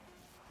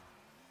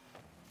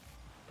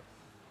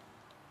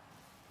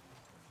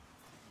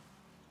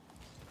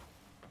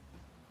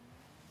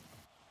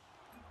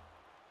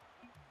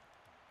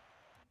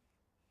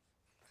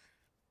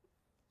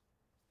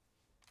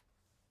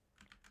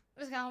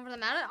 Just got home from the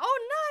mountain. Oh,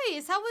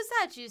 nice. How was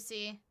that,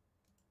 Juicy?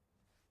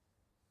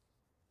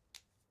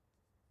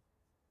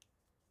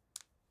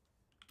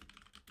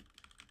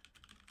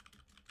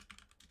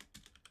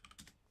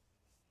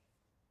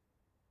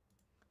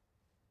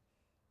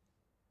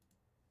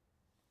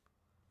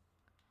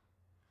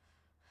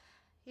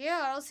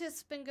 Yeah, RLCS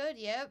has been good.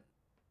 Yep.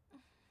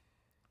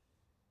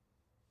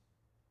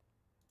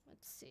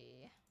 Let's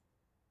see.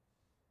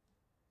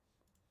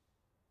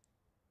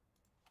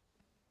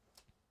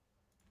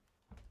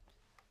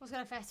 What's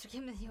got a faster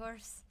game than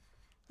yours?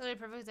 Literally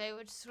perfect day.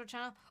 Which Discord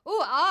channel?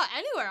 Ooh,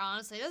 anywhere,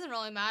 honestly. It doesn't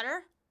really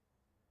matter.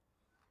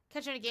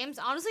 Catch any games?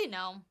 Honestly,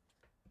 no.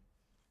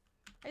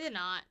 I did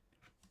not.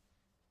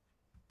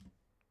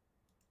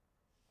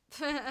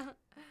 I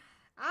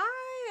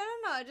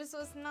don't know. I just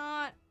was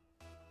not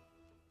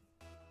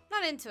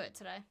into it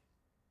today.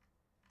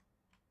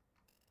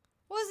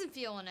 Wasn't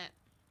feeling it.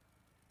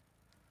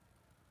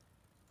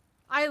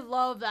 I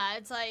love that.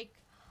 It's like,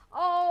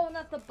 oh,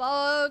 not the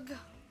bug.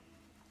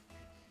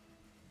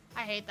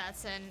 I hate that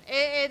sin.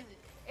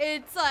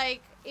 It's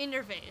like in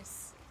your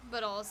face,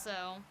 but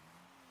also.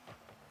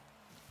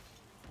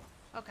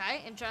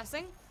 Okay,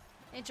 interesting.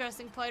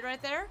 Interesting play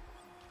right there.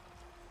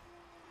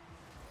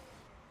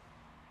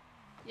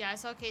 Yeah, I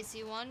saw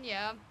KC one,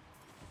 yeah.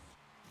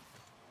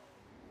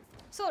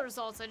 Saw the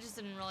results, I just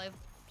didn't really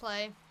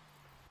play.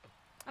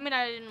 I mean,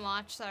 I didn't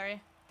watch,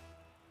 sorry.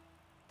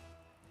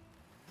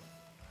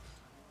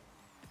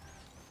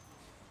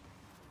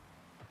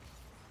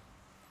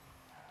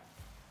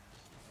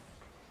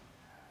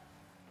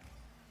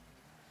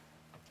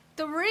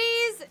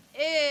 Threes?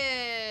 Ew.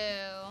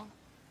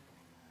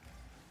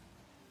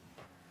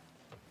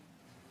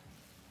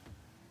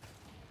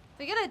 If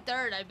we get a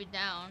third, I'd be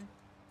down.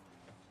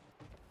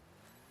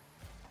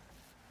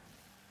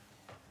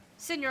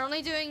 Sin, you're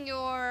only doing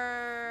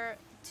your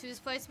twos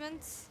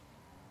placements?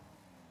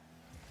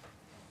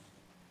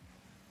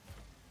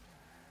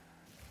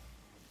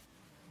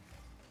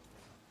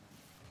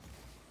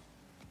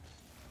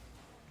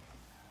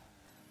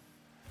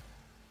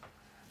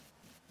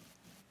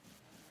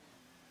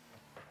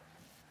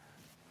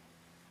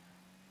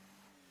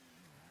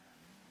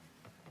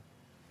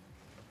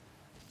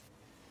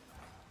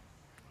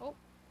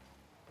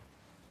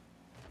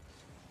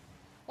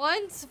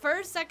 Once,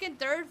 first, second,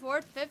 third,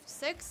 fourth, fifth,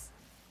 sixth,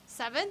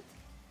 seventh.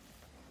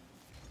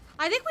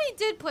 I think we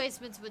did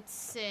placements with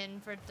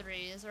Sin for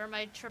threes, or am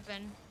I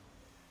tripping?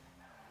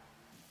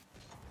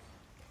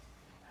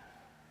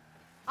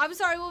 I'm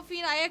sorry,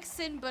 Wolfine, I X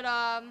Sin, but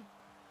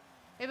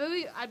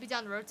maybe I'd be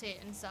down to rotate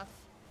and stuff.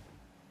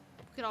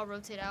 We could all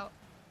rotate out.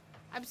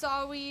 I'm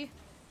sorry.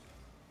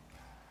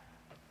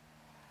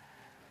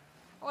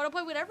 I want to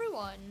play with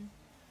everyone.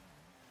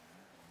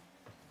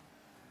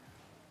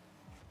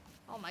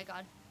 Oh my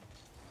god.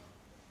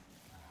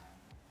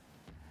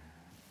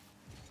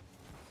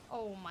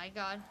 Oh my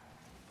god.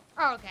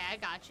 Oh, okay, I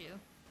got you.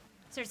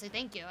 Seriously,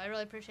 thank you. I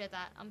really appreciate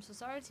that. I'm so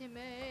sorry,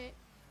 teammate.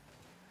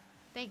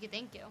 Thank you,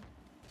 thank you.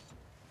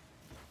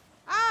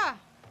 Ah!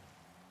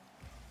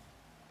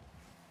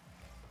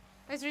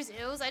 Guys, Reese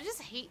Ills, I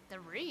just hate the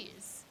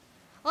Reese.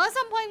 Unless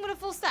I'm playing with a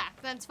full stack,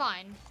 then it's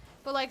fine.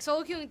 But like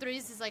solo queuing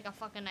 3s is like a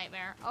fucking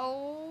nightmare.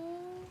 Oh.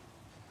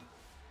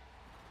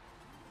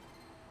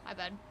 My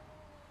bad.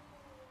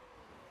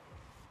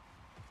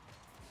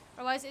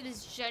 Otherwise, it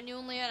is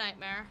genuinely a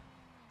nightmare.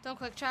 Don't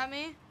quick chat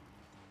me.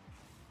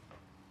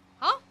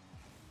 Huh?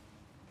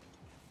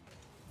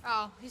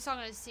 Oh, he's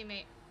talking to his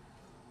teammate.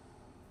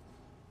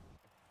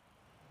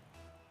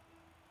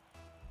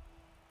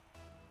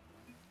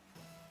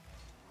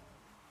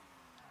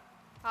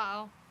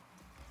 Uh-oh.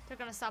 They're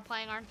gonna stop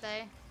playing, aren't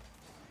they?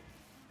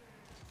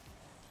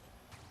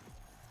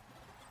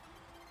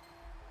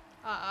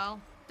 Uh-oh.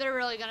 They're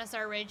really gonna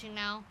start raging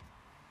now.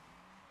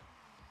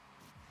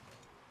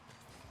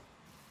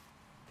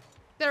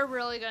 They're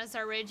really gonna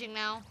start raging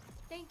now.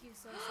 Thank you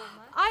so much.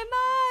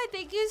 Ima,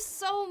 thank you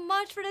so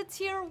much for the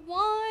tier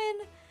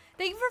 1.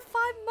 Thank you for 5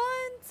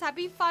 months.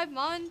 Happy 5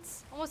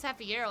 months. Almost half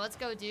a year. Let's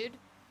go, dude.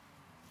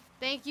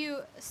 Thank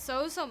you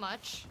so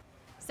much.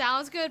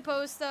 Sounds good,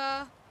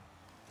 Posta.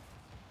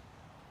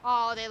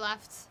 Oh, they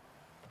left.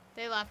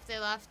 They left. Guys,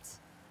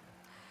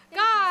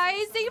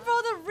 thank you for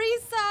all the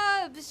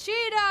resubs.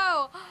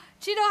 Cheeto.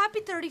 Cheeto, happy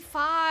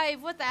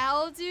 35. What the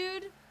hell,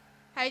 dude?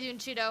 How you doing,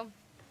 Cheeto?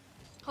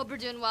 Hope you're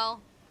doing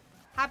well.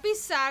 Happy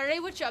Saturday.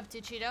 What you up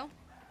to, Cheeto?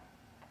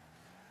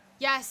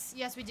 Yes,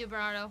 we do,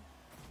 Bernardo.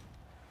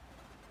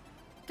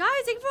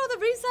 Guys, thank you for all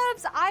the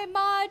resubs. I'm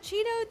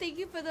Cheeto. Thank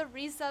you for the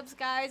resubs,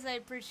 guys. I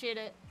appreciate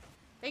it.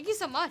 Thank you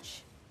so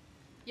much.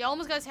 You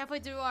almost got us halfway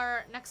through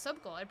our next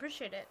sub goal. I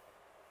appreciate it.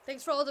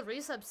 Thanks for all the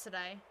resubs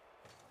today.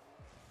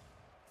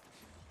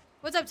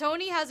 What's up,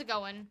 Tony? How's it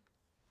going?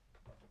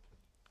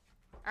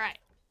 All right.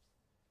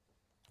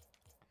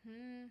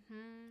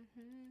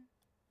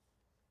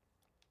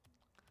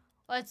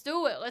 Let's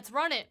do it. Let's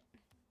run it.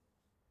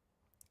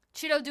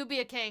 Cheeto do be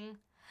a king.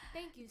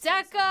 Thank you Deca,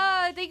 so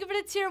much. thank you for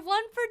the tier 1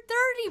 for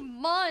 30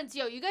 months.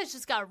 Yo, you guys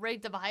just got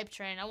rigged of a hype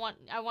train. I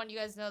want you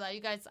guys to know that.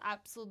 You guys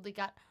absolutely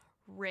got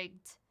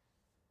rigged.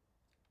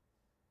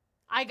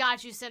 I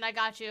got you, Sin. I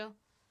got you.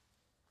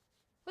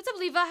 What's up,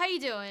 Leva? How you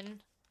doing?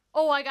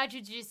 Oh, I got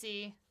you,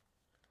 GC.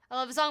 I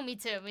love the song. Me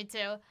too. Thank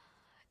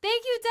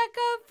you,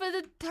 Deca, for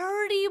the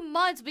 30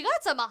 months. We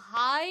got some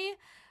high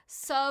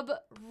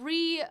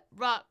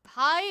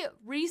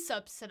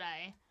resubs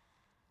today.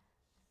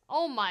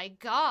 Oh my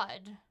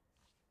god.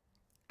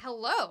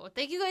 Hello.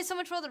 Thank you guys so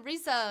much for all the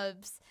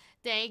resubs.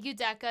 Thank you,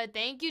 Deca.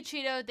 Thank you,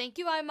 Cheeto. Thank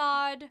you,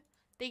 iMod.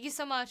 Thank you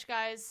so much,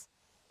 guys.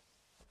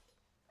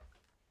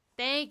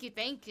 Thank you.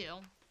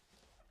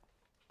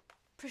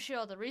 Appreciate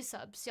all the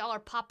resubs. Y'all are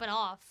popping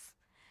off.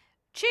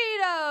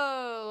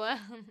 Cheeto!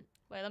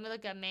 Wait, let me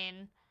look at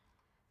main.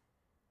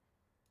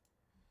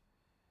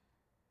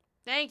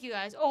 Thank you,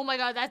 guys. Oh my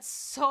god, that's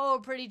so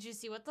pretty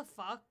juicy. What the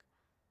fuck?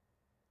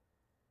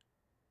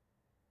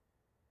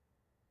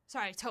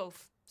 Sorry,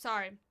 Toph.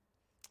 Sorry.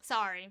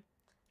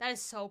 That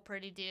is so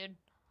pretty, dude.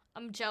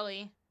 I'm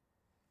jelly.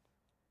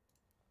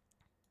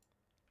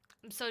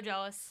 I'm so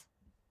jealous.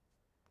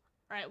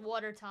 Alright,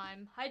 water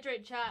time.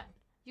 Hydrate, chat.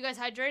 You guys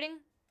hydrating?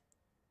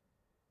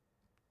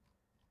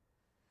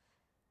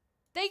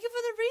 Thank you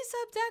for the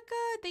resub,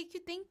 Deca.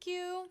 Thank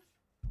you.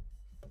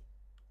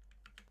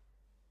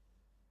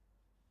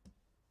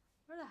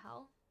 Where the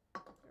hell?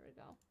 There we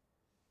go.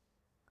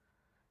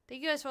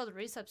 Thank you guys for all the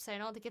resubs,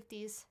 saying all the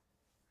gifties.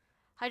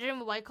 Hydrating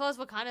with White Claws?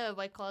 What kind of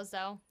White Claws,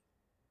 though?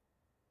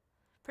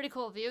 Pretty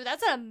cool view.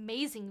 That's an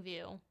amazing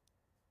view.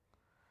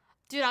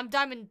 Dude, I'm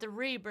Diamond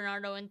 3,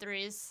 Bernardo in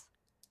 3s.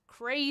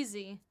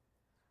 Crazy.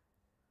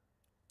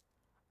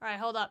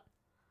 Alright, hold up.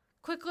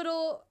 Quick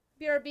little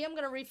BRB. I'm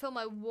going to refill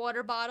my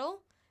water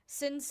bottle.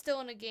 Sin's still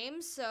in a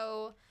game,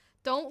 so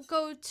don't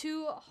go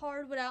too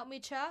hard without me,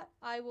 chat.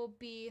 I will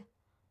be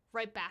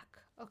right back,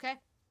 okay?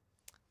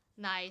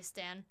 Nice,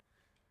 Dan.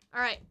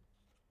 Alright.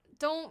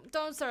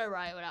 Don't start a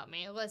riot without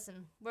me.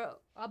 Listen,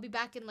 I'll be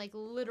back in like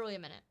literally a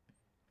minute.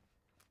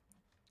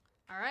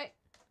 Alright.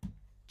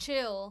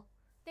 Chill.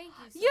 Thank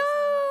you so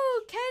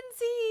Yo,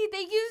 Kenzie!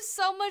 Thank you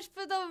so much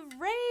for the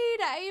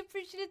raid. I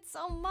appreciate it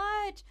so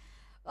much.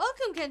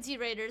 Welcome, Kenzie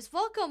Raiders.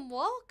 Welcome.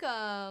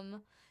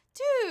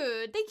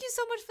 Dude, thank you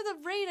so much for the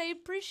raid. I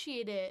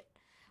appreciate it.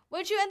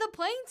 What'd you end up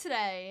playing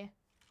today?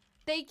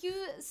 Thank you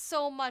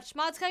so much.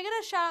 Mods, can I get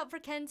a shout out for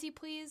Kenzie,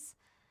 please?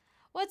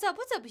 What's up,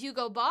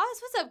 Hugo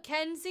Boss? What's up,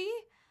 Kenzie?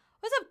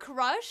 What's up,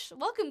 Crush?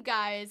 Welcome,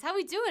 guys. How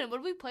we doing? What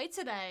did we play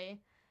today?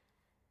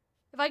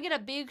 If I get a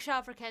big shout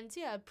out for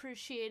Kenzie, I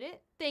appreciate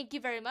it. Thank you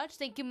very much.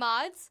 Thank you,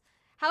 Mods.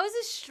 How was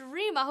this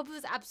stream? I hope it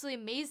was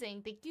absolutely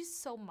amazing. Thank you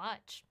so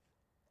much.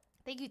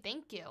 Thank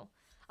you.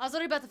 I was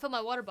literally about to fill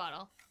my water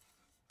bottle,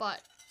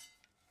 but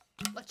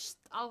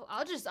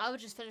I'll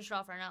just finish it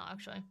off right now,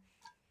 actually.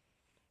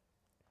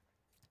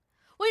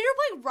 Wait, you're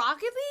playing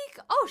Rocket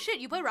League? Oh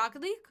shit, you play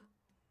Rocket League?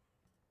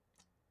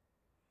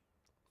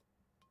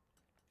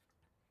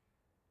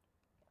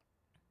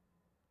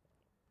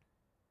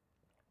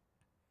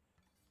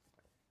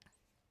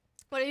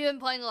 What have you been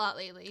playing a lot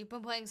lately? You've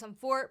been playing some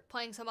Fort,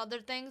 playing some other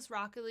things,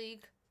 Rocket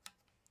League.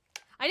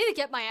 I need to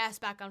get my ass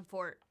back on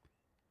Fort.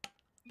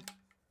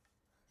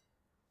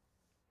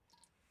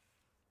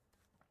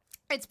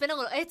 It's been a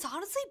little, it's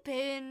honestly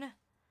been,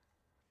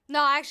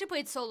 no, I actually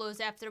played solos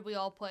after we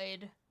all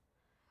played.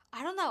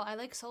 I don't know, I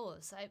like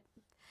solos.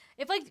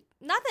 If like,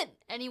 not that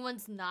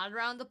anyone's not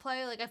around to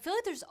play, like I feel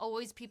like there's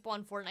always people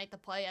on Fortnite to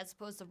play as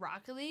opposed to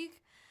Rocket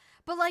League.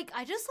 But like,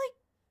 I just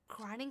like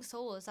grinding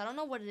solos. I don't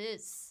know what it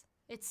is.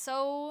 It's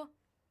so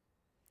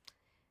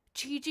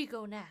GG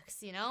go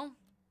next, you know?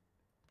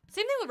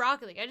 Same thing with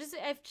Rocket League. I just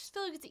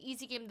feel like it's an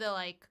easy game to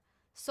like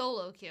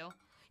solo queue.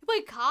 You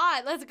play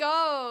COD, let's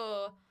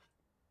go.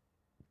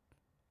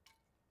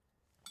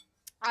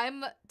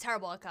 I'm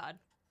terrible at COD.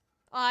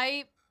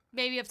 I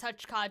maybe have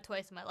touched COD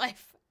twice in my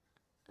life.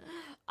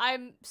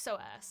 I'm so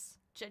ass,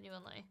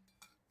 genuinely.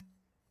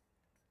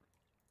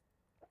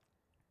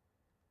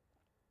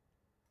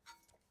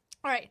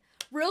 All right,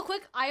 real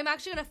quick, I am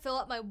actually gonna fill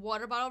up my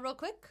water bottle real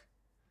quick.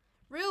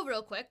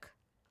 Real quick.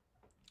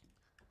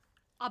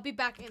 I'll be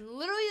back in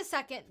literally a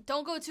second.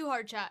 Don't go too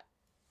hard, chat.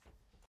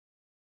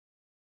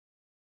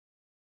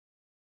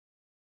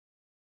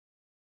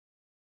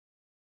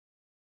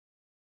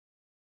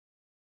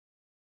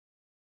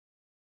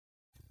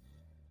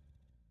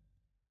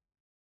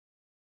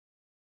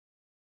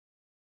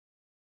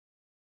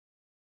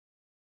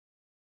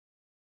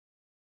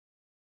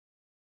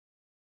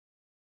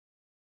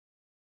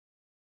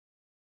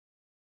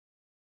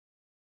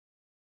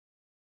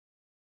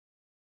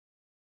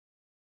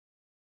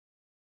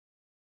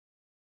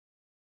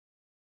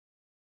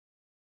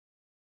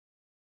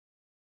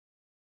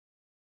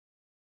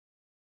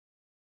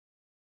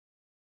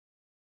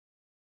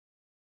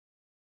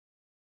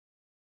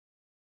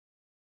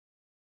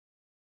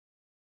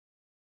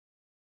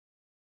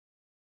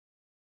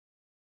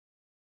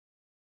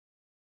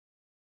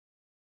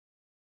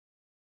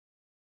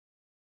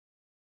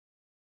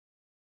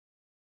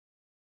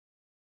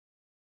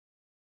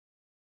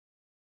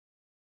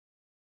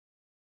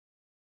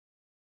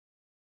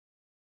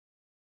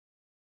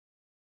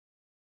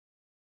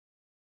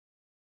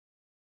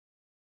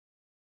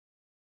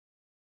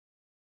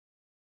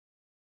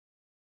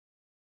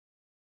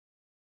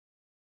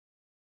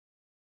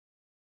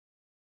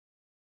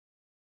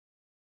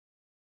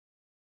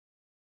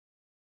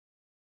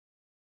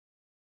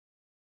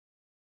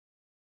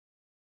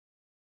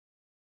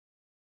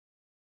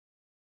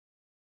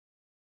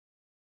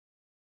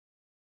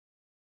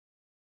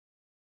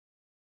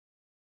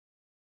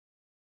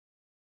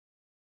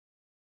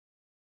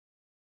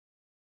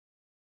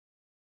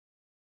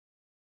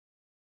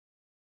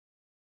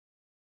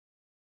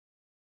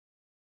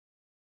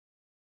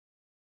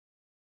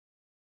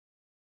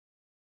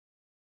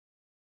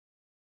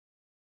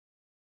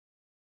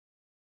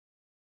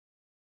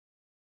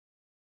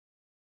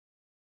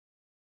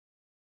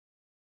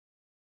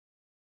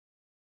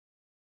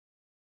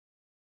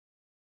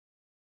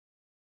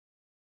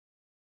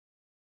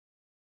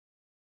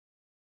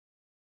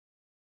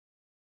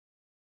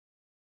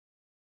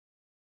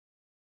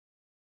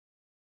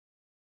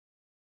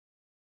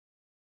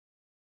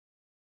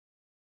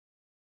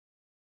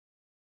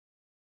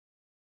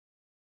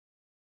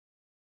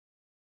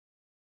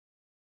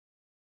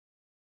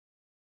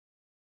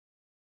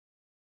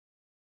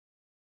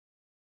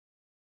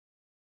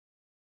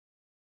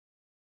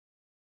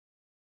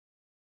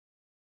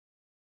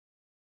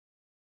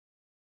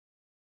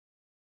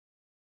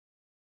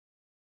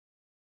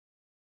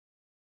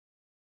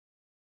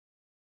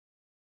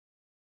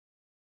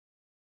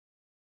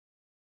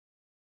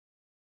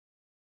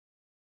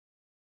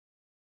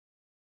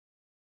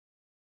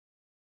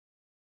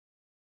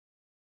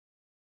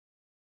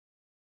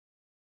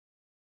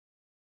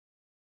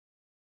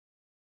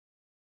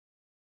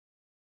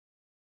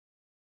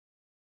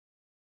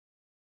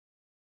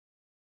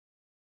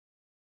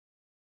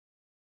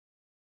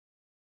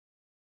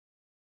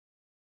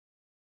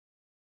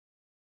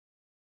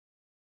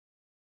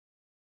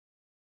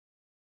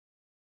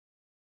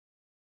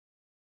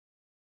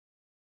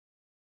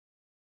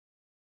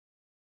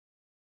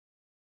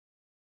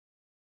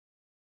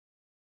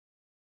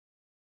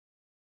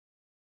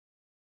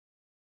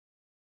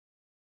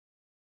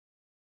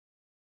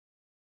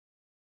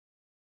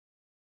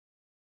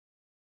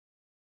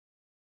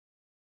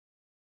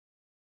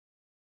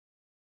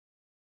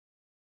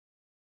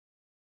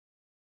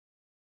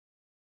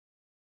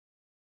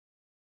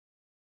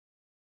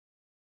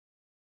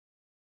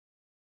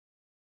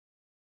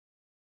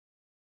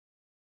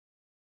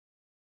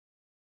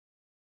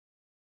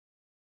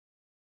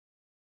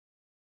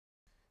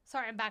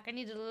 Sorry, I'm back. I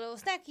needed a little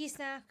snacky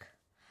snack.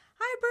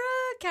 Hi,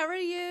 Brooke. How are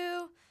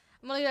you?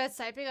 I'm only good at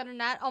sniping other than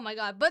that. Oh my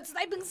god, but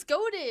sniping's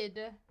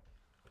goated.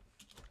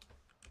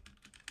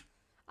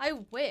 I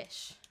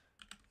wish.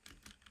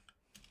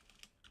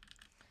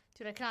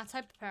 Dude, I cannot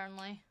type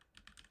apparently.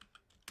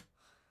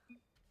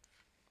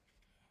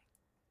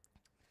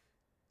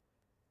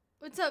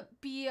 What's up,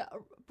 B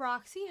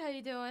Broxy? How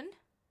you doing?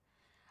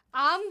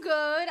 I'm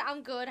good.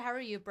 I'm good. How are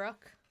you,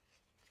 Brooke?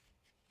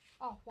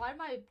 Oh, why did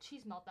my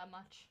cheese melt that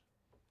much?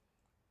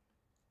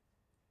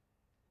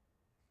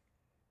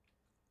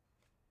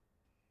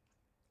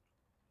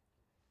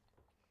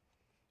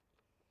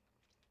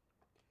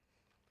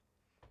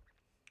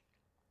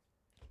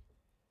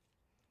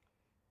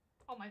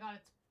 Oh my god,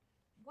 it's...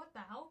 What the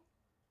hell?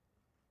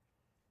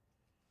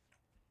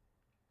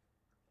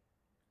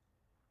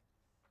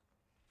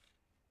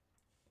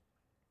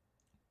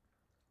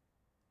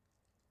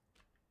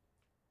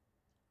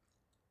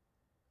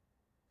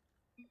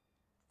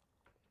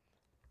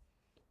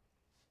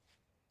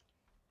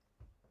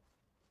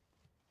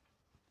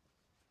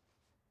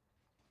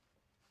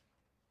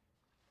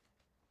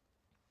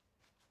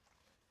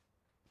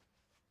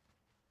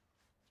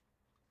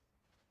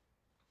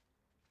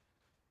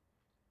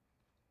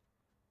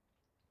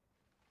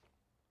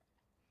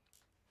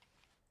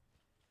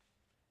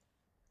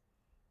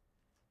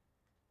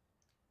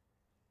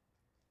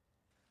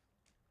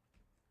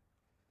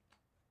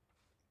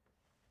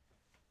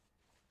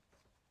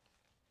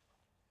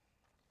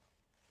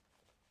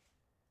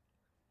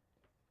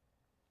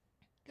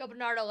 Yo,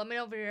 Bernardo, let me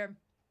know over here.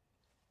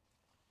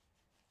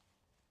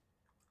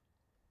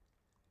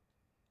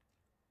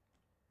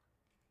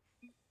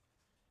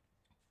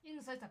 You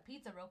can slice a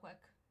pizza real quick.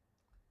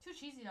 Too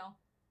cheesy though.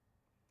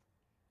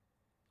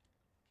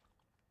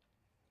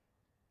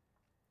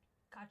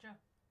 Gotcha.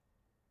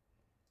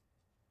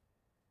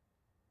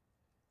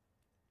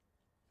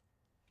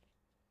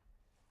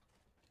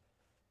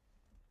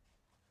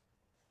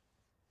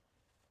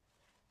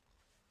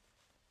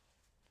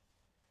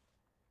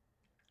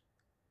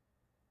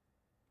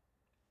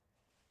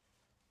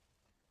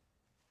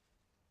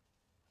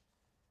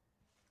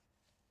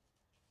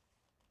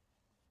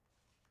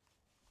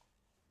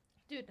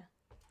 Dude.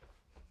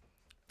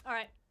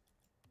 Alright.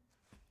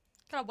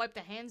 Gotta wipe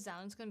the hands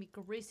down. It's gonna be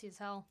greasy as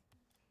hell.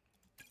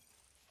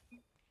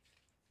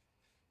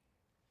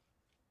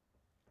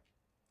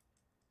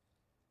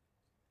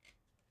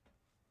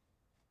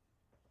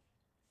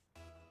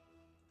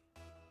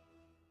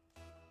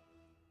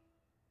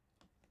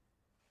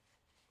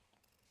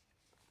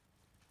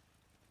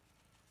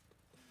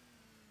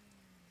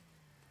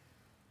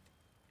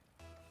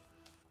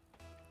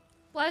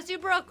 Bless you,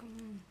 Brooke.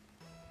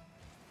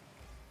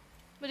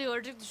 What, are you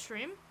allergic to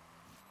stream?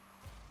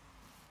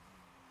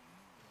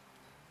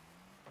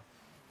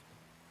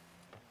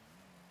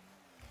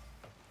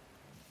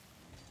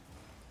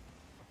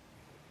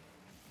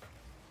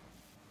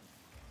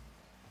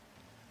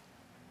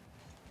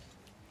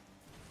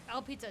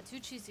 Al pizza, too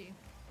cheesy.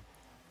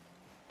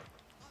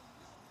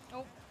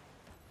 Oh.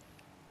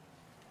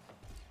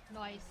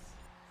 Nice.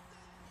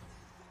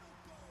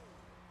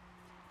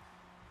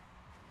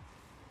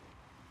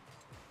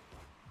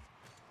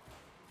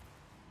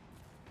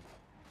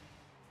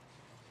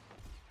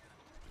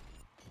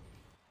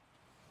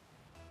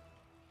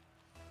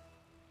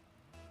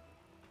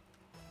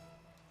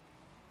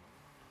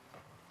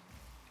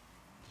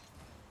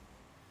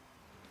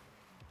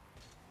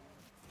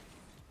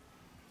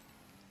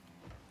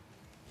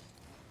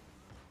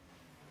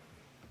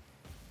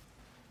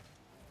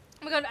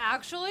 Oh my god,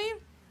 actually?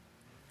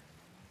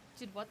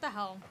 Dude, what the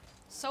hell?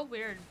 So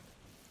weird.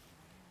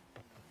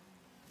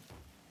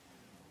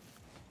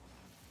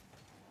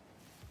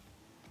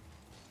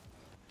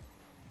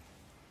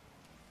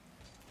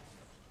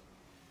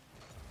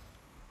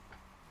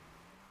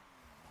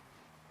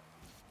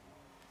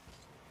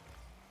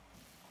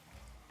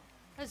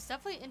 That's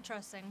definitely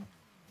interesting.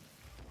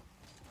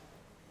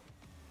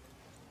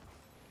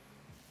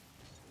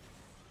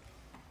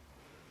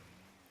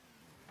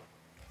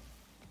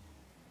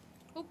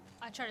 Oop,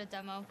 I tried a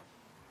demo.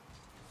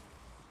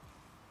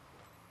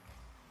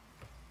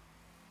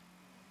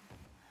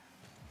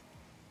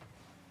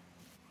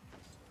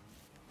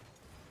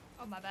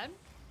 Oh, my bad.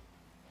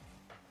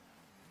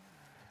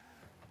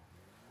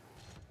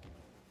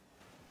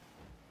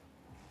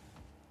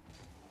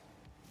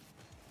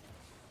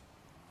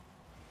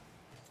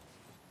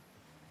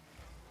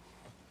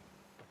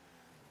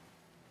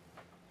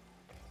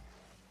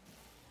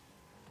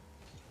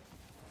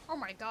 Oh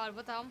my god,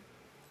 what the hell?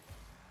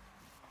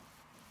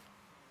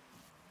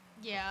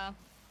 Yeah.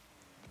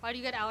 Why do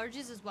you get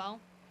allergies as well?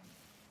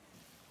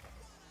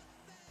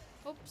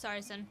 Oh,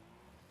 sorry, Sin.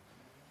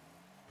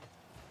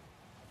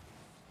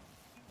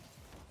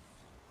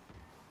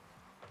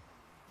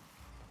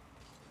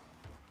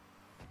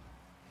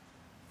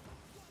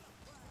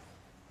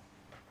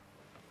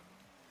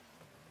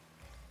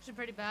 Actually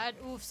pretty bad.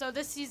 Oof, so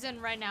this season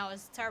right now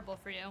is terrible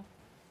for you.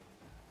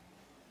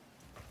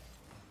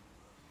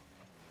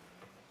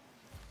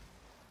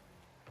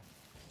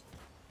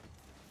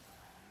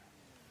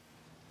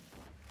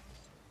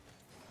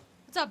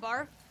 What's up,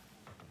 Bar?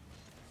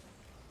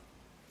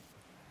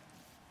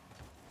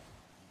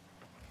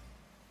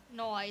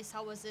 No ice,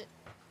 how was it?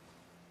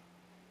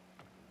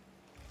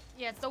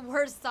 Yeah, it's the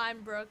worst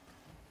time, Brooke.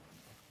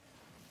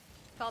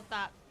 Felt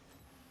that.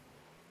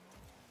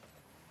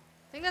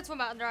 I think that's why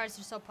my under eyes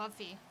are so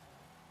puffy.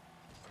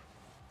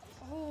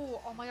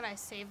 Oh my god, I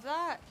saved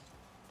that?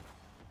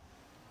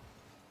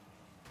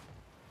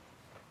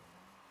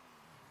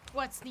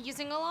 What,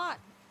 sneezing a lot?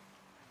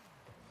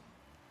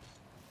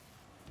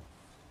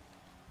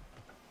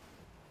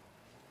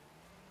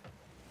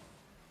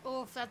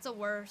 Oof, that's a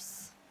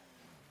worse.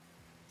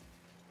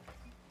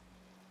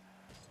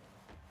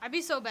 I'd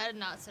be so bad at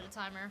not set a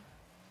timer.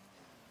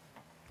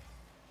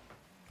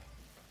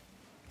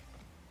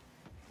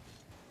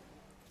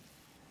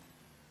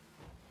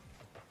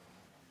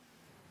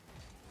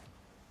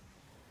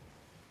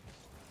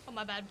 Oh,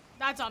 my bad.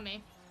 That's on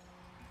me.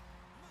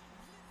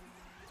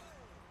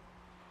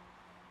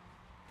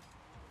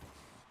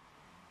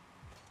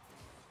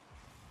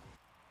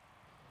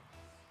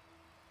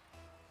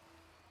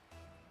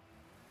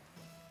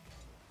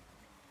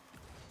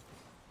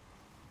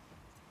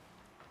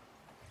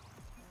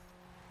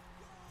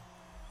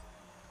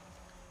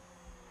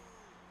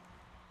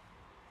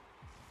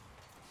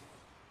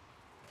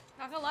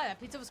 Not gonna lie, that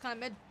pizza was kind of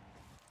mid.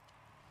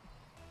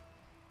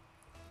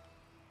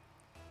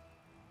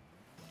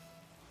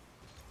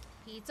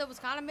 Pizza was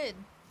kind of mid.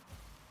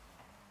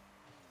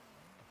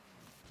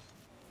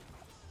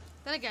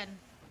 Then again,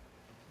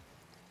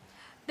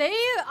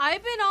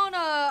 I've been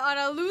on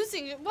a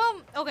losing,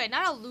 well, okay,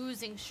 not a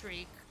losing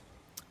streak,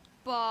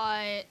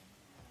 but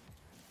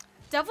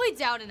definitely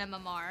down in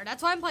MMR.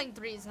 That's why I'm playing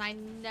threes, and I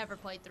never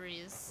played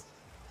threes.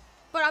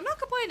 But I'm not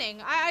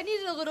complaining. I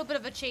needed a little bit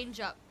of a change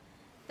up.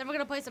 Then we're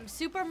gonna play some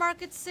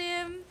Supermarket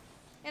Sim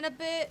in a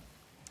bit.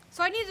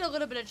 So I needed a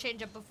little bit of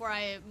change up before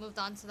I moved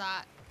on to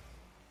that.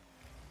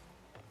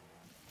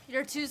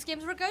 Your twos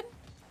games were good?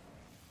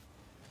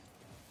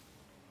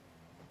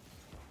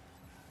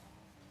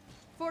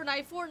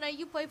 Fortnite,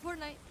 you play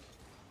Fortnite.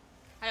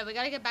 Alright, we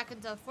gotta get back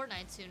into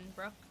Fortnite soon,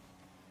 Brooke.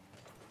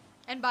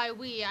 And by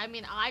we, I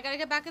mean I gotta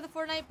get back into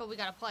Fortnite, but we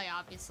gotta play,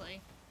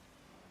 obviously.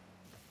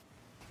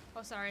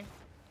 Oh, sorry.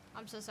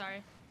 I'm so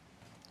sorry.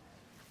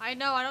 I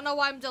know, I don't know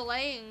why I'm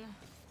delaying.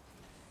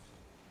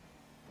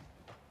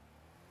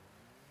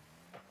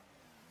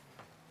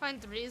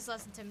 Find threes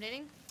less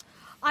intimidating.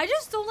 I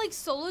just don't like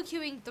solo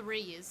queuing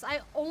threes.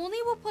 I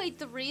only will play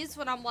threes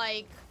when I'm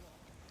like,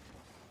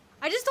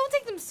 I just don't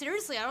take them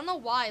seriously. I don't know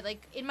why.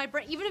 Like, in my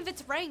brain, even if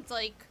it's ranked,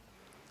 like,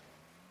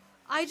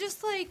 I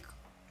just like,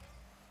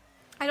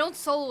 I don't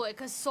solo it,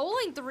 because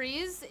soloing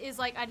threes is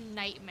like a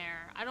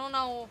nightmare. I don't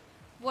know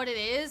what it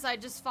is. I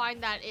just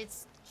find that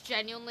it's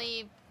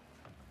genuinely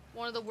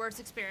one of the worst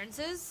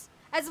experiences,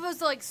 as opposed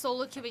to like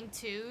solo queuing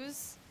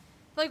twos.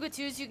 I feel like with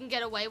twos you can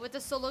get away with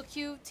the solo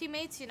queue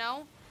teammates, you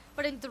know?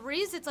 But in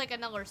threes it's like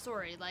another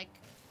story. Like,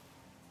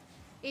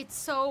 it's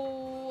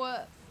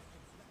so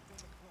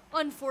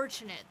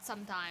unfortunate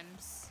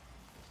sometimes.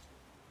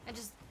 And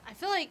just, I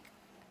feel like,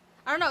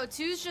 I don't know,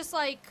 twos just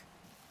like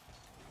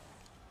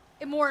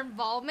more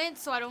involvement,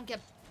 so I don't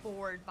get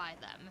bored by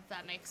them, if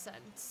that makes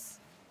sense.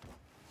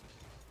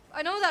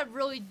 I know that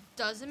really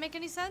doesn't make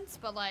any sense,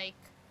 but like,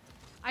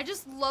 I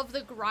just love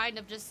the grind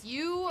of just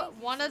you,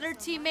 one other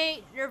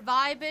teammate, you're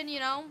vibing, you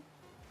know?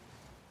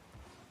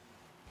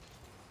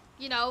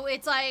 You know,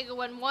 it's like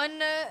when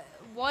one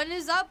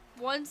is up,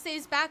 one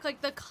stays back,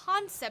 like the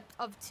concept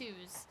of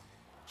twos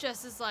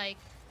just is like,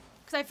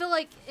 because I feel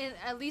like in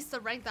at least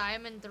the rank that I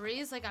am in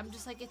threes, like I'm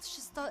just like,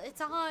 it's not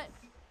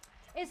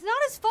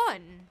as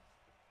fun.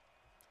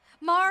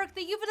 Mark,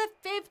 thank you for the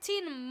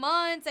 15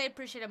 months. I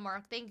appreciate it,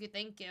 Mark. Thank you.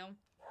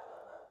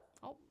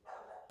 Oh,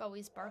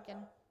 Bowie's barking.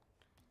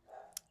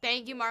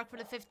 Thank you, Mark, for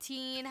the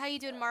 15. How you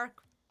doing,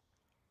 Mark?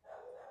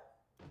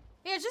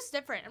 Yeah, it's just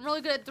different. I'm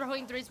really good at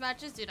throwing threes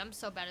matches. Dude, I'm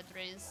so bad at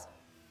threes.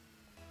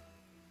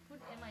 Put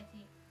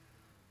MIT.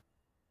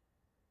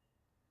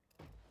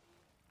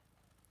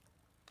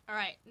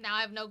 Alright, now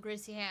I have no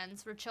greasy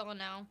hands. We're chilling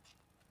now.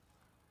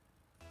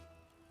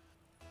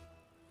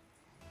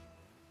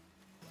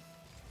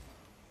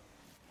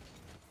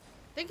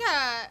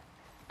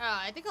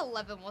 I think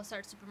 11 will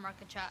start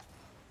supermarket chat.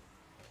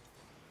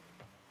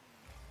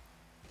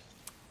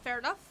 Fair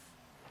enough.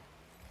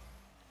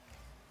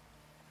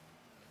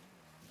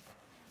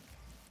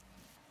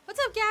 What's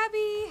up,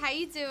 Gabby? How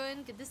you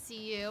doing? Good to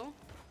see you.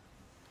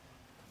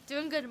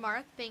 Doing good,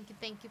 Mark. Thank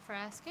you for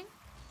asking.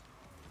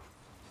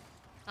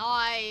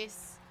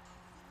 Nice.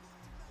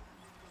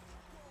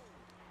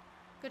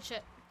 Good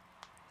shit.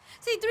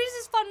 See, threes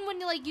is fun when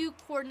you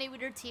coordinate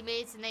with your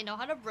teammates and they know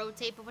how to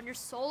rotate, but when you're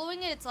soloing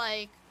it, it's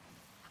like,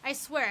 I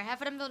swear,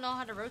 half of them don't know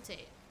how to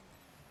rotate.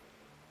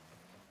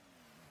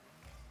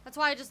 That's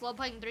why I just love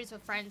playing threes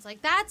with friends.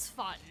 Like, that's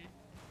fun.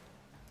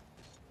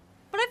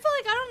 But I feel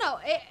like, I don't know,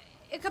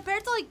 it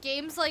compared to like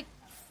games like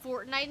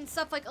Fortnite and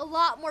stuff, like a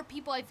lot more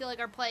people I feel like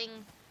are playing,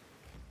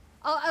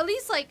 at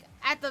least like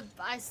at the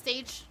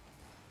stage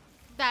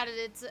that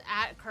it's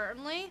at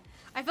currently.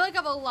 I feel like I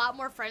have a lot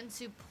more friends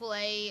who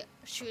play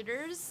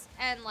shooters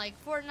and like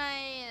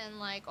Fortnite and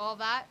like all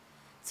that,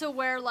 to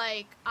where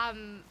like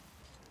I'm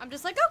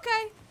just like,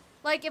 okay,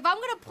 like if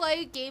I'm gonna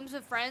play games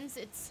with friends,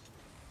 it's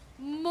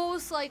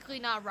most likely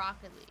not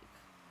Rocket League.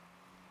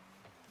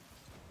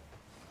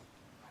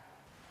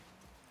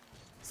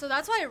 So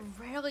that's why I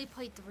rarely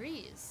play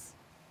threes.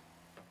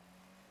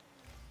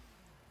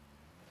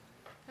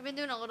 I've been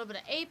doing a little bit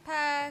of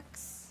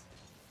Apex.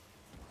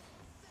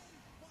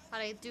 How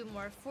to do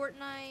more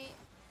Fortnite.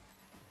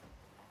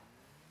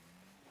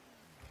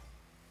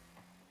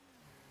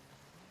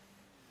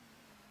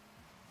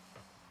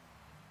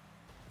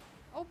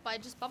 Oh, I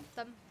just bumped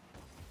them.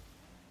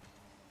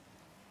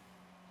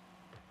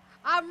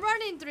 I'm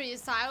running through you,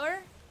 Tyler.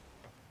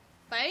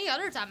 But any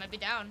other time, I'd be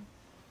down.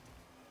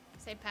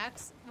 Say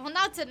Apex. Well,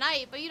 not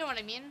tonight, but you know what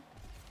I mean.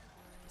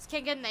 Just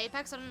can't get an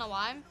Apex. I don't know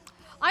why.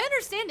 I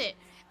understand it.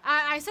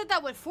 I said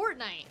that with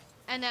Fortnite.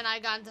 And then I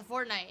got into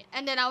Fortnite.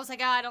 And then I was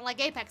like, I don't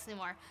like Apex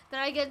anymore. Then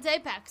I get into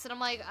Apex. And I'm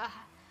like,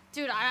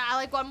 dude, I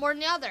like one more than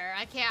the other.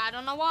 I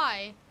don't know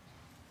why.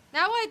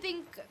 Now I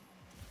think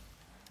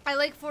I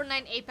like Fortnite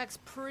and Apex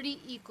pretty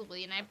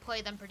equally. And I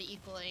play them pretty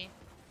equally,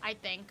 I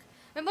think.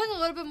 I've been playing a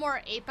little bit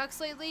more Apex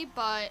lately,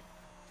 but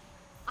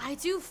I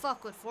do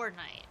fuck with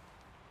Fortnite.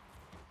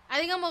 I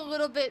think I'm a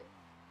little bit,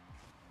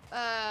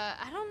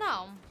 I don't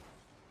know.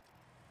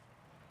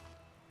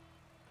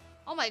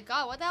 Oh my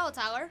god, what the hell,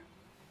 Tyler?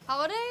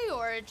 Holiday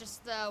or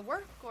just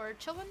work or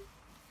chilling?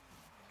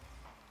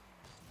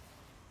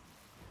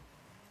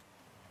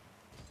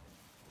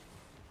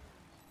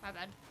 My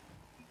bad.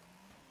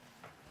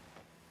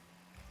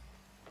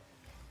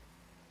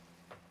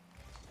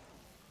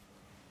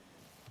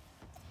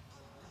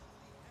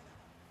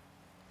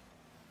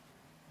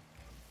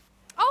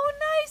 Oh,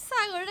 nice,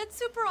 Tyler. That's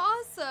super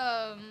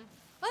awesome.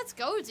 Let's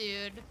go,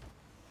 dude.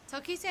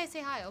 Tell Casey I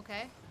say hi,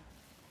 okay?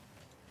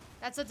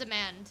 That's a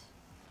demand.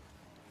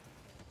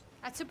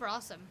 That's super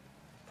awesome.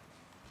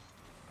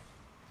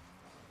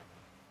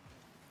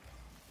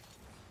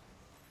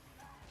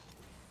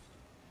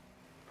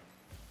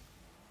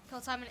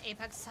 Kill time in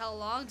Apex is hella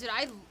long. Dude,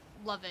 I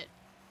love it.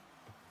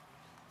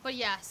 But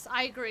yes,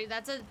 I agree.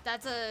 That's a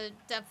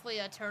definitely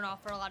a turn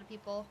off for a lot of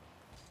people.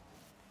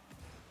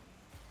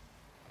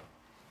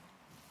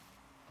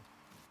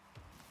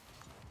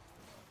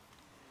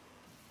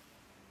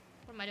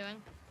 What am I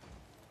doing?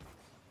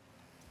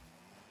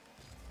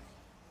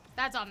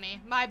 That's on me.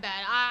 My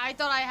bad. I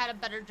thought I had a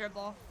better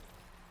dribble.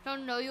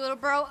 Don't know you, little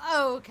bro.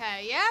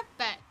 Okay, yeah,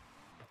 bet.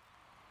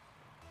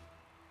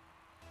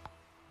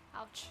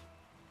 Ouch.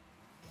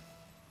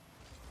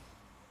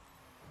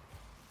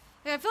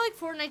 Like, I feel like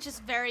Fortnite's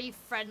just very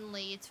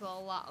friendly to a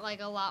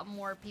lot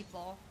more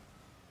people.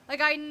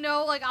 Like, I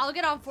know, like, I'll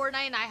get on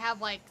Fortnite and I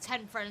have, like,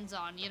 10 friends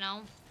on, you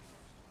know?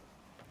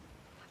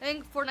 I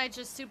think Fortnite's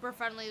just super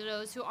friendly to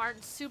those who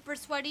aren't super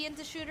sweaty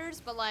into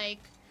shooters, but, like,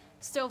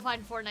 still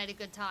find Fortnite a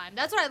good time.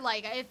 That's what I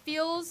like. It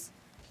feels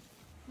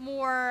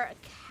more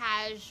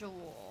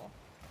casual.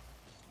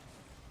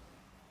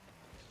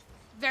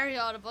 Very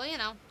audible, you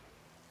know.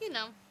 You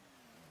know.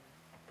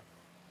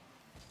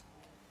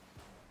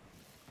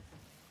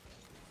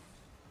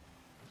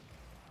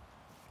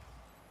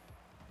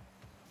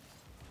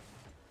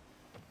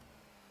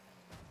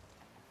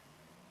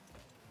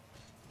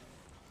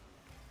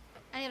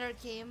 Any other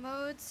game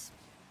modes?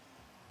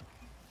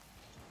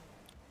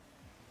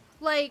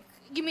 Like,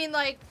 you mean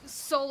like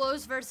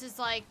solos versus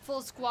like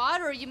full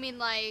squad, or you mean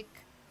like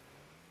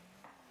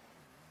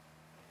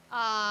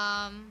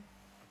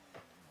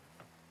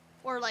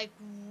or like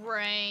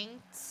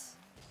ranked?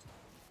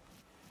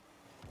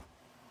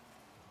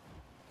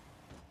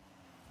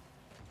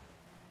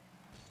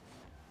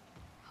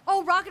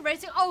 Oh, Rocket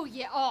Racing. Oh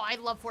yeah. Oh, I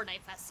love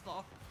Fortnite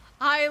Festival.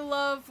 I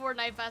love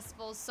Fortnite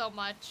Festival so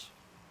much.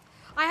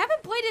 I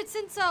haven't played it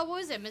since what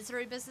was it?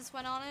 Misery Business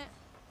went on it.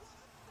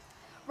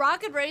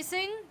 Rocket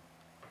Racing.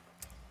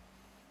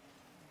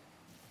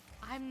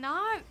 I'm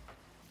not.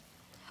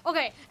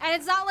 Okay, and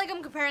it's not like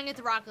I'm comparing it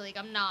to Rocket League.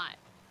 I'm not.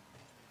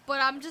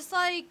 But I'm just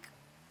like,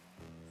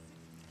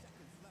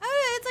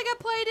 it's like I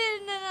played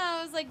it and then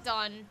I was like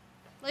done.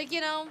 Like, you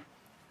know,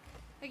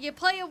 like you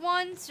play it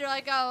once, you're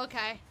like, oh,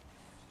 okay.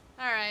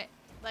 All right.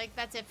 Like,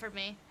 that's it for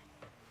me.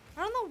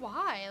 I don't know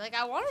why. Like,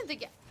 I wanted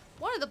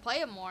to play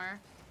it more.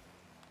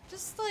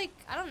 Just like,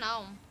 I don't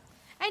know.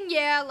 And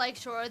yeah, like,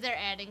 sure, they're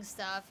adding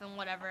stuff and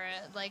whatever.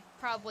 Like,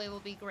 probably will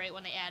be great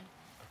when they add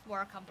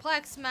more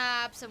complex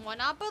maps and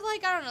whatnot. But,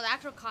 like, I don't know, the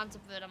actual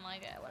concept of it, I'm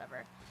like,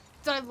 whatever.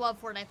 So I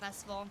love Fortnite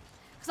Festival.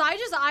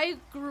 Because I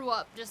grew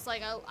up just,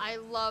 like, I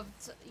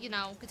loved, you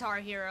know, Guitar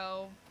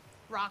Hero,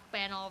 Rock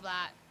Band, all of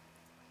that.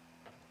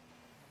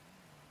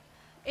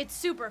 It's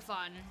super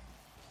fun.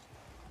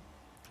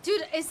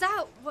 Dude, is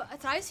that,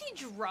 did I see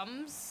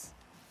drums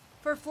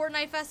for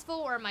Fortnite Festival,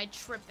 or am I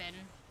tripping?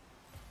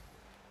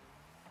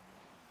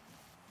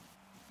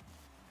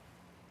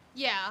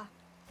 Yeah.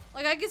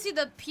 Like, I can see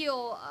the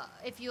appeal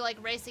if you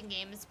like racing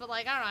games, but,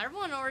 like, I don't know,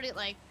 everyone already,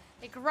 like,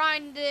 they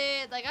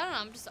grinded, like, I don't know,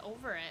 I'm just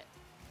over it.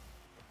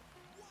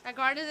 I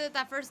grinded it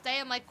that first day,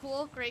 I'm like,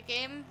 cool, great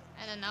game,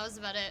 and then that was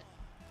about it.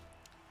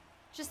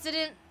 Just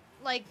didn't,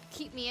 like,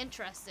 keep me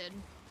interested.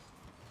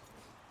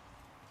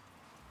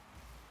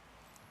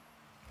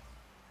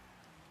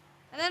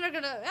 And then they're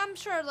gonna, I'm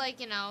sure, like,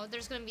 you know,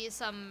 there's gonna be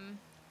some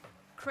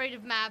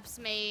creative maps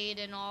made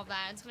and all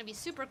that. It's gonna be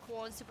super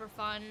cool and super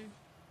fun.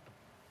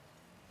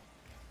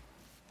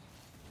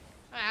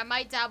 I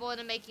might dabble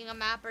into making a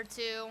map or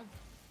two.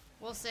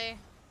 We'll see.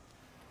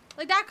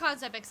 Like, that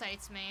concept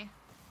excites me.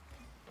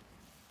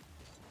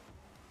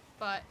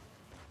 but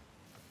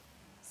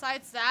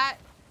besides that,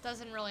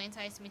 doesn't really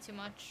entice me too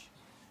much.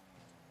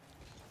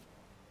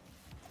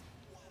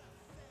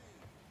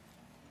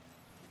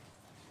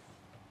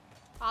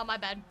 Oh, my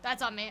bad.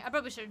 That's on me. I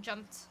probably should have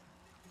jumped.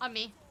 On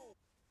me.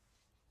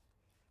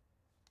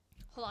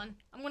 Hold on.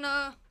 I'm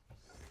gonna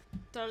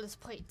throw this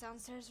plate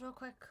downstairs real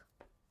quick.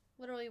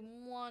 Literally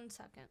 1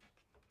 second.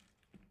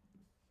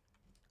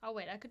 Oh,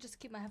 wait. I could just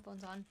keep my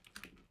headphones on.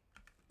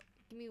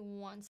 Give me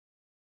 1 second.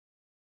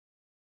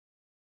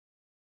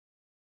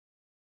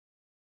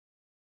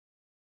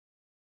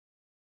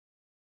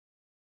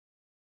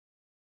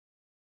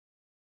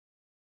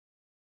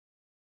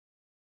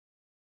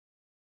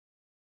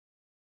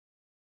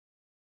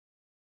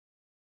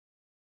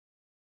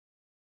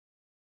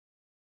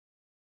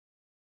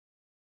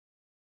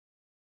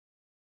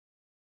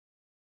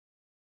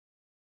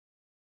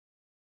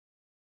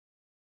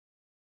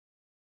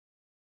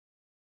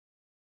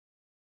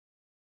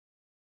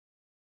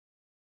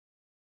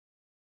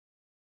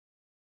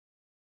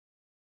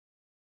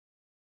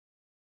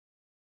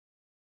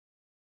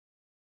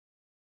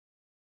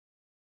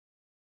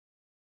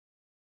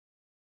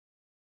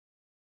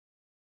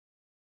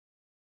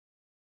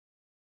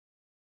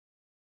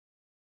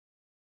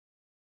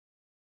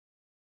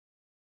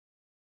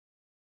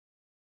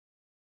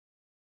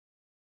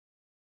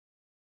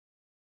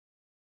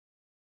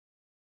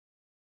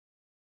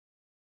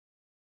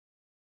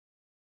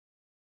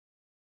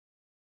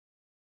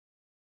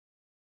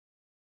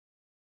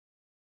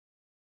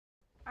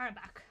 Alright,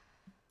 back.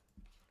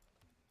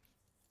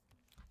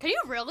 Can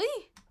you really?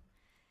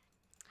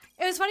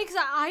 It was funny because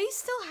I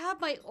still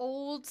have my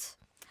old...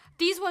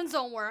 These ones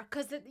don't work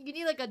because you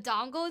need like a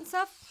dongle and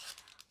stuff.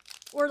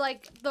 Or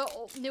like the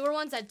newer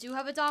ones that do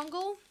have a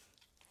dongle.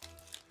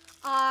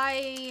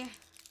 I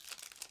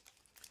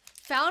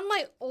found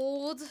my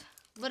old,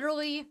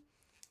 literally,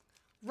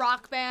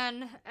 Rock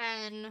Band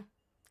and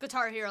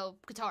Guitar Hero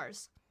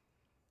guitars.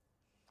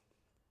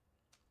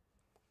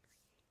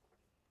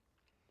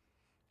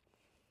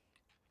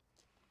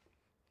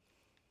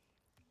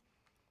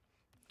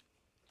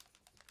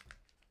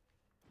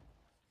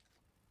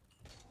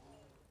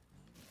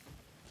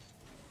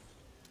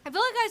 I feel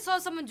like I saw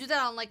someone do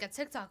that on like a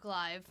TikTok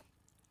live.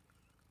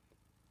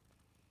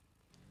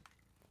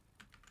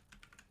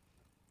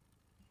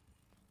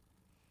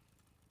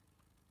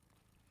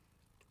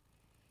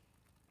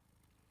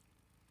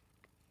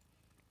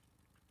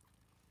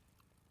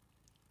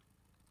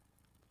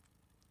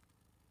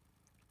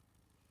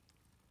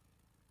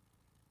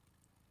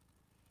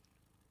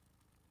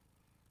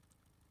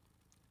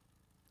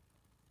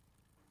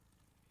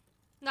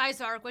 Nice,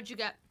 Ark. What'd you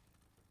get?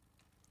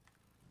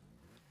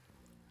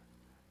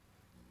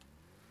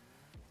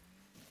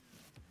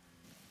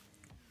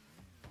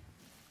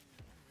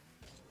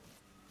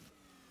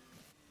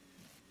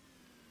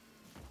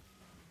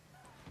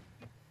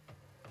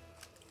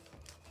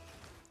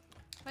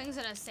 Wings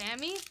and a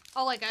Sammy?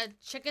 Oh, like a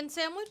chicken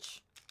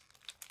sandwich?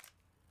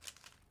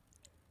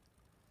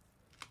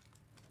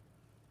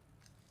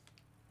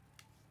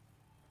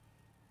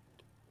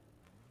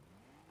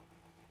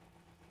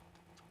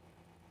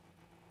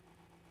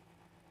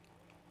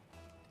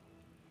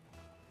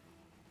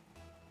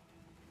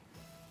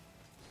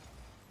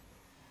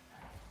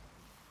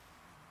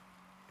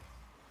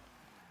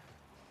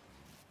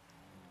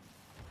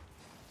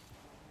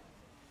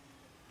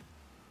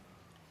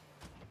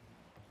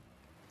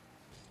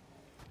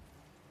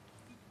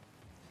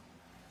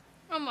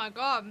 Oh my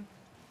god.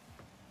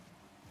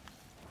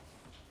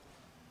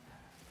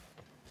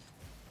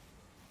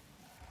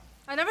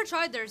 I never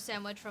tried their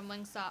sandwich from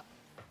Wingstop.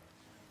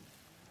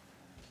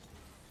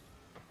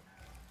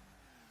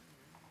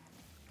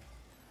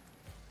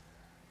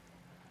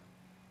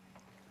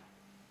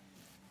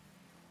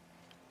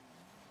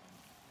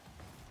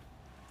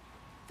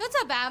 What's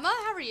up, Bama?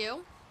 How are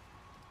you?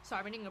 Sorry,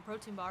 I'm eating a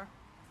protein bar.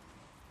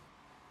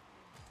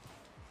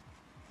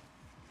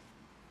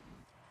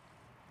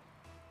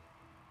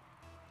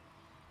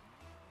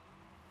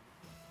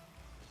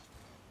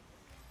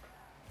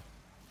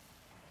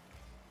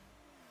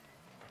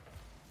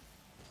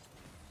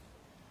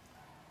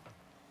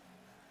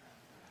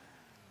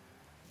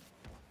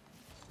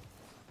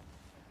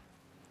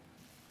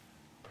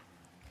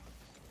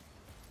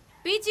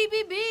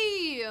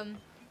 BTBB!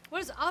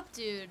 What is up,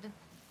 dude?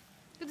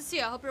 Good to see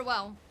you. I hope you're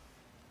well.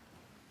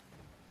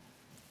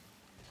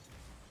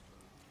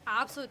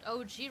 Absolute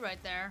OG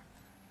right there.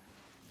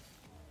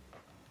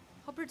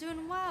 Hope you're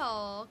doing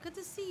well. Good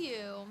to see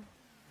you.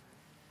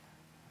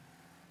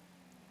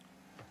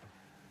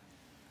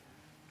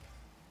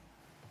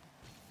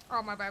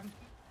 Oh, my bad.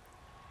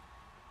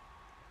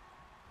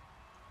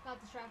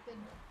 Got distracted.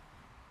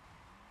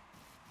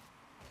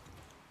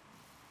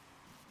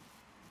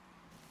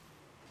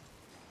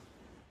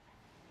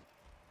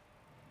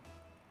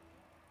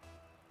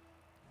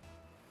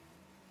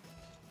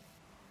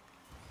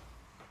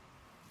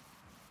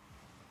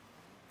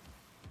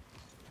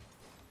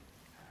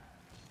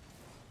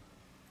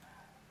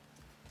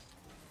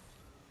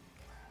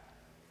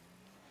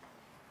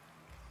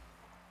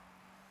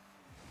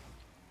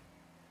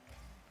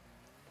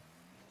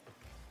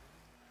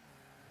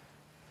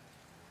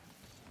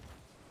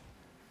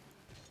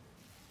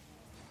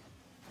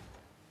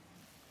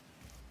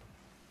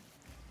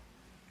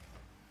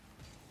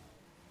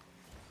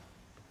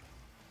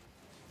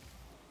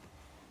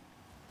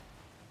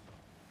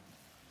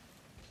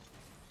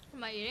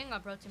 am I eating? A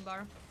protein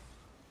bar.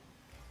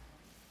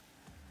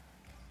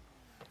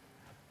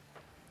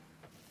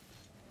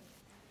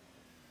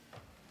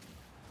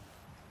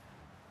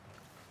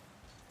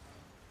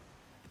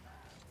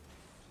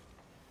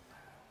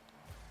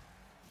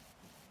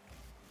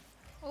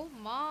 Oh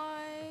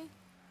my.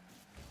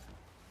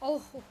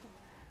 Oh,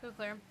 good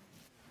clear.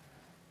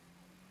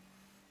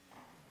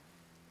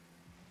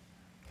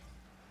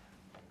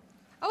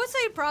 I would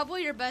say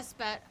probably your best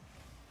bet.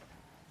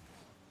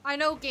 I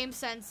know game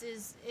sense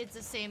it's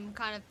the same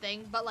kind of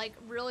thing, but like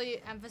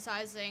really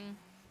emphasizing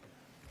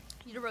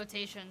your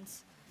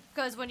rotations.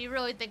 Because when you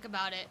really think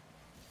about it,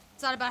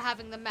 it's not about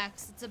having the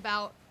mechs, it's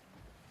about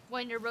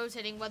when you're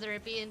rotating, whether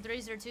it be in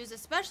 3s or 2s,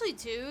 especially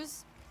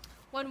 2s.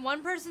 When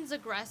one person's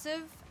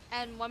aggressive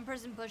and one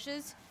person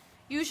pushes,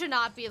 you should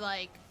not be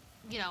like,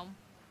 you know,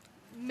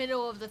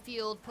 middle of the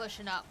field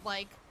pushing up.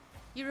 Like,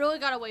 you really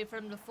gotta wait for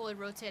them to fully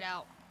rotate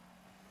out.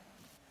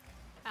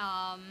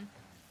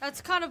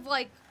 That's kind of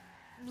like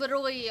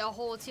literally a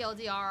whole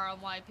TLDR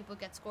on why people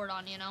get scored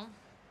on, you know?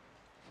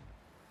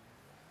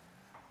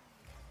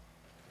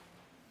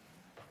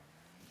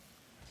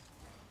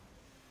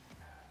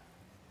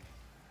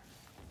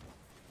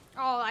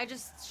 Oh, I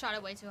just shot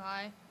it way too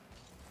high.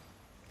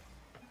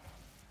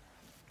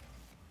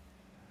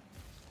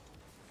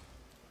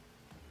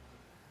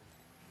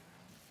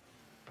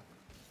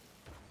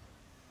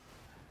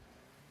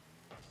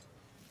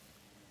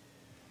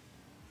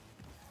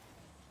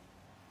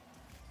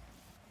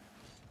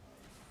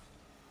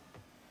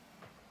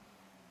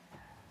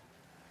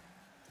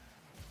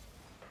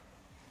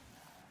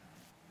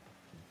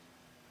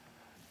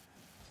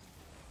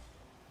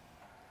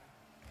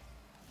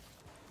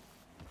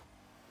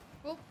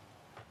 Whoop.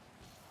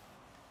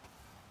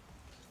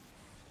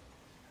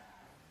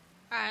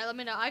 Alright, let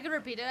me know. I can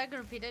repeat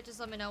it. Just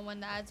let me know when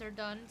the ads are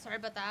done. Sorry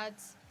about the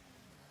ads.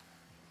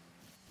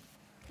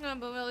 No,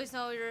 but at least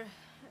know you're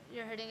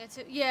hitting it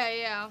too.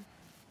 Yeah.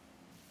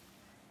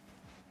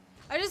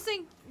 I just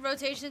think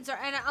rotations are,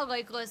 and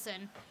like,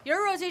 listen,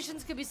 your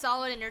rotations could be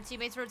solid and your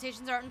teammates'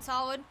 rotations aren't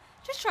solid.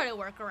 Just try to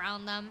work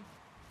around them.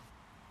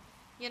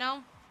 You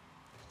know?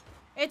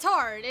 It's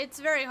hard. It's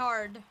very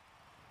hard.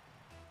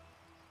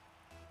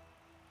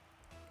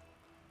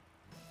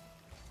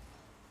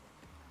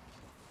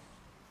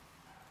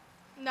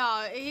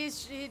 No,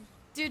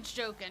 dude's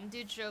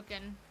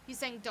joking. He's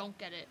saying don't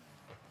get it.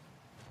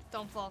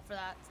 Don't fall for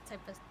that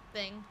type of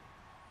thing.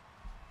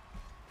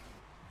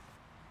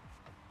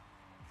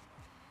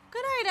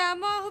 Good night,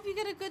 Emma. Hope you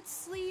get a good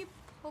sleep.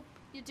 Hope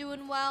you're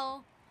doing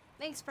well.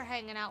 Thanks for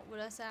hanging out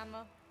with us,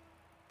 Emma.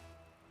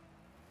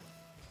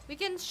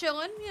 Weekend's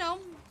chilling, you know,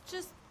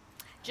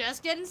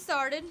 just getting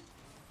started.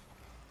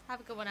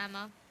 Have a good one,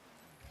 Emma.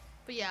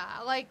 But yeah,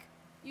 like,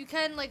 you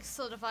can, like,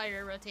 solidify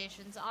your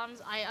rotations.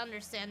 I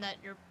understand that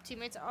your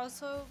teammates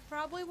also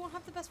probably won't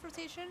have the best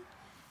rotation.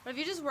 But if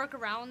you just work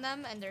around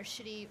them and their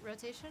shitty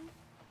rotation,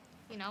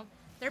 you know,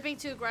 they're being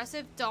too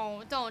aggressive,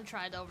 don't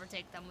try to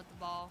overtake them with the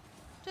ball.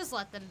 Just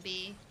let them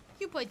be.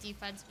 You play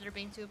defense if they're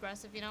being too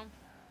aggressive, you know?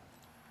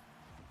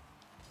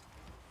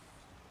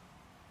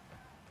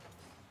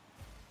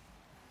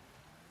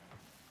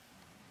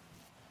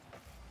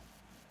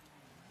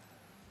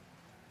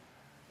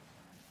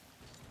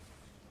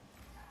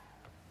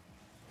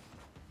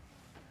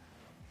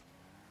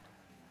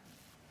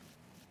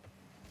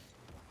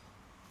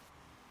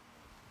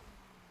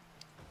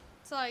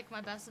 It's like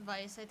my best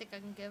advice I think I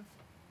can give.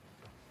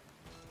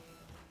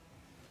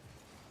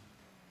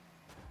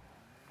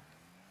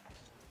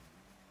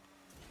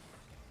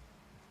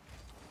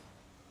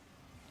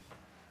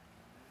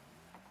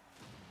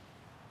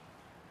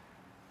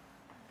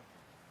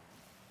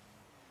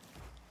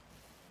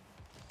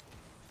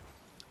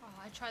 Oh,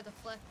 I tried the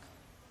flick.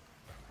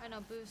 I know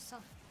boost. Huh?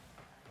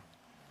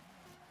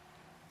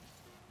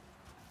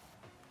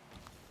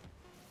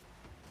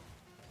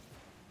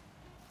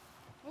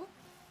 Ooh.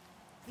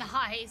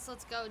 Nice,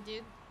 let's go,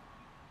 dude.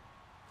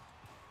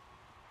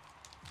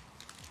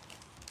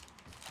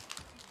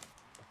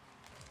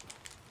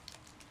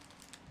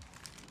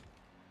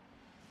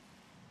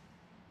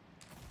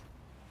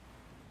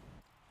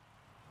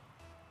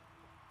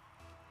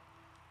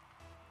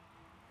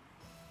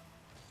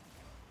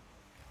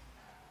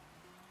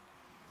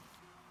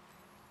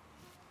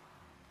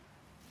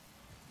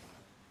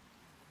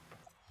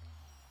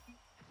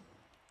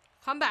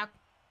 Come back.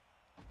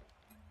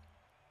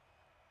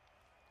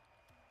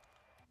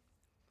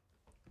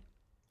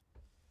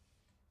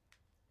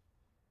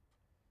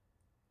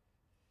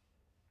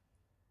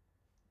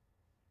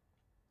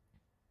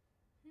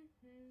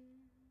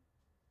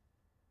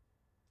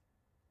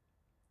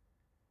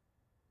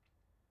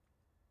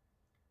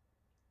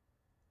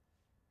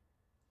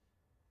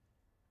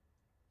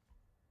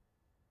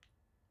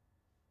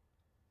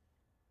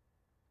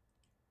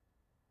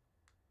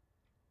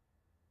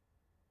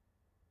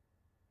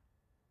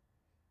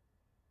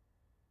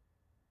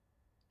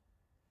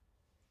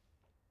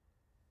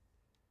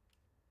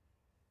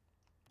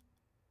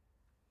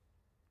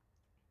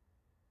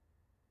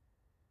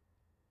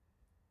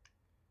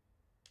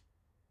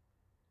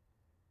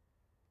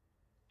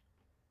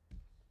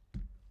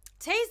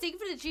 Taze, thank you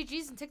for the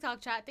GGs in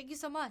TikTok chat. Thank you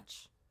so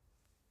much.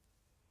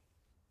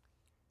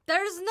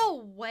 There's no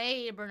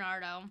way,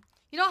 Bernardo.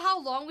 You know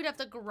how long we'd have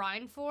to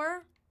grind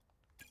for?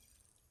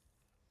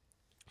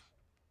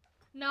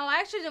 No, I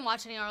actually didn't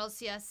watch any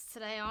RLCS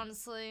today,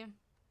 honestly.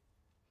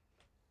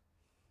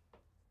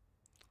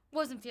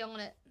 Wasn't feeling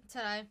it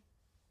today.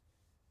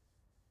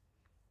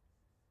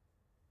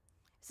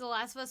 Is The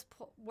Last of Us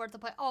worth the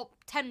play? Oh,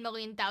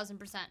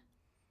 10,000,000%.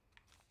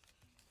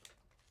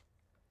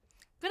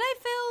 Good night,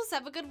 Phils.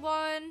 Have a good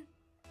one.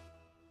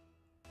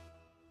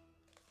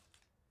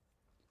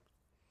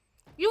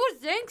 You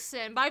would think,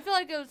 Sin, but I feel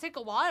like it would take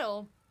a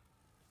while.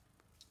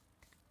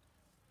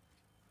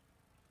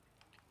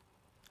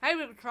 Hey,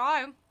 we could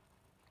try.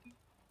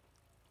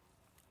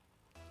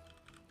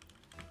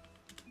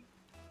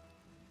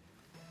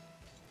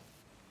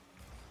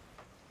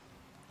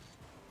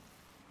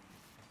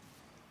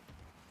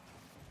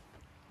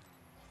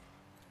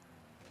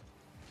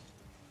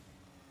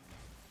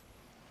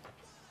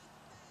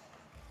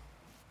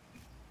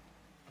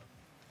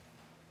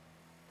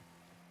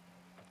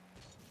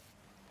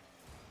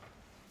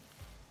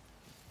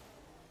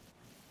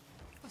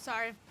 Oh,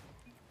 sorry.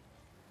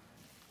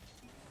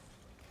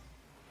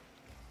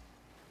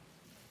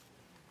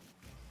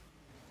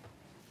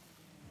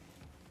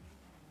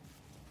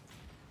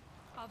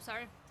 Oh, I'm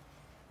sorry.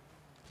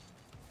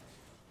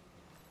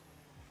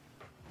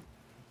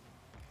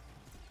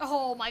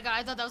 Oh my god,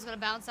 I thought that was gonna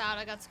bounce out.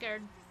 I got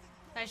scared.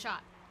 Nice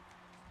shot.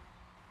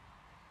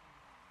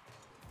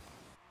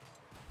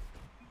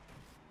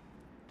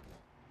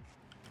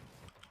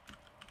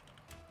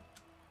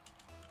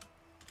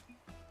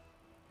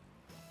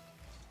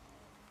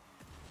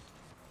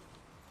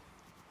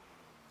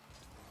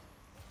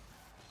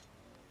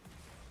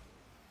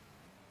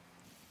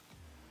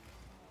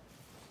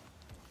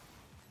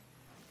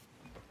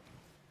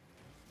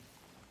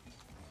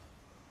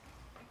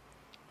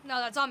 No,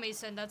 that's on me,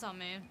 Sin. That's on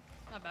me.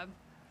 Not bad.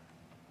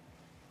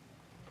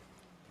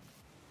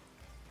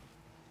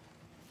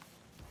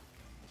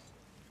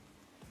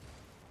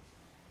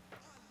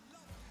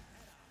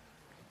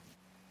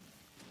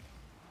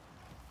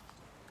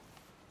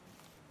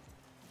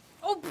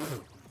 Oh!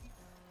 Pfft.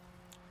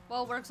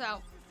 Well, it works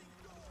out.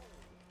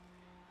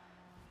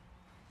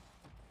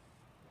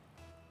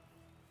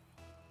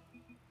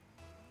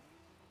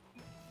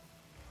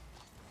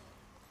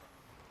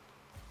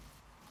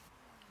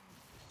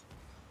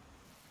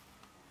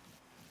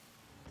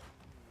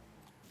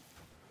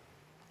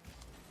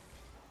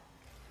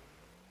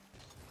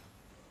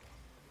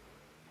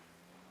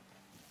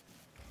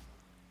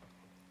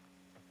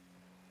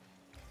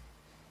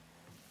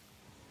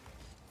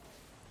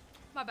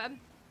 My bad.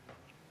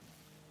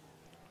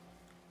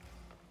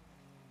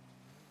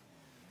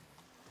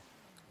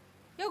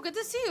 Yo, good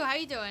to see you. How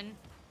you doing?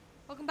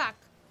 Welcome back.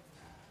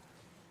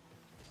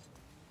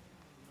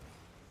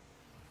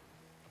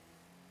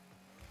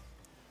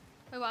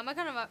 Wait, why am I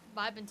kind of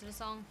vibing to the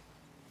song?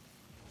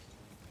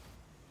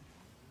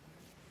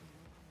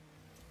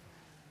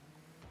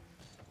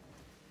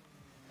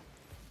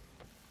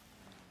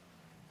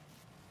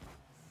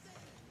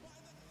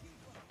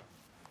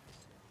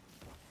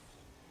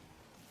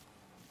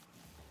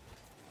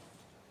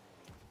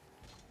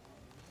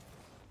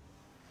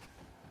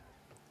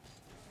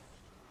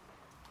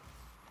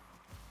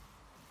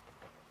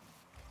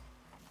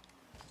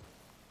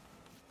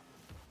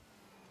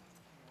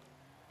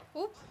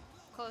 Oop,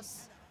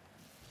 close.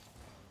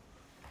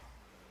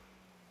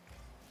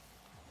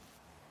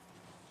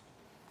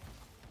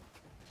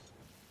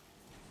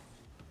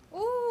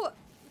 Ooh,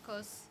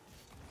 close.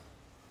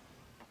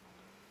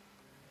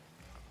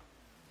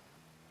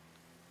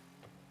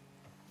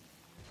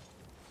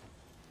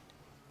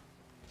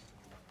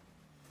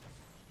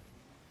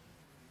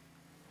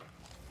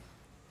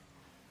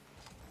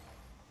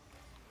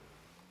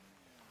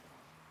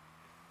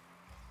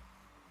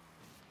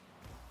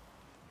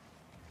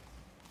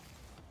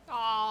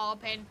 Oh,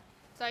 pain.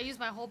 So I used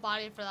my whole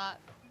body for that.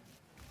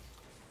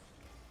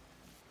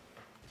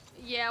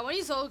 Yeah, when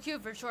you solo queue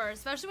for sure.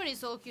 Especially when you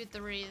solo queue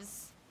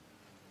threes.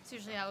 It's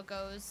usually how it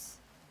goes.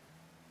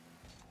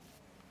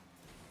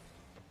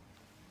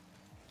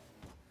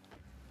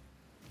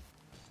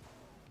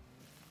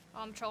 Oh,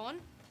 I'm trolling?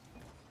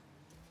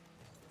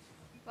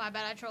 Oh, I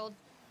bet I trolled.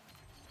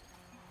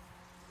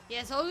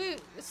 Yeah,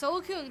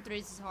 solo queuing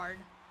threes is hard.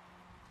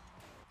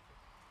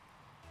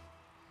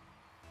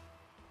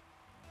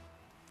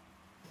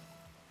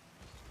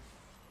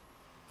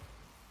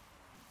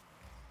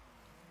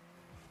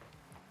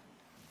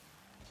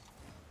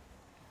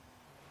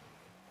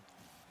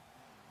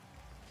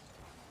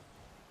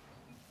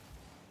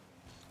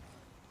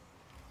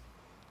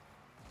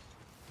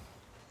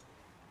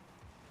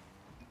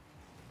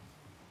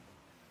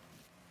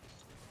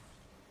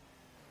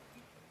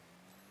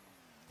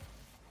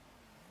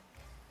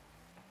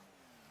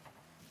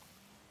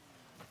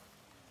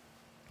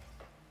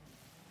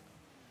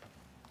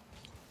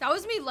 That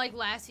was me like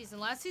last season.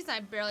 Last season I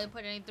barely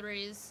put any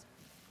threes.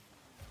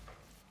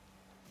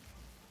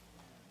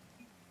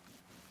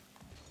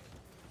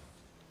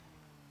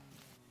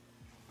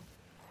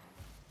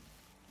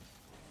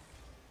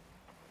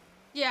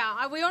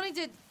 Yeah, we only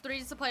did 3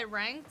 just to play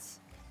ranked.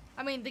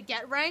 I mean, to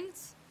get ranked.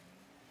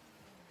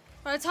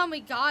 By the time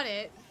we got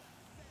it,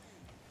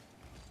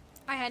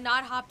 I had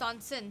not hopped on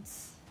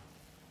since.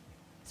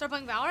 Start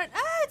playing Valorant?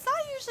 It's not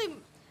usually...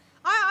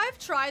 I've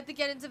tried to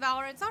get into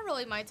Valorant. It's not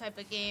really my type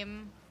of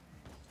game.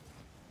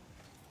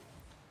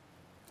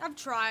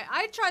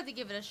 I tried to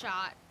give it a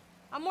shot.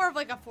 I'm more of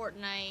like a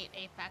Fortnite,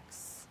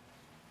 Apex.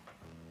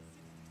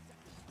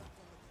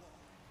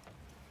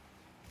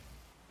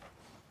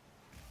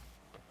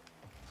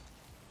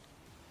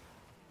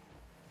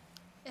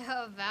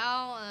 Yeah,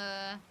 Val,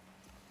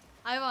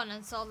 I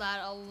uninstalled that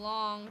a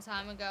long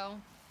time ago.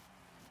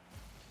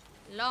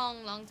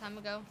 Long time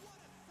ago.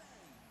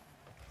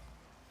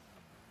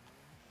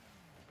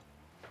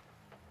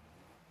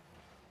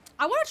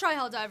 I want to try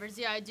Helldivers.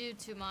 Yeah, I do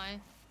too, I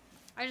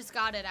just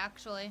got it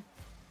actually.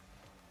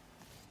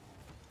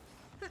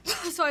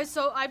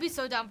 so I'd be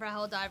so down for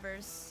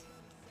Helldivers.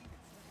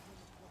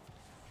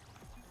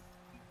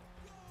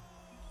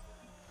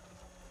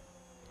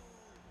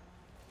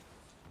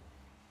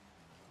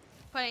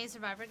 Play any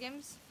Survivor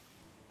games?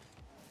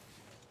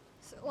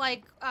 So,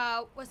 like,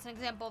 what's an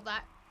example of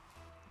that?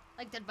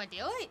 Like Dead by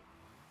Daylight?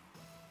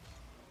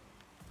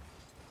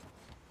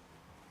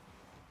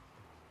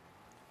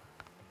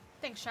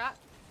 Thanks, shot.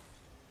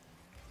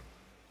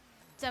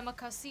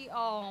 Democracy.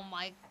 Oh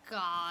my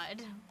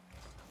god.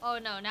 Oh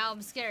no, now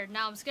I'm scared.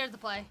 Now I'm scared to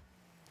play.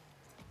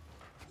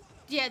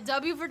 Yeah,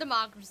 W for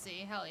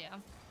democracy. Hell yeah.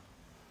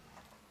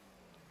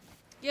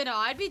 You know,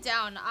 I'd be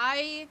down.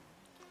 I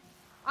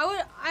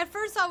would, at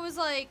first I was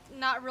like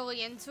not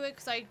really into it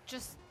because I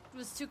just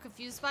was too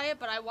confused by it,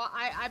 but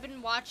I've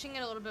been watching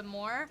it a little bit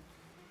more,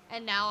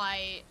 and now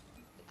I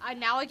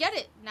get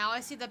it. Now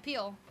I see the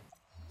appeal.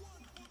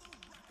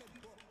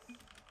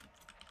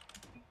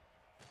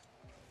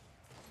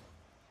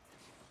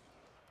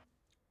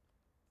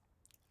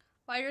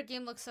 Why your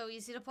game looks so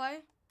easy to play?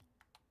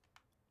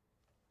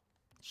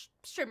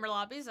 Streamer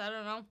lobbies, I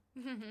don't know.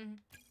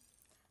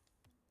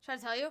 Should I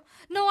tell you?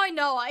 No, I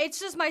know. It's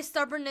just my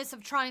stubbornness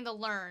of trying to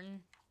learn.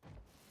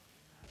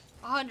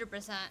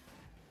 100%.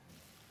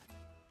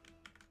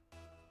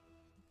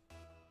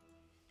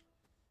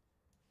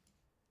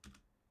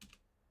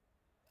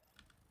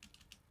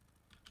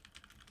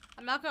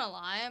 I'm not gonna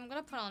lie. I'm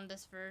gonna put on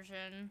this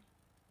version.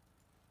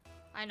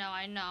 I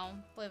know.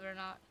 Believe it or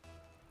not.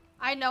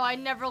 I know, I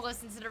never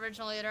listened to the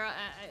original either.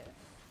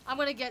 I'm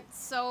gonna get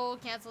so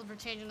canceled for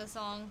changing the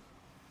song.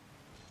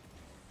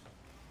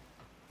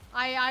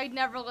 I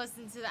never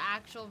listened to the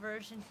actual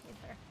version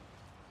either.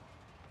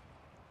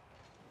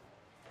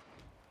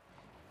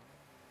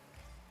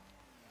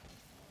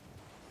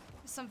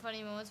 Some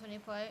funny moments when you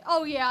play.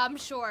 Oh yeah, I'm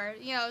sure.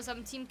 You know,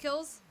 some team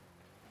kills.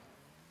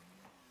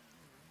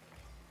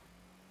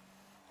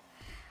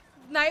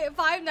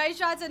 5 nice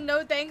shots and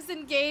no thanks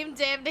in game.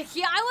 Damn,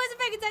 Nikki. I wasn't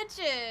paying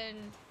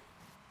attention.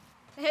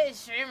 Hey,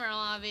 streamer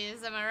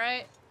lobbies, am I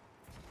right?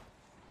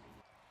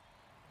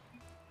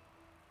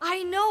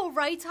 I know,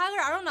 right, Tyler?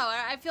 I don't know.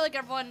 I feel like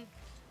everyone...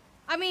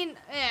 I mean,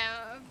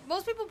 yeah,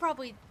 most people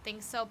probably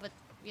think so, but,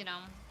 you know,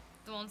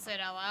 they won't say it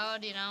out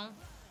loud, you know?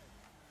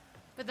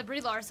 But the Brie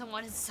Larson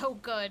one is so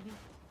good.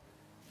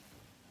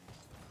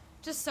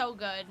 Just so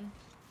good.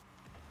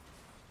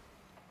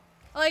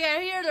 Like,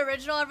 I hear the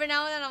original every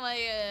now and then, I'm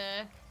like,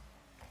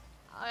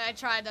 I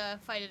try to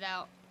fight it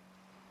out.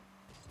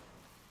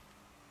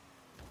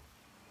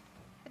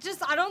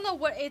 Just, I don't know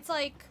what, it's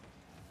like,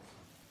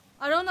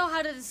 I don't know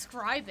how to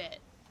describe it.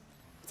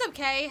 It's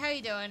okay, how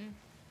you doing?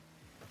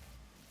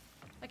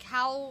 Like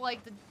how,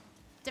 like, the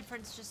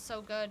difference just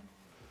so good.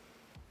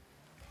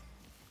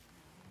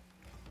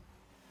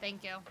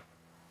 Thank you.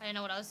 I didn't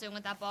know what I was doing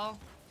with that ball.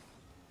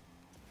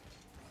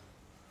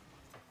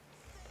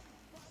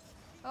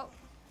 Oh.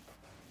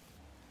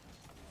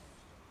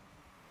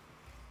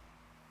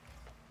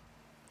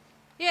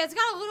 Yeah, it's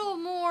got a little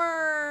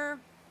more,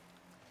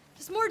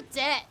 just more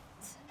depth.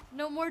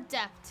 No more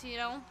depth, you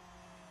know?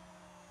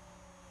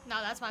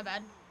 No, that's my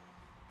bad.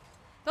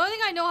 The only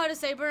thing I know how to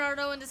say,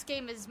 Bernardo, in this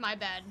game is my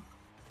bad.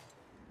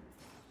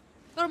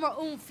 A little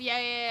more oomph,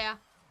 yeah.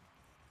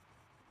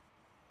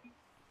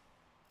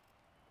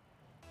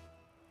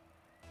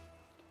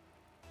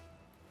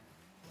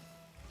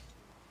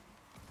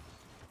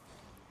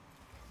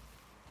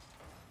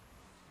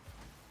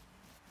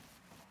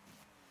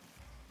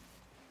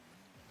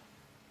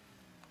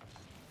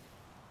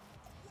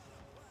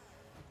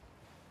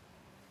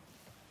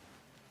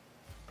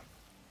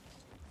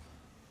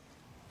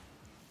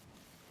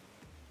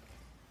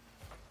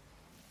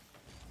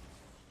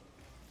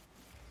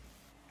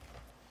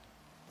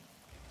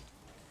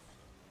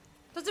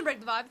 Doesn't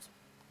break the vibes.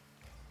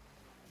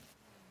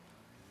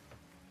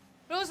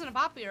 We listened to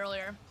Poppy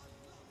earlier.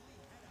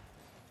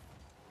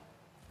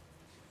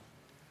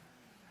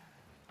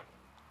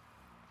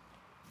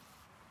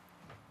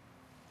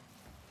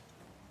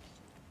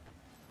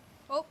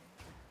 Oh.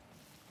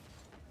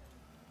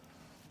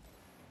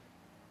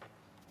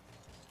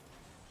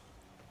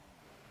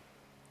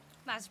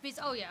 Masterpiece.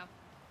 Oh, yeah.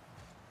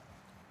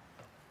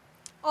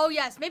 Oh,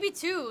 yes. Maybe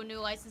 2 new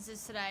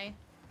licenses today.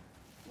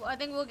 I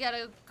think we'll get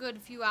a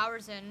good few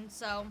hours in,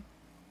 so.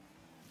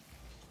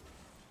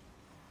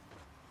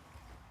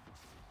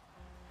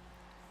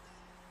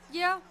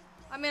 Yeah,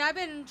 I mean, I've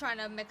been trying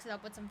to mix it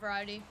up with some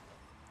variety.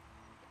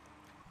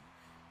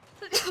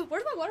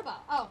 Where's my water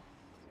bottle? Oh.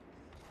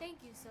 Thank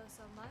you so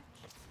much.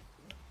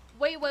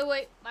 Wait.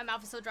 My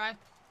mouth is so dry.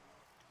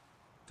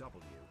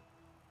 W.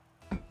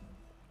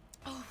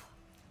 Oh.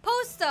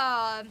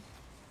 Posta!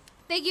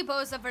 Thank you,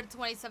 Posta, for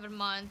 27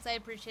 months. I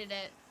appreciate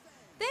it.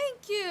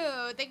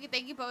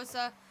 Thank you,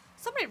 Posta.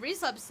 So many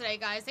resubs today,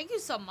 guys. Thank you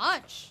so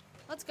much.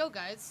 Let's go,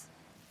 guys.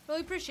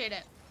 Really appreciate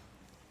it.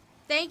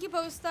 Thank you,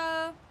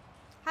 Posta.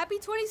 Happy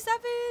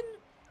 27.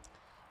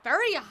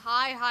 Very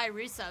high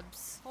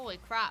resubs. Holy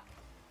crap.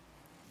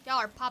 Y'all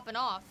are popping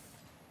off.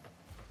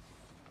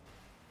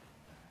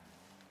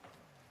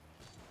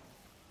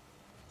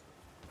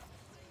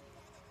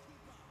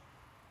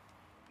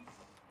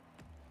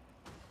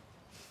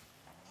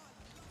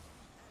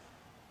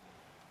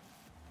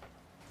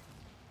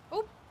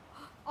 Oh,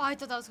 I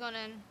thought that was going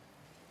in.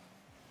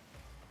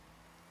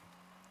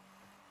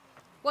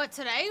 What,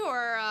 today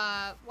or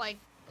like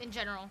in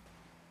general?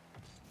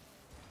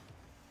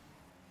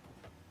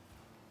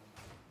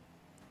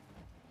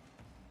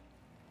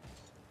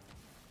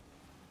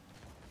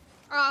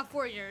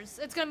 4 years.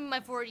 It's gonna be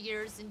my 4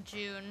 years in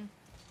June.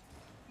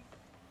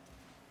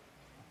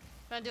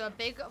 Gonna do a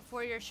big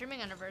 4-year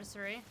streaming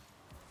anniversary.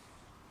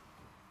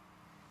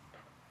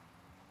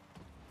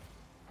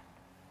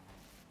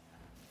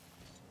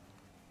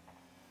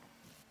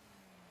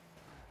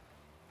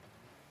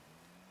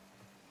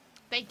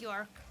 Thank you,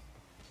 Ark.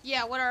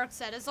 Yeah, what Ark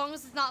said. As long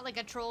as it's not like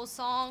a troll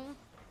song,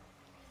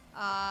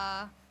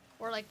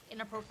 or like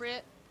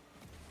inappropriate.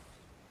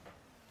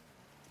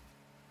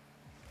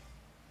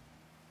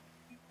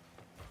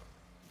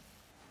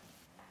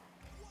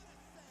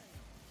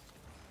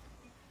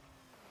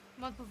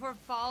 Month before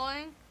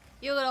following,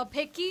 you a little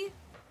picky.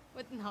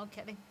 No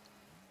kidding.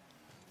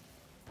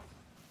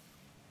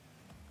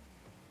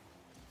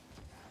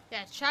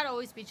 Yeah, chat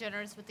always be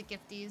generous with the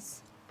gifties.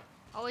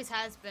 Always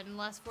has been in the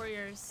last 4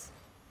 years.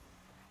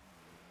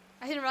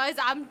 I didn't realize.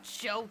 I'm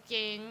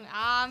joking.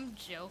 I'm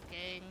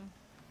joking.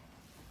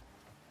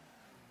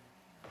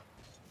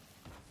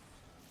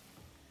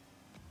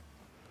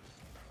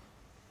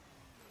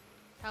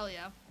 Hell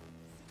yeah.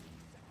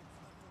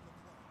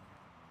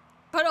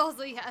 But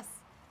also yes.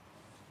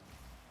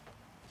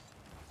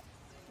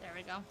 There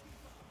we go.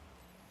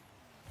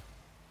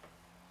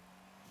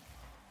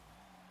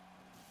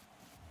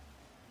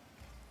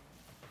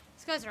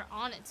 These guys are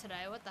on it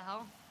today. What the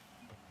hell?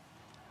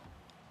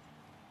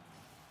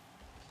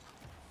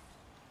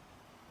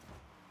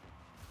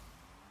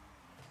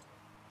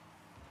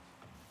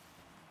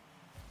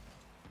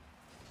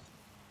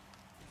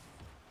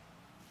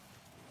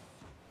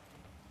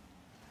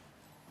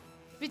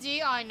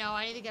 DBD? Oh, I know.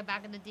 I need to get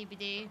back in the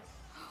DBD.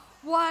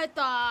 What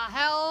the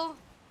hell?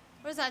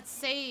 Where's that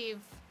save?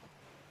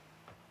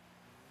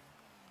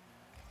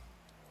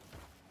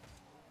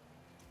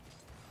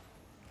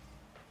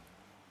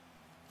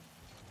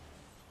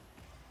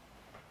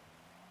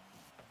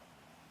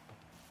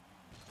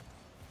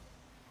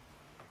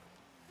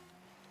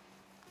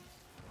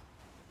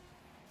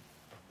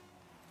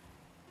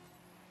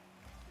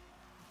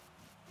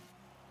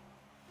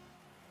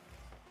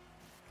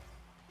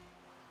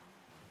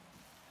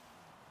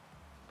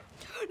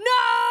 No!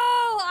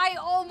 I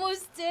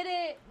almost did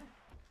it.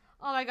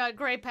 Oh my god,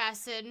 great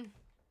pass, Sid.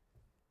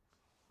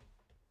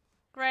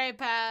 Great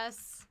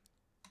pass.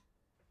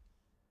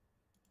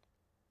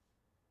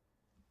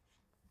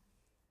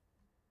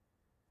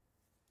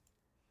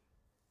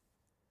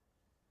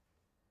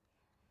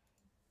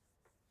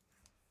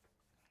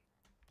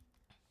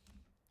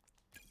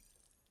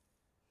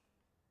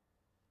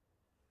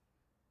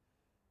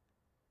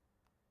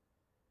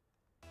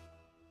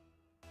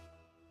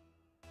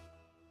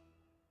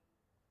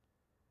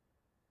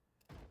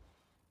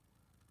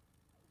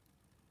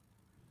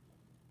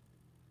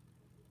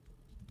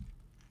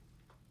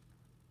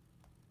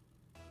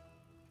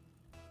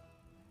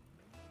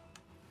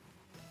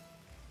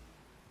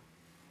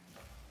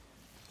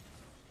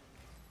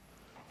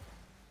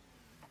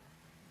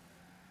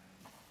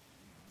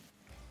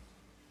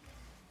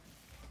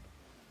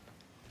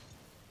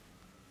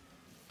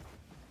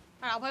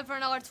 Alright, I'll play for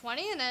another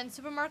 20 and then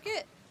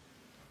supermarket.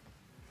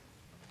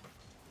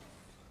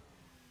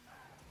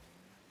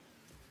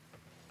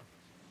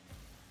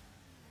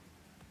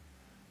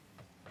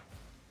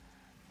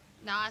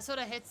 Nah, I sort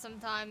of hit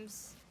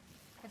sometimes.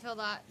 I feel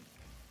that.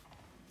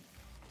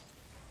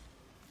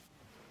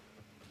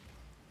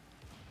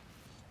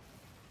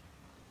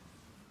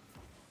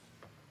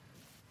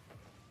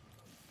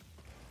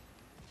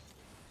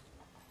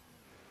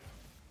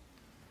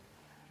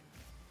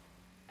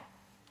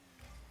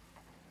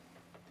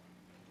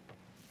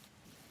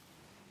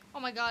 Oh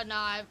my god,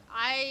 nah,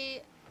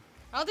 I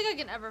don't think I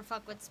can ever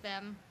fuck with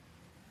spam.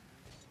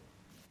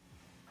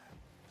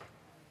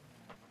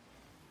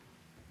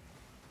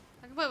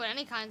 I can play with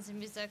any kinds of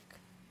music.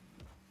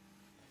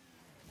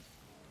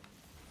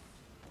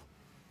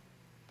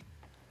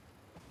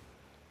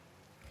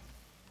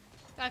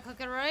 Gotta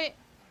cook it right.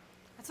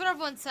 That's what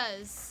everyone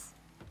says.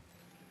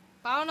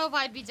 But I don't know if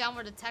I'd be down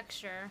with the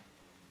texture.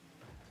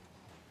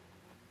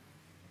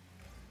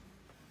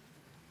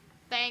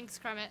 Thanks,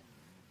 Kermit.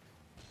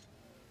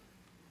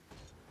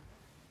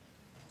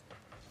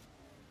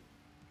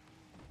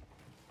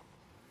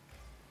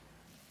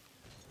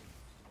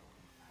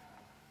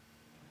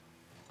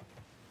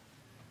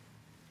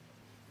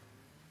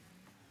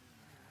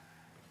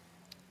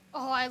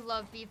 Oh, I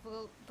love beef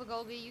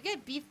bulgogi. You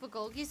get beef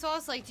bulgogi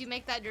sauce? Like, do you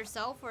make that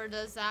yourself, or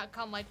does that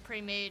come, like,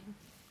 pre-made?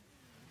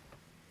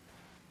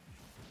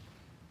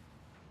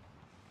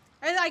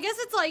 I guess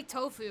it's like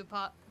tofu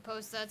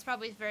posta. It's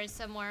probably very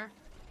similar.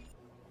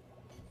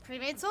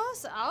 Pre-made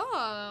sauce?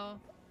 Oh.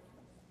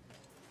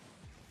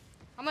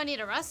 I'm gonna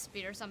need a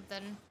recipe or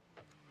something.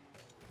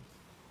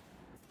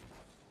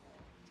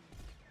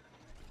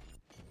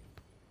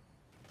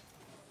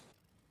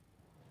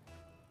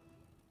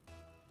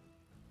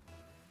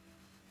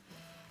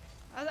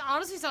 That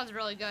honestly sounds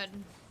really good.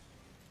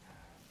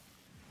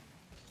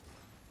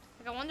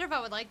 Like, I wonder if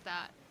I would like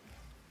that.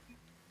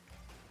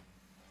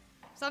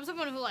 So I'm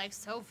someone who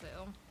likes tofu.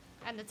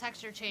 And the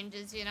texture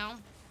changes, you know?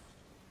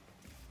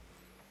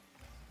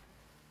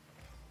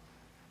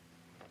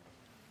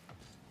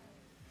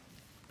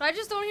 But I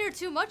just don't hear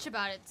too much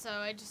about it, so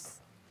I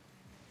just...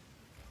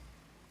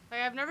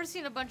 Like, I've never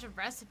seen a bunch of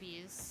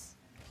recipes.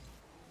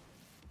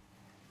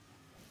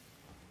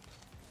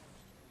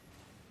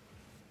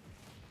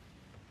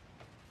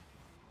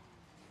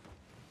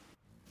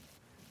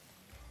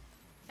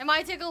 It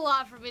might take a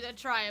lot for me to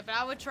try it, but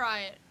I would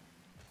try it.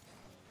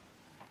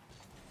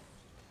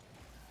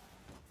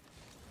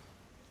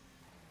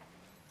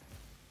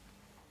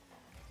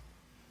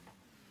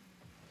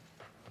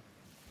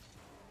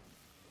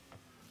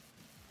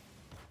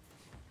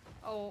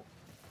 Oh.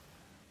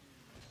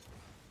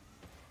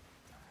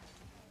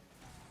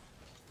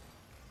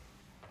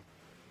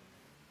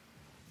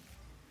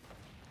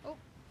 Oh.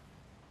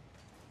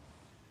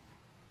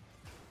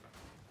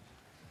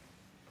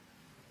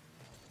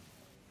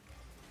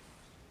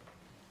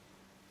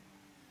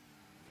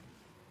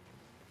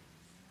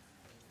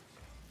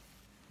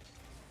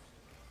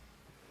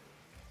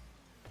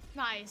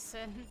 Nice.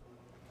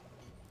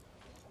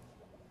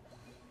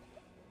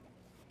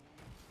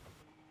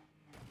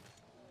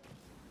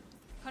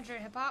 Country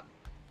hip hop?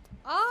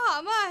 Oh,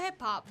 I'm a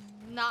hip hop,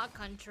 not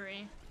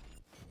country.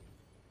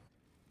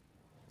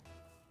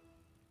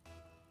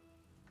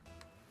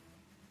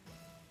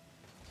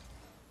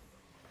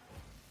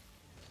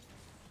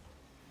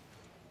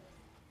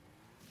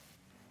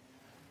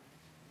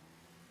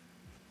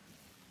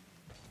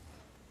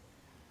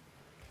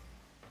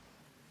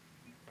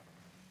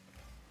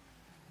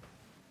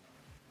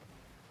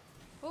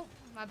 Oh,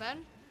 my bad.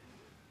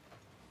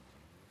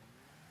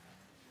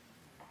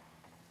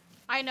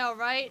 I know,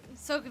 right?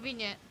 So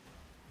convenient.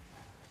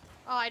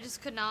 Oh, I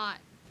just could not.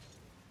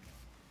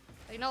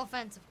 Like, no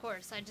offense, of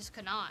course. I just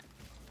could not.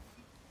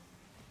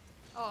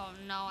 Oh,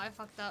 no. I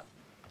fucked up.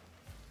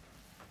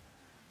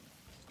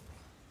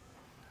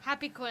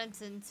 Happy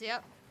coincidence.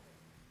 Yep.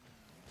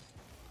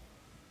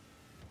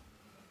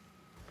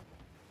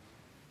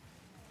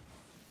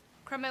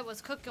 Kermit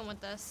was cooking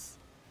with this.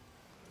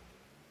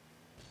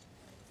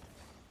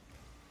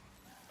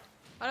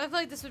 Why do I feel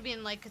like this would be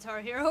in, like, Guitar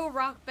Hero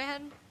Rock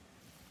Band?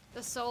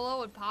 The solo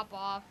would pop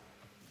off.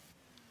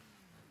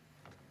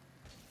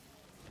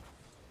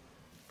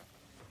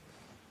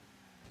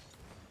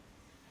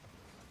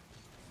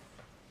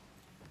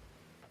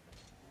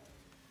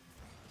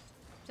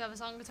 Do you have a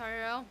song, Guitar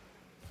Hero?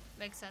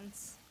 Makes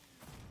sense.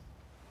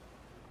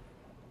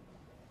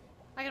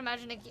 I can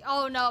imagine Nikki.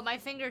 Oh no, my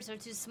fingers are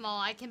too small.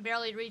 I can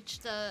barely reach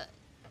the,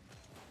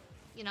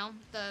 you know,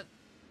 the,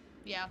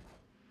 yeah.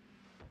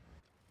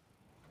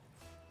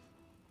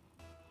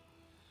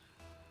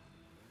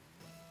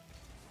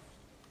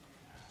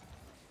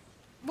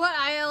 What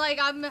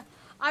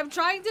I'm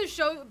trying to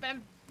show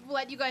and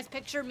let you guys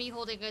picture me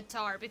holding a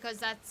guitar because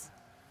that's,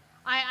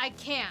 I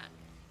can't.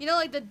 You know,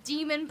 like the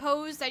demon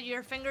pose that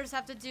your fingers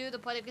have to do to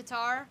play the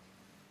guitar?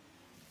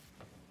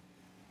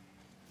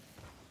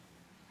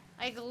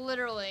 Like,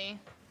 literally.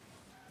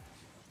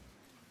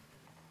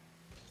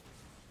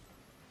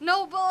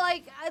 No, but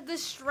like, the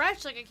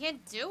stretch, like, I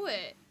can't do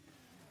it.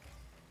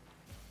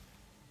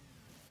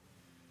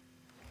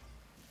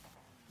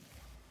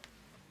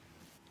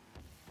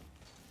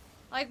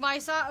 Like, my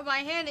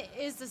hand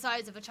is the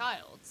size of a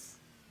child's.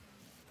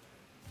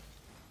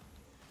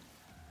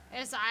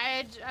 It's,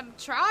 I've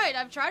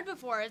tried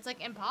before. It's,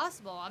 like,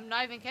 impossible. I'm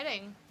not even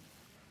kidding.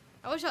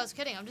 I wish I was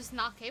kidding. I'm just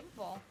not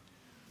capable.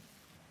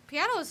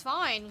 Piano is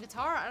fine.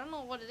 Guitar, I don't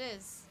know what it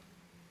is.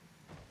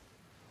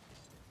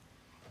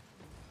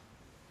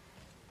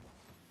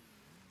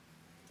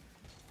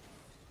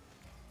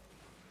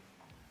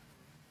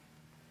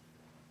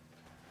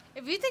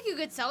 If you think you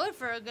could sell it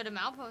for a good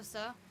amount,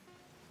 Posta.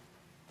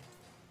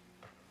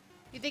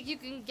 You think you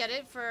can get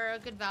it for a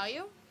good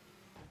value?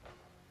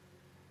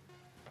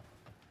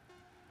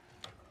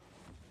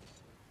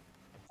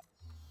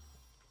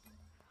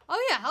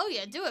 Oh yeah, hell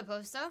yeah, do it,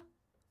 Posta.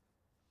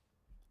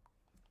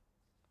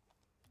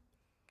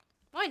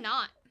 Why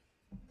not?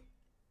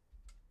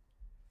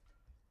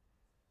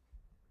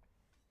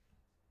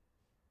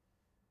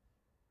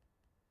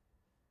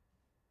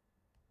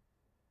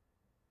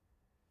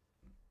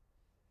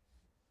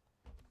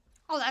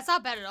 Oh, that's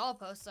not bad at all,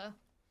 Posta.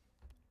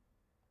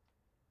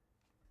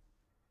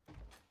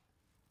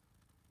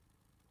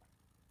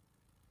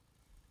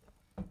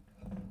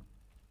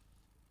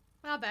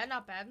 Not bad,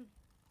 not bad.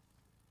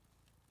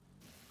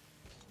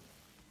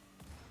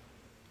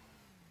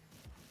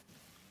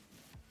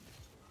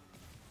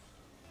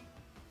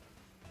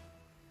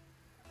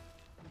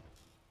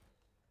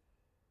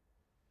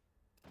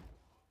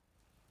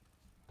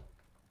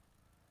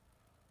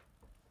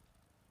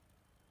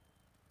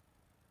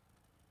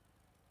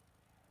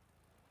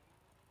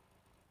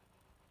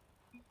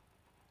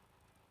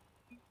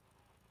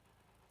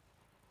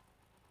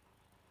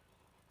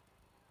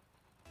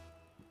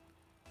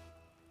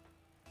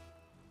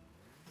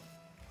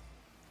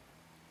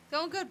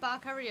 Going good,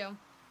 Bach. How are you?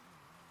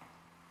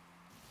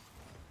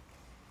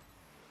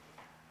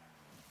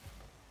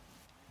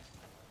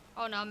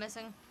 Oh no, I'm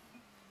missing.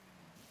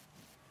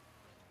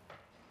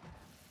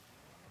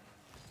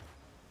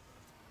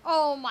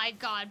 Oh my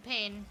god,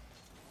 pain.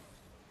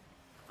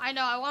 I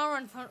know, I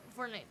want to run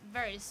Fortnite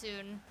very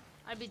soon.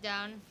 I'd be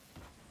down.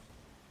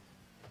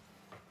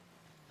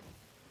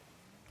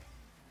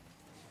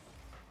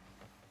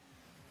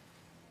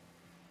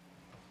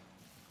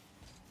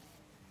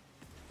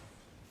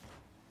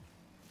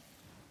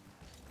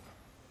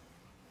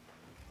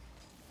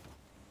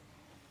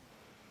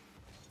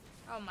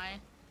 Oh my.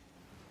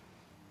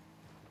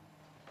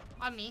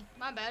 On me.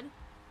 My bad.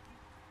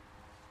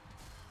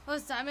 Oh,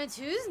 it's Diamond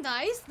 2s?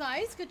 Nice,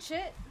 nice. Good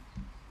shit.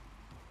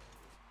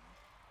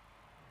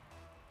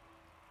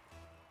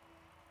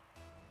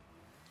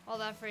 All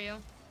that for you.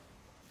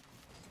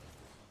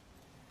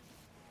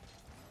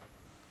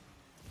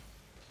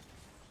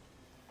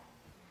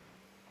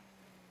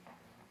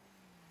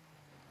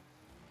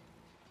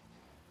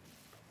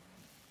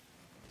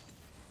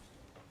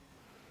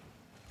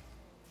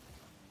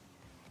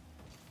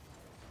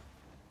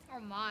 Oh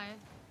my.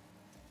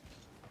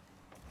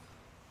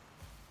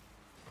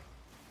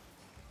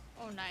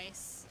 Oh,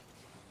 nice.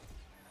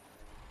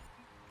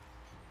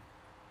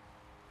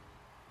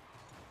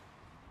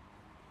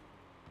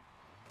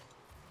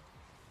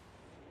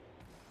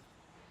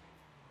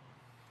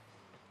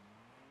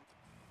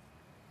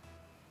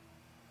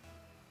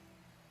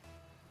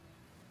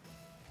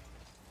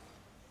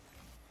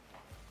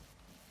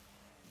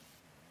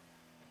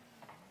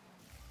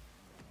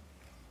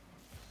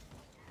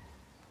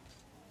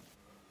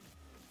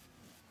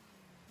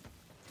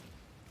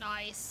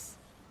 Nice.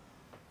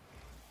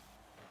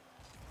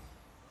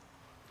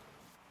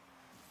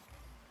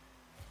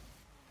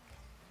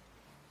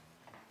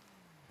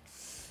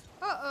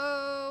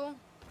 Uh-oh.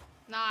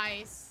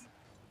 Nice.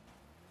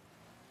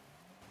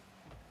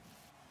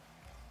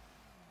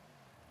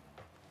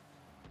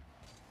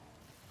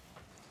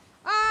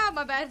 Ah,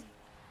 my bad.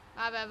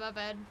 My bad, my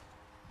bad.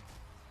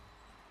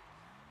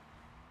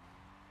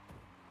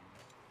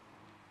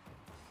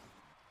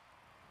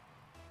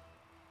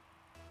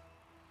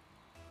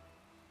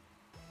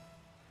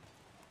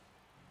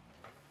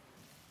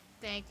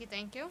 Thank you,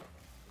 thank you.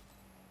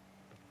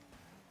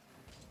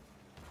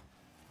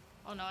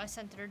 Oh no, I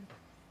centered.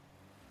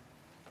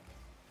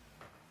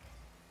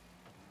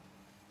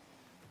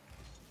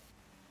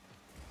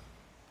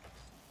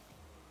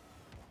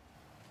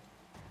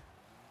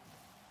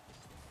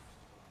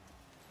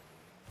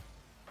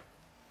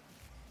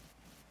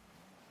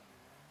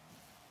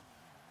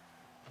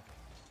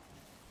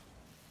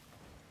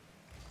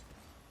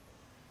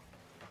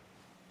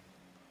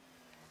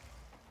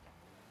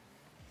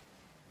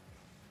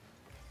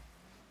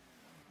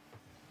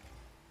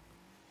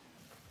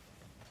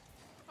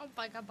 Oh,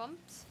 I got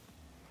bumped.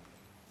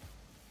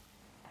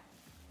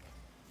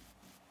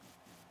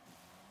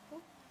 Oh.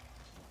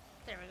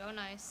 There we go,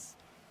 nice.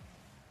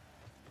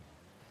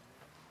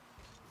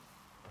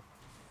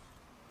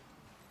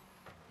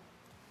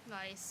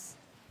 Nice.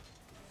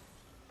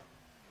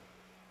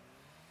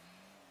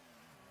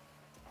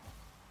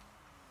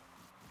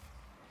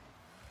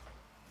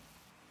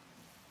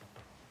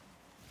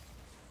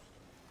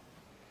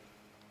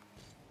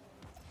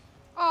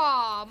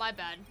 Oh, my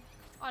bad.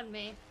 On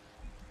me.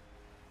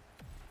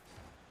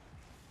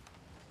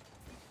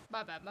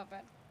 My bad, my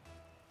bad.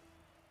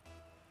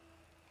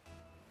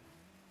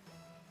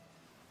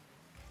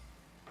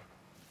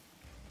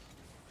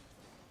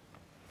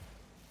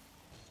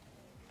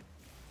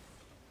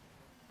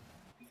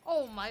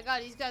 Oh my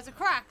god, these guys are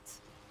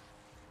cracked.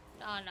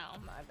 Oh no,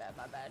 my bad,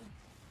 my bad.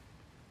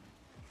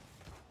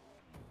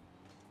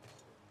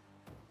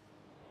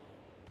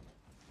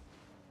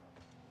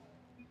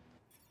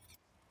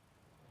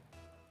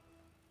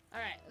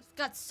 Alright, we've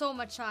got so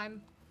much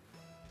time.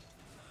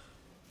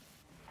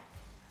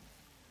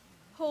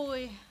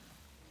 Holy.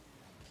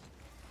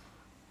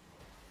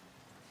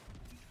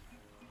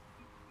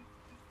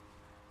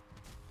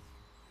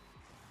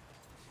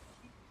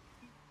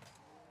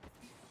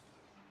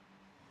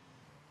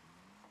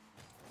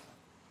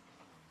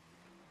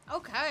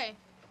 Okay.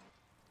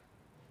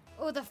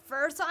 Oh, the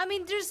first one, I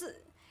mean,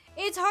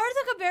 it's hard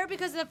to compare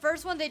because in the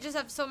first one, they just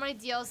have so many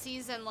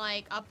DLCs and,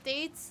 like,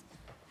 updates.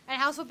 And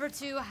House Flipper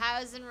 2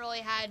 hasn't really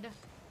had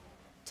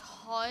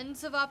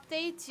tons of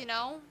updates, you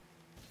know?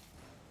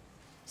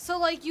 So,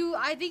 like,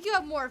 I think you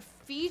have more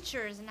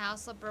features in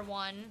House Flipper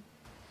 1.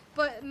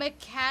 But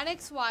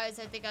mechanics-wise,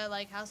 I think I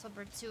like House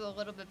Flipper 2 a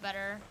little bit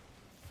better.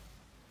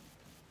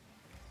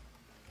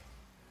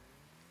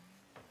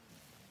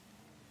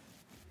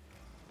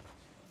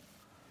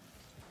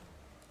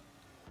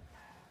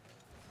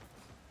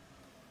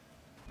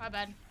 My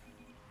bad.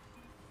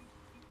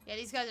 Yeah,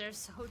 these guys are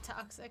so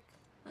toxic.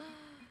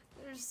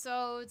 They're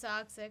so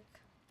toxic.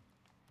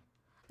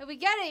 But we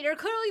get it. You're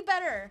clearly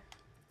better.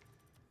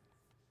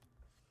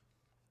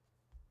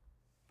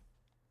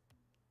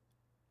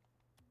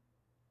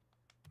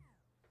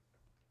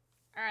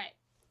 Alright.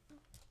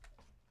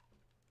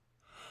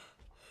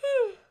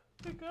 Oh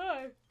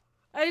god.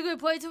 I think we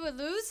play till we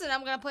lose, and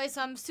I'm gonna play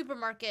some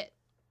supermarket.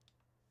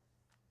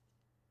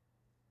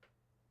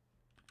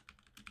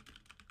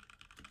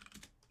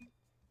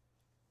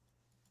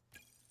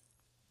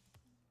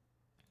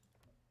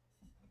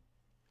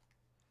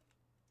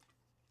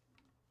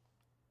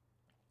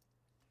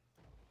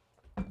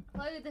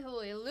 Play till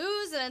we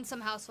lose, and then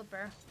some House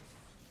Flipper.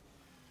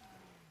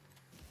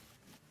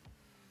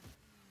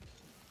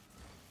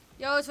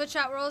 Yo, Twitch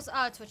chat, we're also,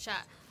 Twitch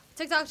chat.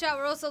 TikTok chat,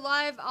 we're also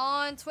live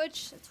on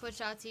Twitch,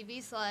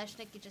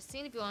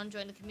 twitch.tv/nikkijustine if you want to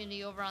join the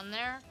community over on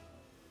there.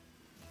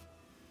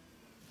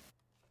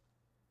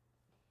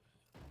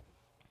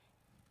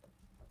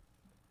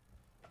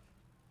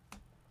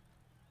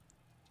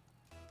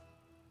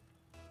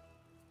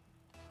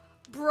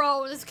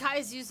 Bro, this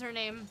guy's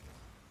username.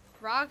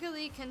 Rocket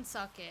League can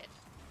suck it.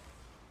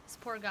 This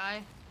poor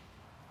guy.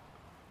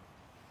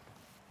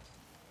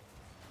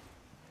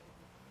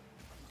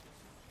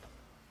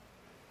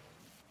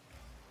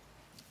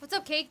 What's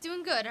up, Cake?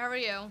 Doing good. How are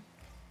you?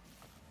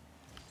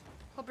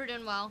 Hope you're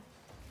doing well.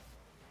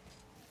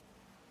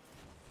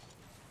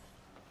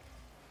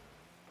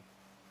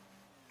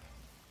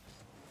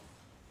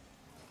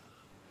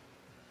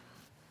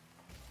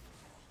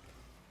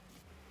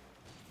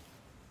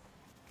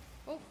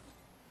 Oh.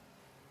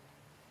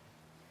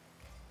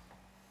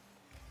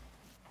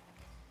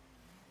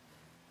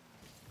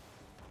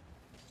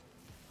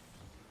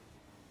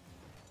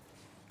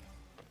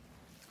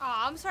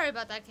 Aw, I'm sorry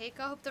about that, Cake.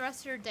 I hope the rest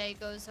of your day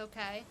goes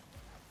okay.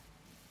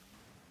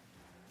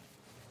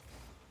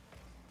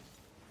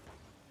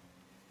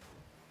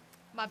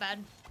 My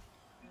bad.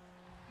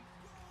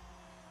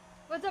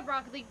 What's up,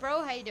 Rocket League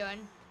bro? How you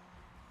doing?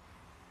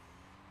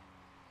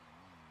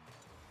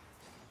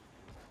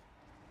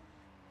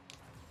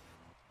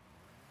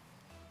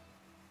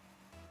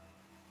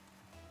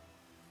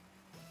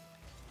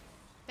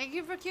 Thank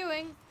you for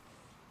queuing.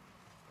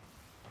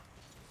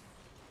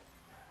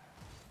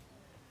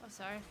 Oh,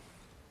 sorry.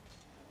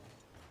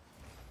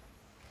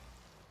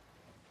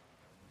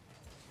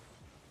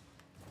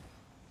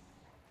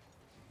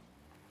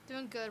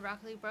 Doing good,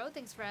 Rocket League bro.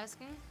 Thanks for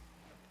asking.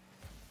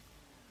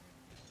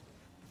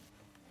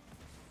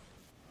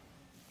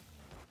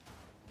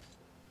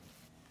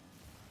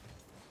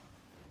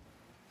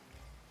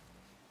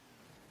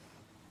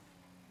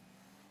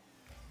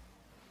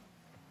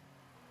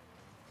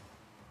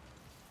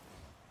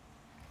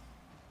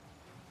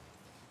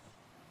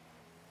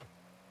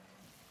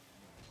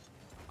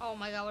 Oh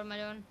my god, what am I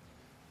doing?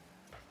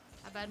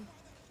 My bad.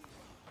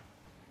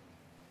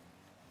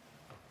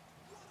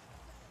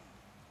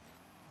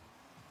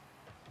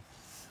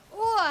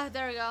 Oh,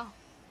 there we go.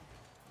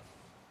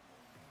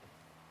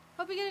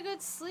 Hope you get a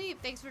good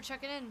sleep. Thanks for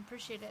checking in.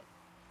 Appreciate it.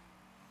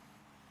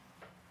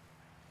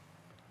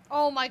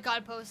 Oh my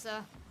god,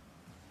 Posta.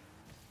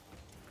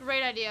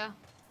 Great idea.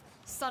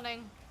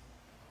 Stunning.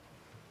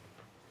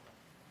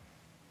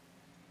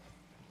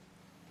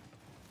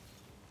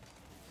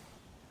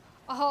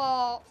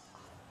 Oh.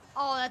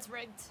 Oh, that's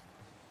rigged.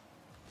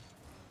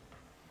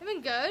 I've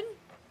been good.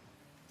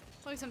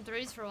 Like some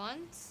threes for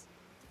once.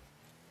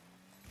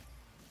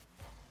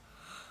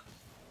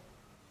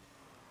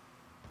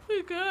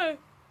 Okay.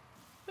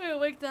 I gotta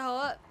wake the hell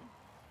up.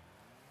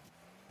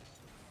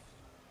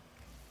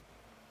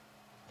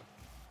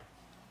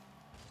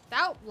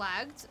 That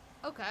lagged.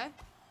 Okay. I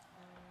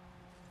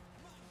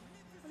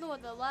don't know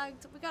what that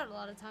lagged. We got a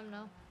lot of time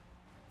now.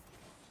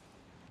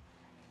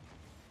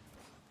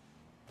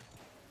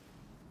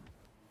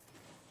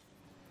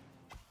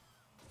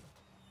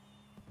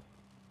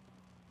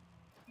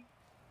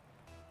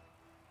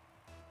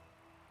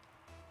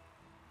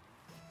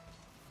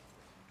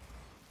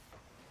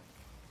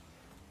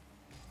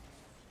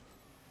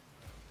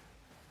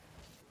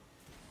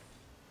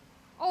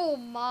 Oh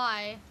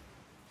my.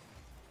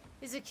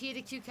 Is it key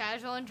to Q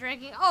casual and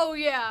drinking? Oh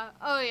yeah.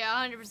 Oh yeah,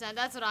 100%.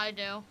 That's what I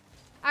do.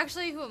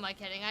 Actually, who am I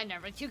kidding? I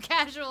never Q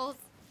casuals.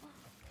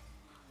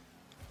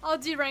 I'll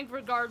D-rank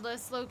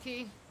regardless,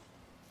 low-key.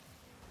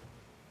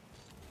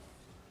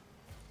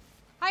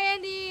 Hi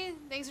Andy.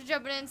 Thanks for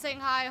jumping in, saying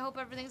hi. I hope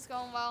everything's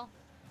going well.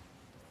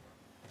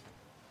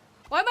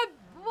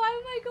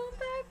 Why am I going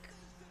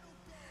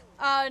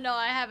back? No,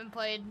 I haven't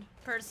played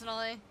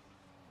personally.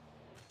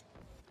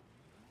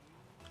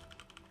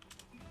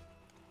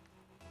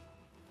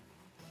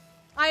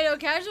 I know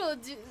casual.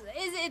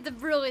 It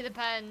really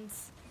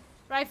depends,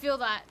 but I feel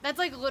that that's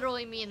like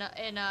literally me in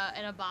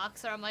a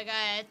box where I'm like,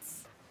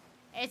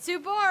 it's too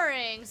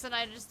boring, so then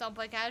I just don't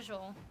play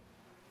casual.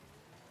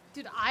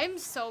 Dude, I'm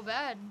so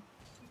bad.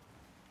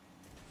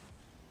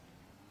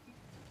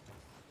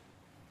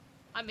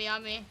 On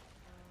me.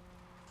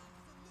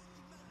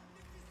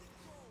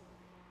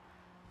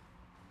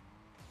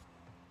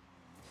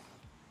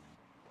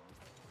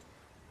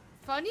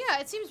 Fun? Yeah,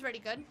 it seems pretty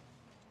good.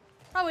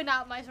 Probably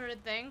not my sort of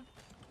thing.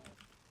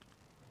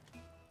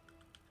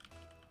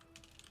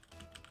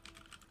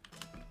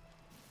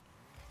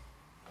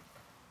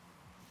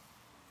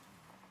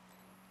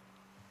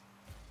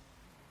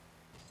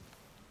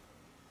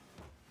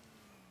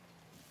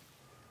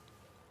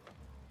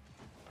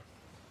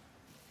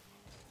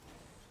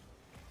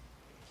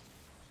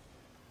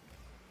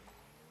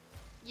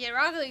 Yeah,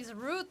 Rocket League's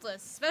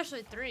ruthless,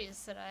 especially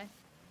threes today.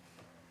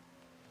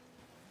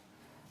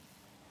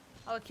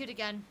 Oh, cute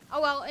again.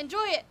 Oh well,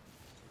 enjoy it.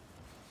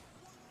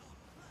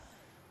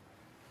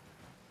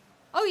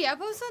 Oh yeah,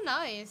 both so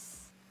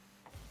nice.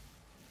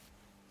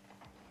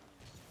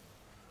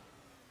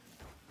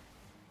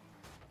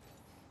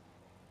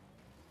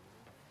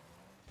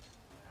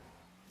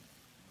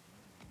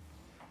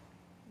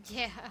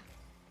 Yeah.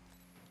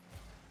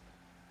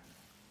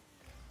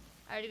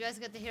 Alright, you guys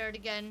get to hear it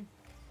again.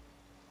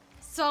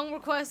 Song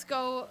requests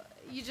go,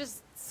 you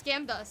just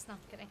scammed us. No, I'm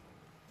kidding.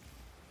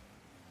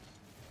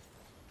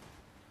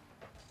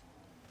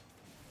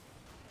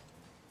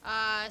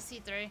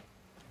 C3.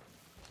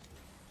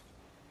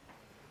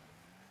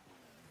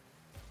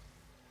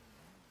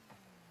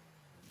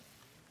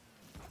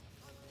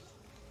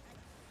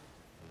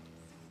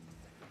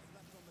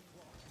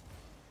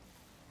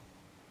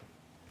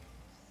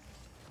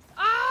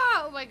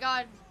 Ah! Oh my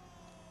god.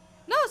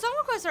 No, song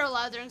requests are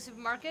allowed during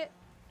supermarket.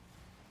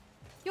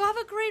 You'll have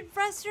a great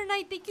rest of your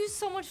night. Thank you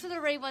so much for the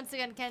raid once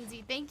again,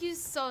 Kenzie. Thank you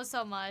so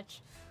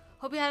much.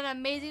 Hope you had an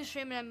amazing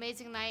stream and an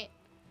amazing night.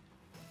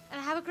 And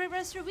have a great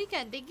rest of your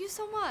weekend. Thank you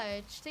so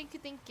much. Thank you.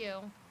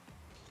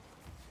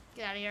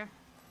 Get out of here.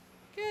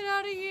 Get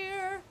out of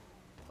here.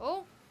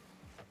 Oh.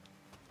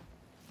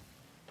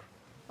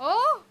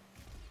 Oh.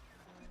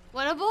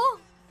 Winnable.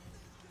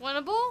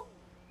 Winnable.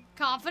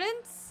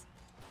 Confidence.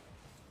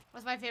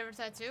 What's my favorite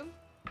tattoo?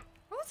 I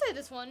would say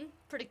this one.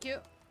 Pretty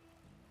cute.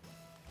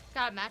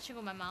 Got it matching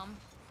with my mom.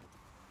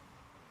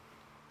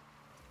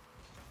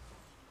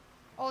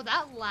 Oh,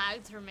 that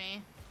lagged for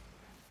me.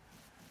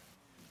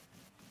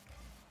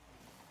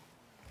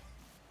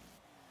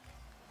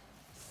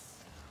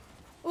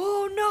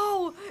 Oh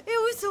no! It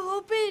was so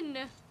open!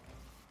 It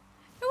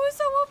was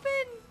so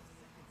open!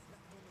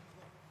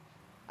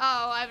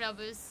 Oh, I have no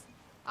boost.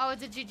 Oh,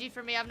 it's a GG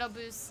for me. I have no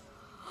boost.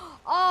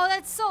 Oh,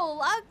 that's so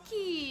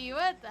lucky!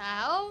 What the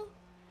hell?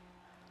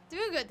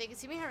 Doing good. Thank you.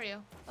 See me, how are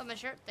you? Oh, my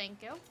shirt.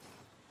 Thank you.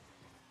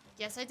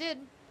 Yes, I did.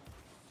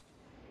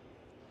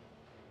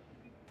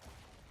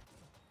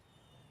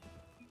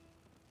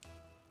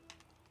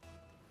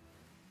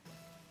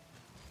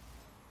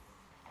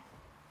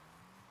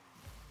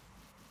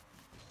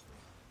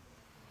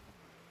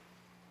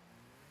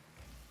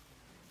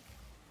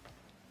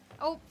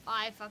 Oh,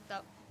 I fucked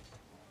up.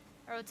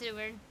 I wrote it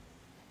weird.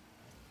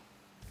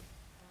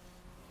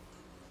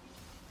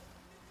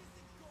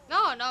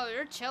 No,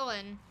 you're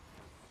chilling.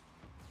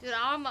 Dude,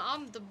 I'm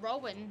the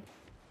Rowan.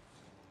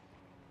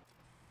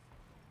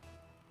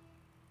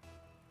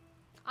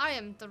 I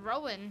am the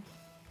Rowan.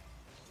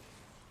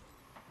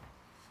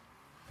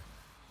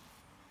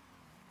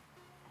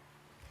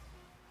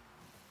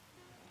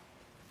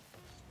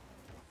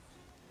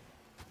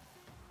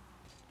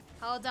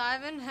 Hell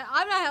diving?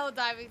 I'm not hell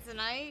diving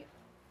tonight.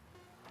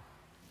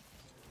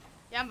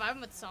 Yeah, I'm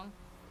vibing with the song.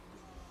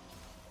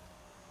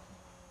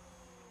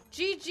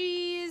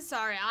 GG's.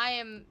 Sorry, I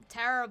am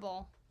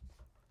terrible.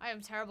 I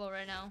am terrible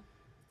right now.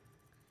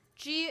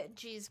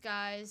 GG's,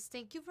 guys.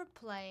 Thank you for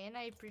playing.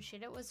 I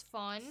appreciate it. It was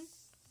fun.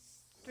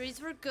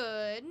 Threes were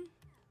good.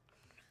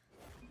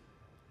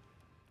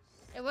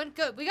 It went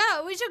good. We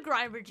should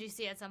grind for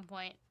GC at some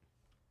point.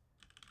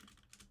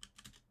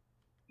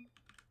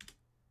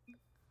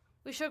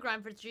 We should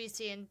grind for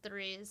GC in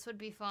threes. Would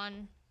be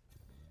fun.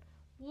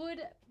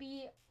 Would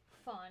be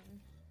fun.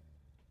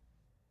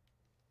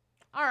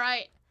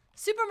 Alright.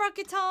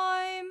 Supermarket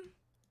time.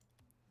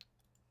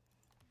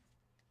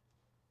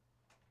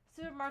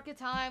 Supermarket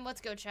time.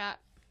 Let's go, chat.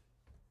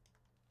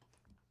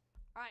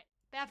 Alright.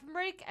 Bathroom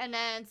break and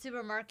then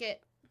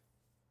supermarket.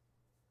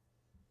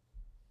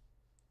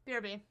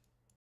 BRB.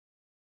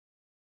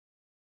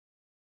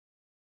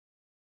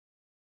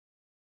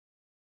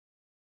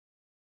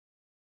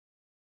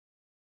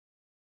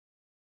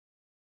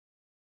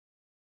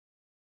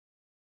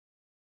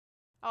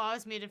 Oh, I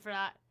was muted for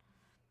that.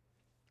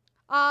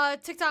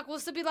 TikTok will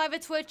still be live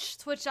at Twitch.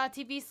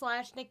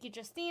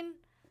 Twitch.tv/nikkijustine.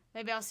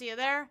 Maybe I'll see you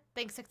there.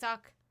 Thanks,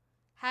 TikTok.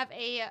 Have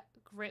a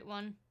great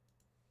one.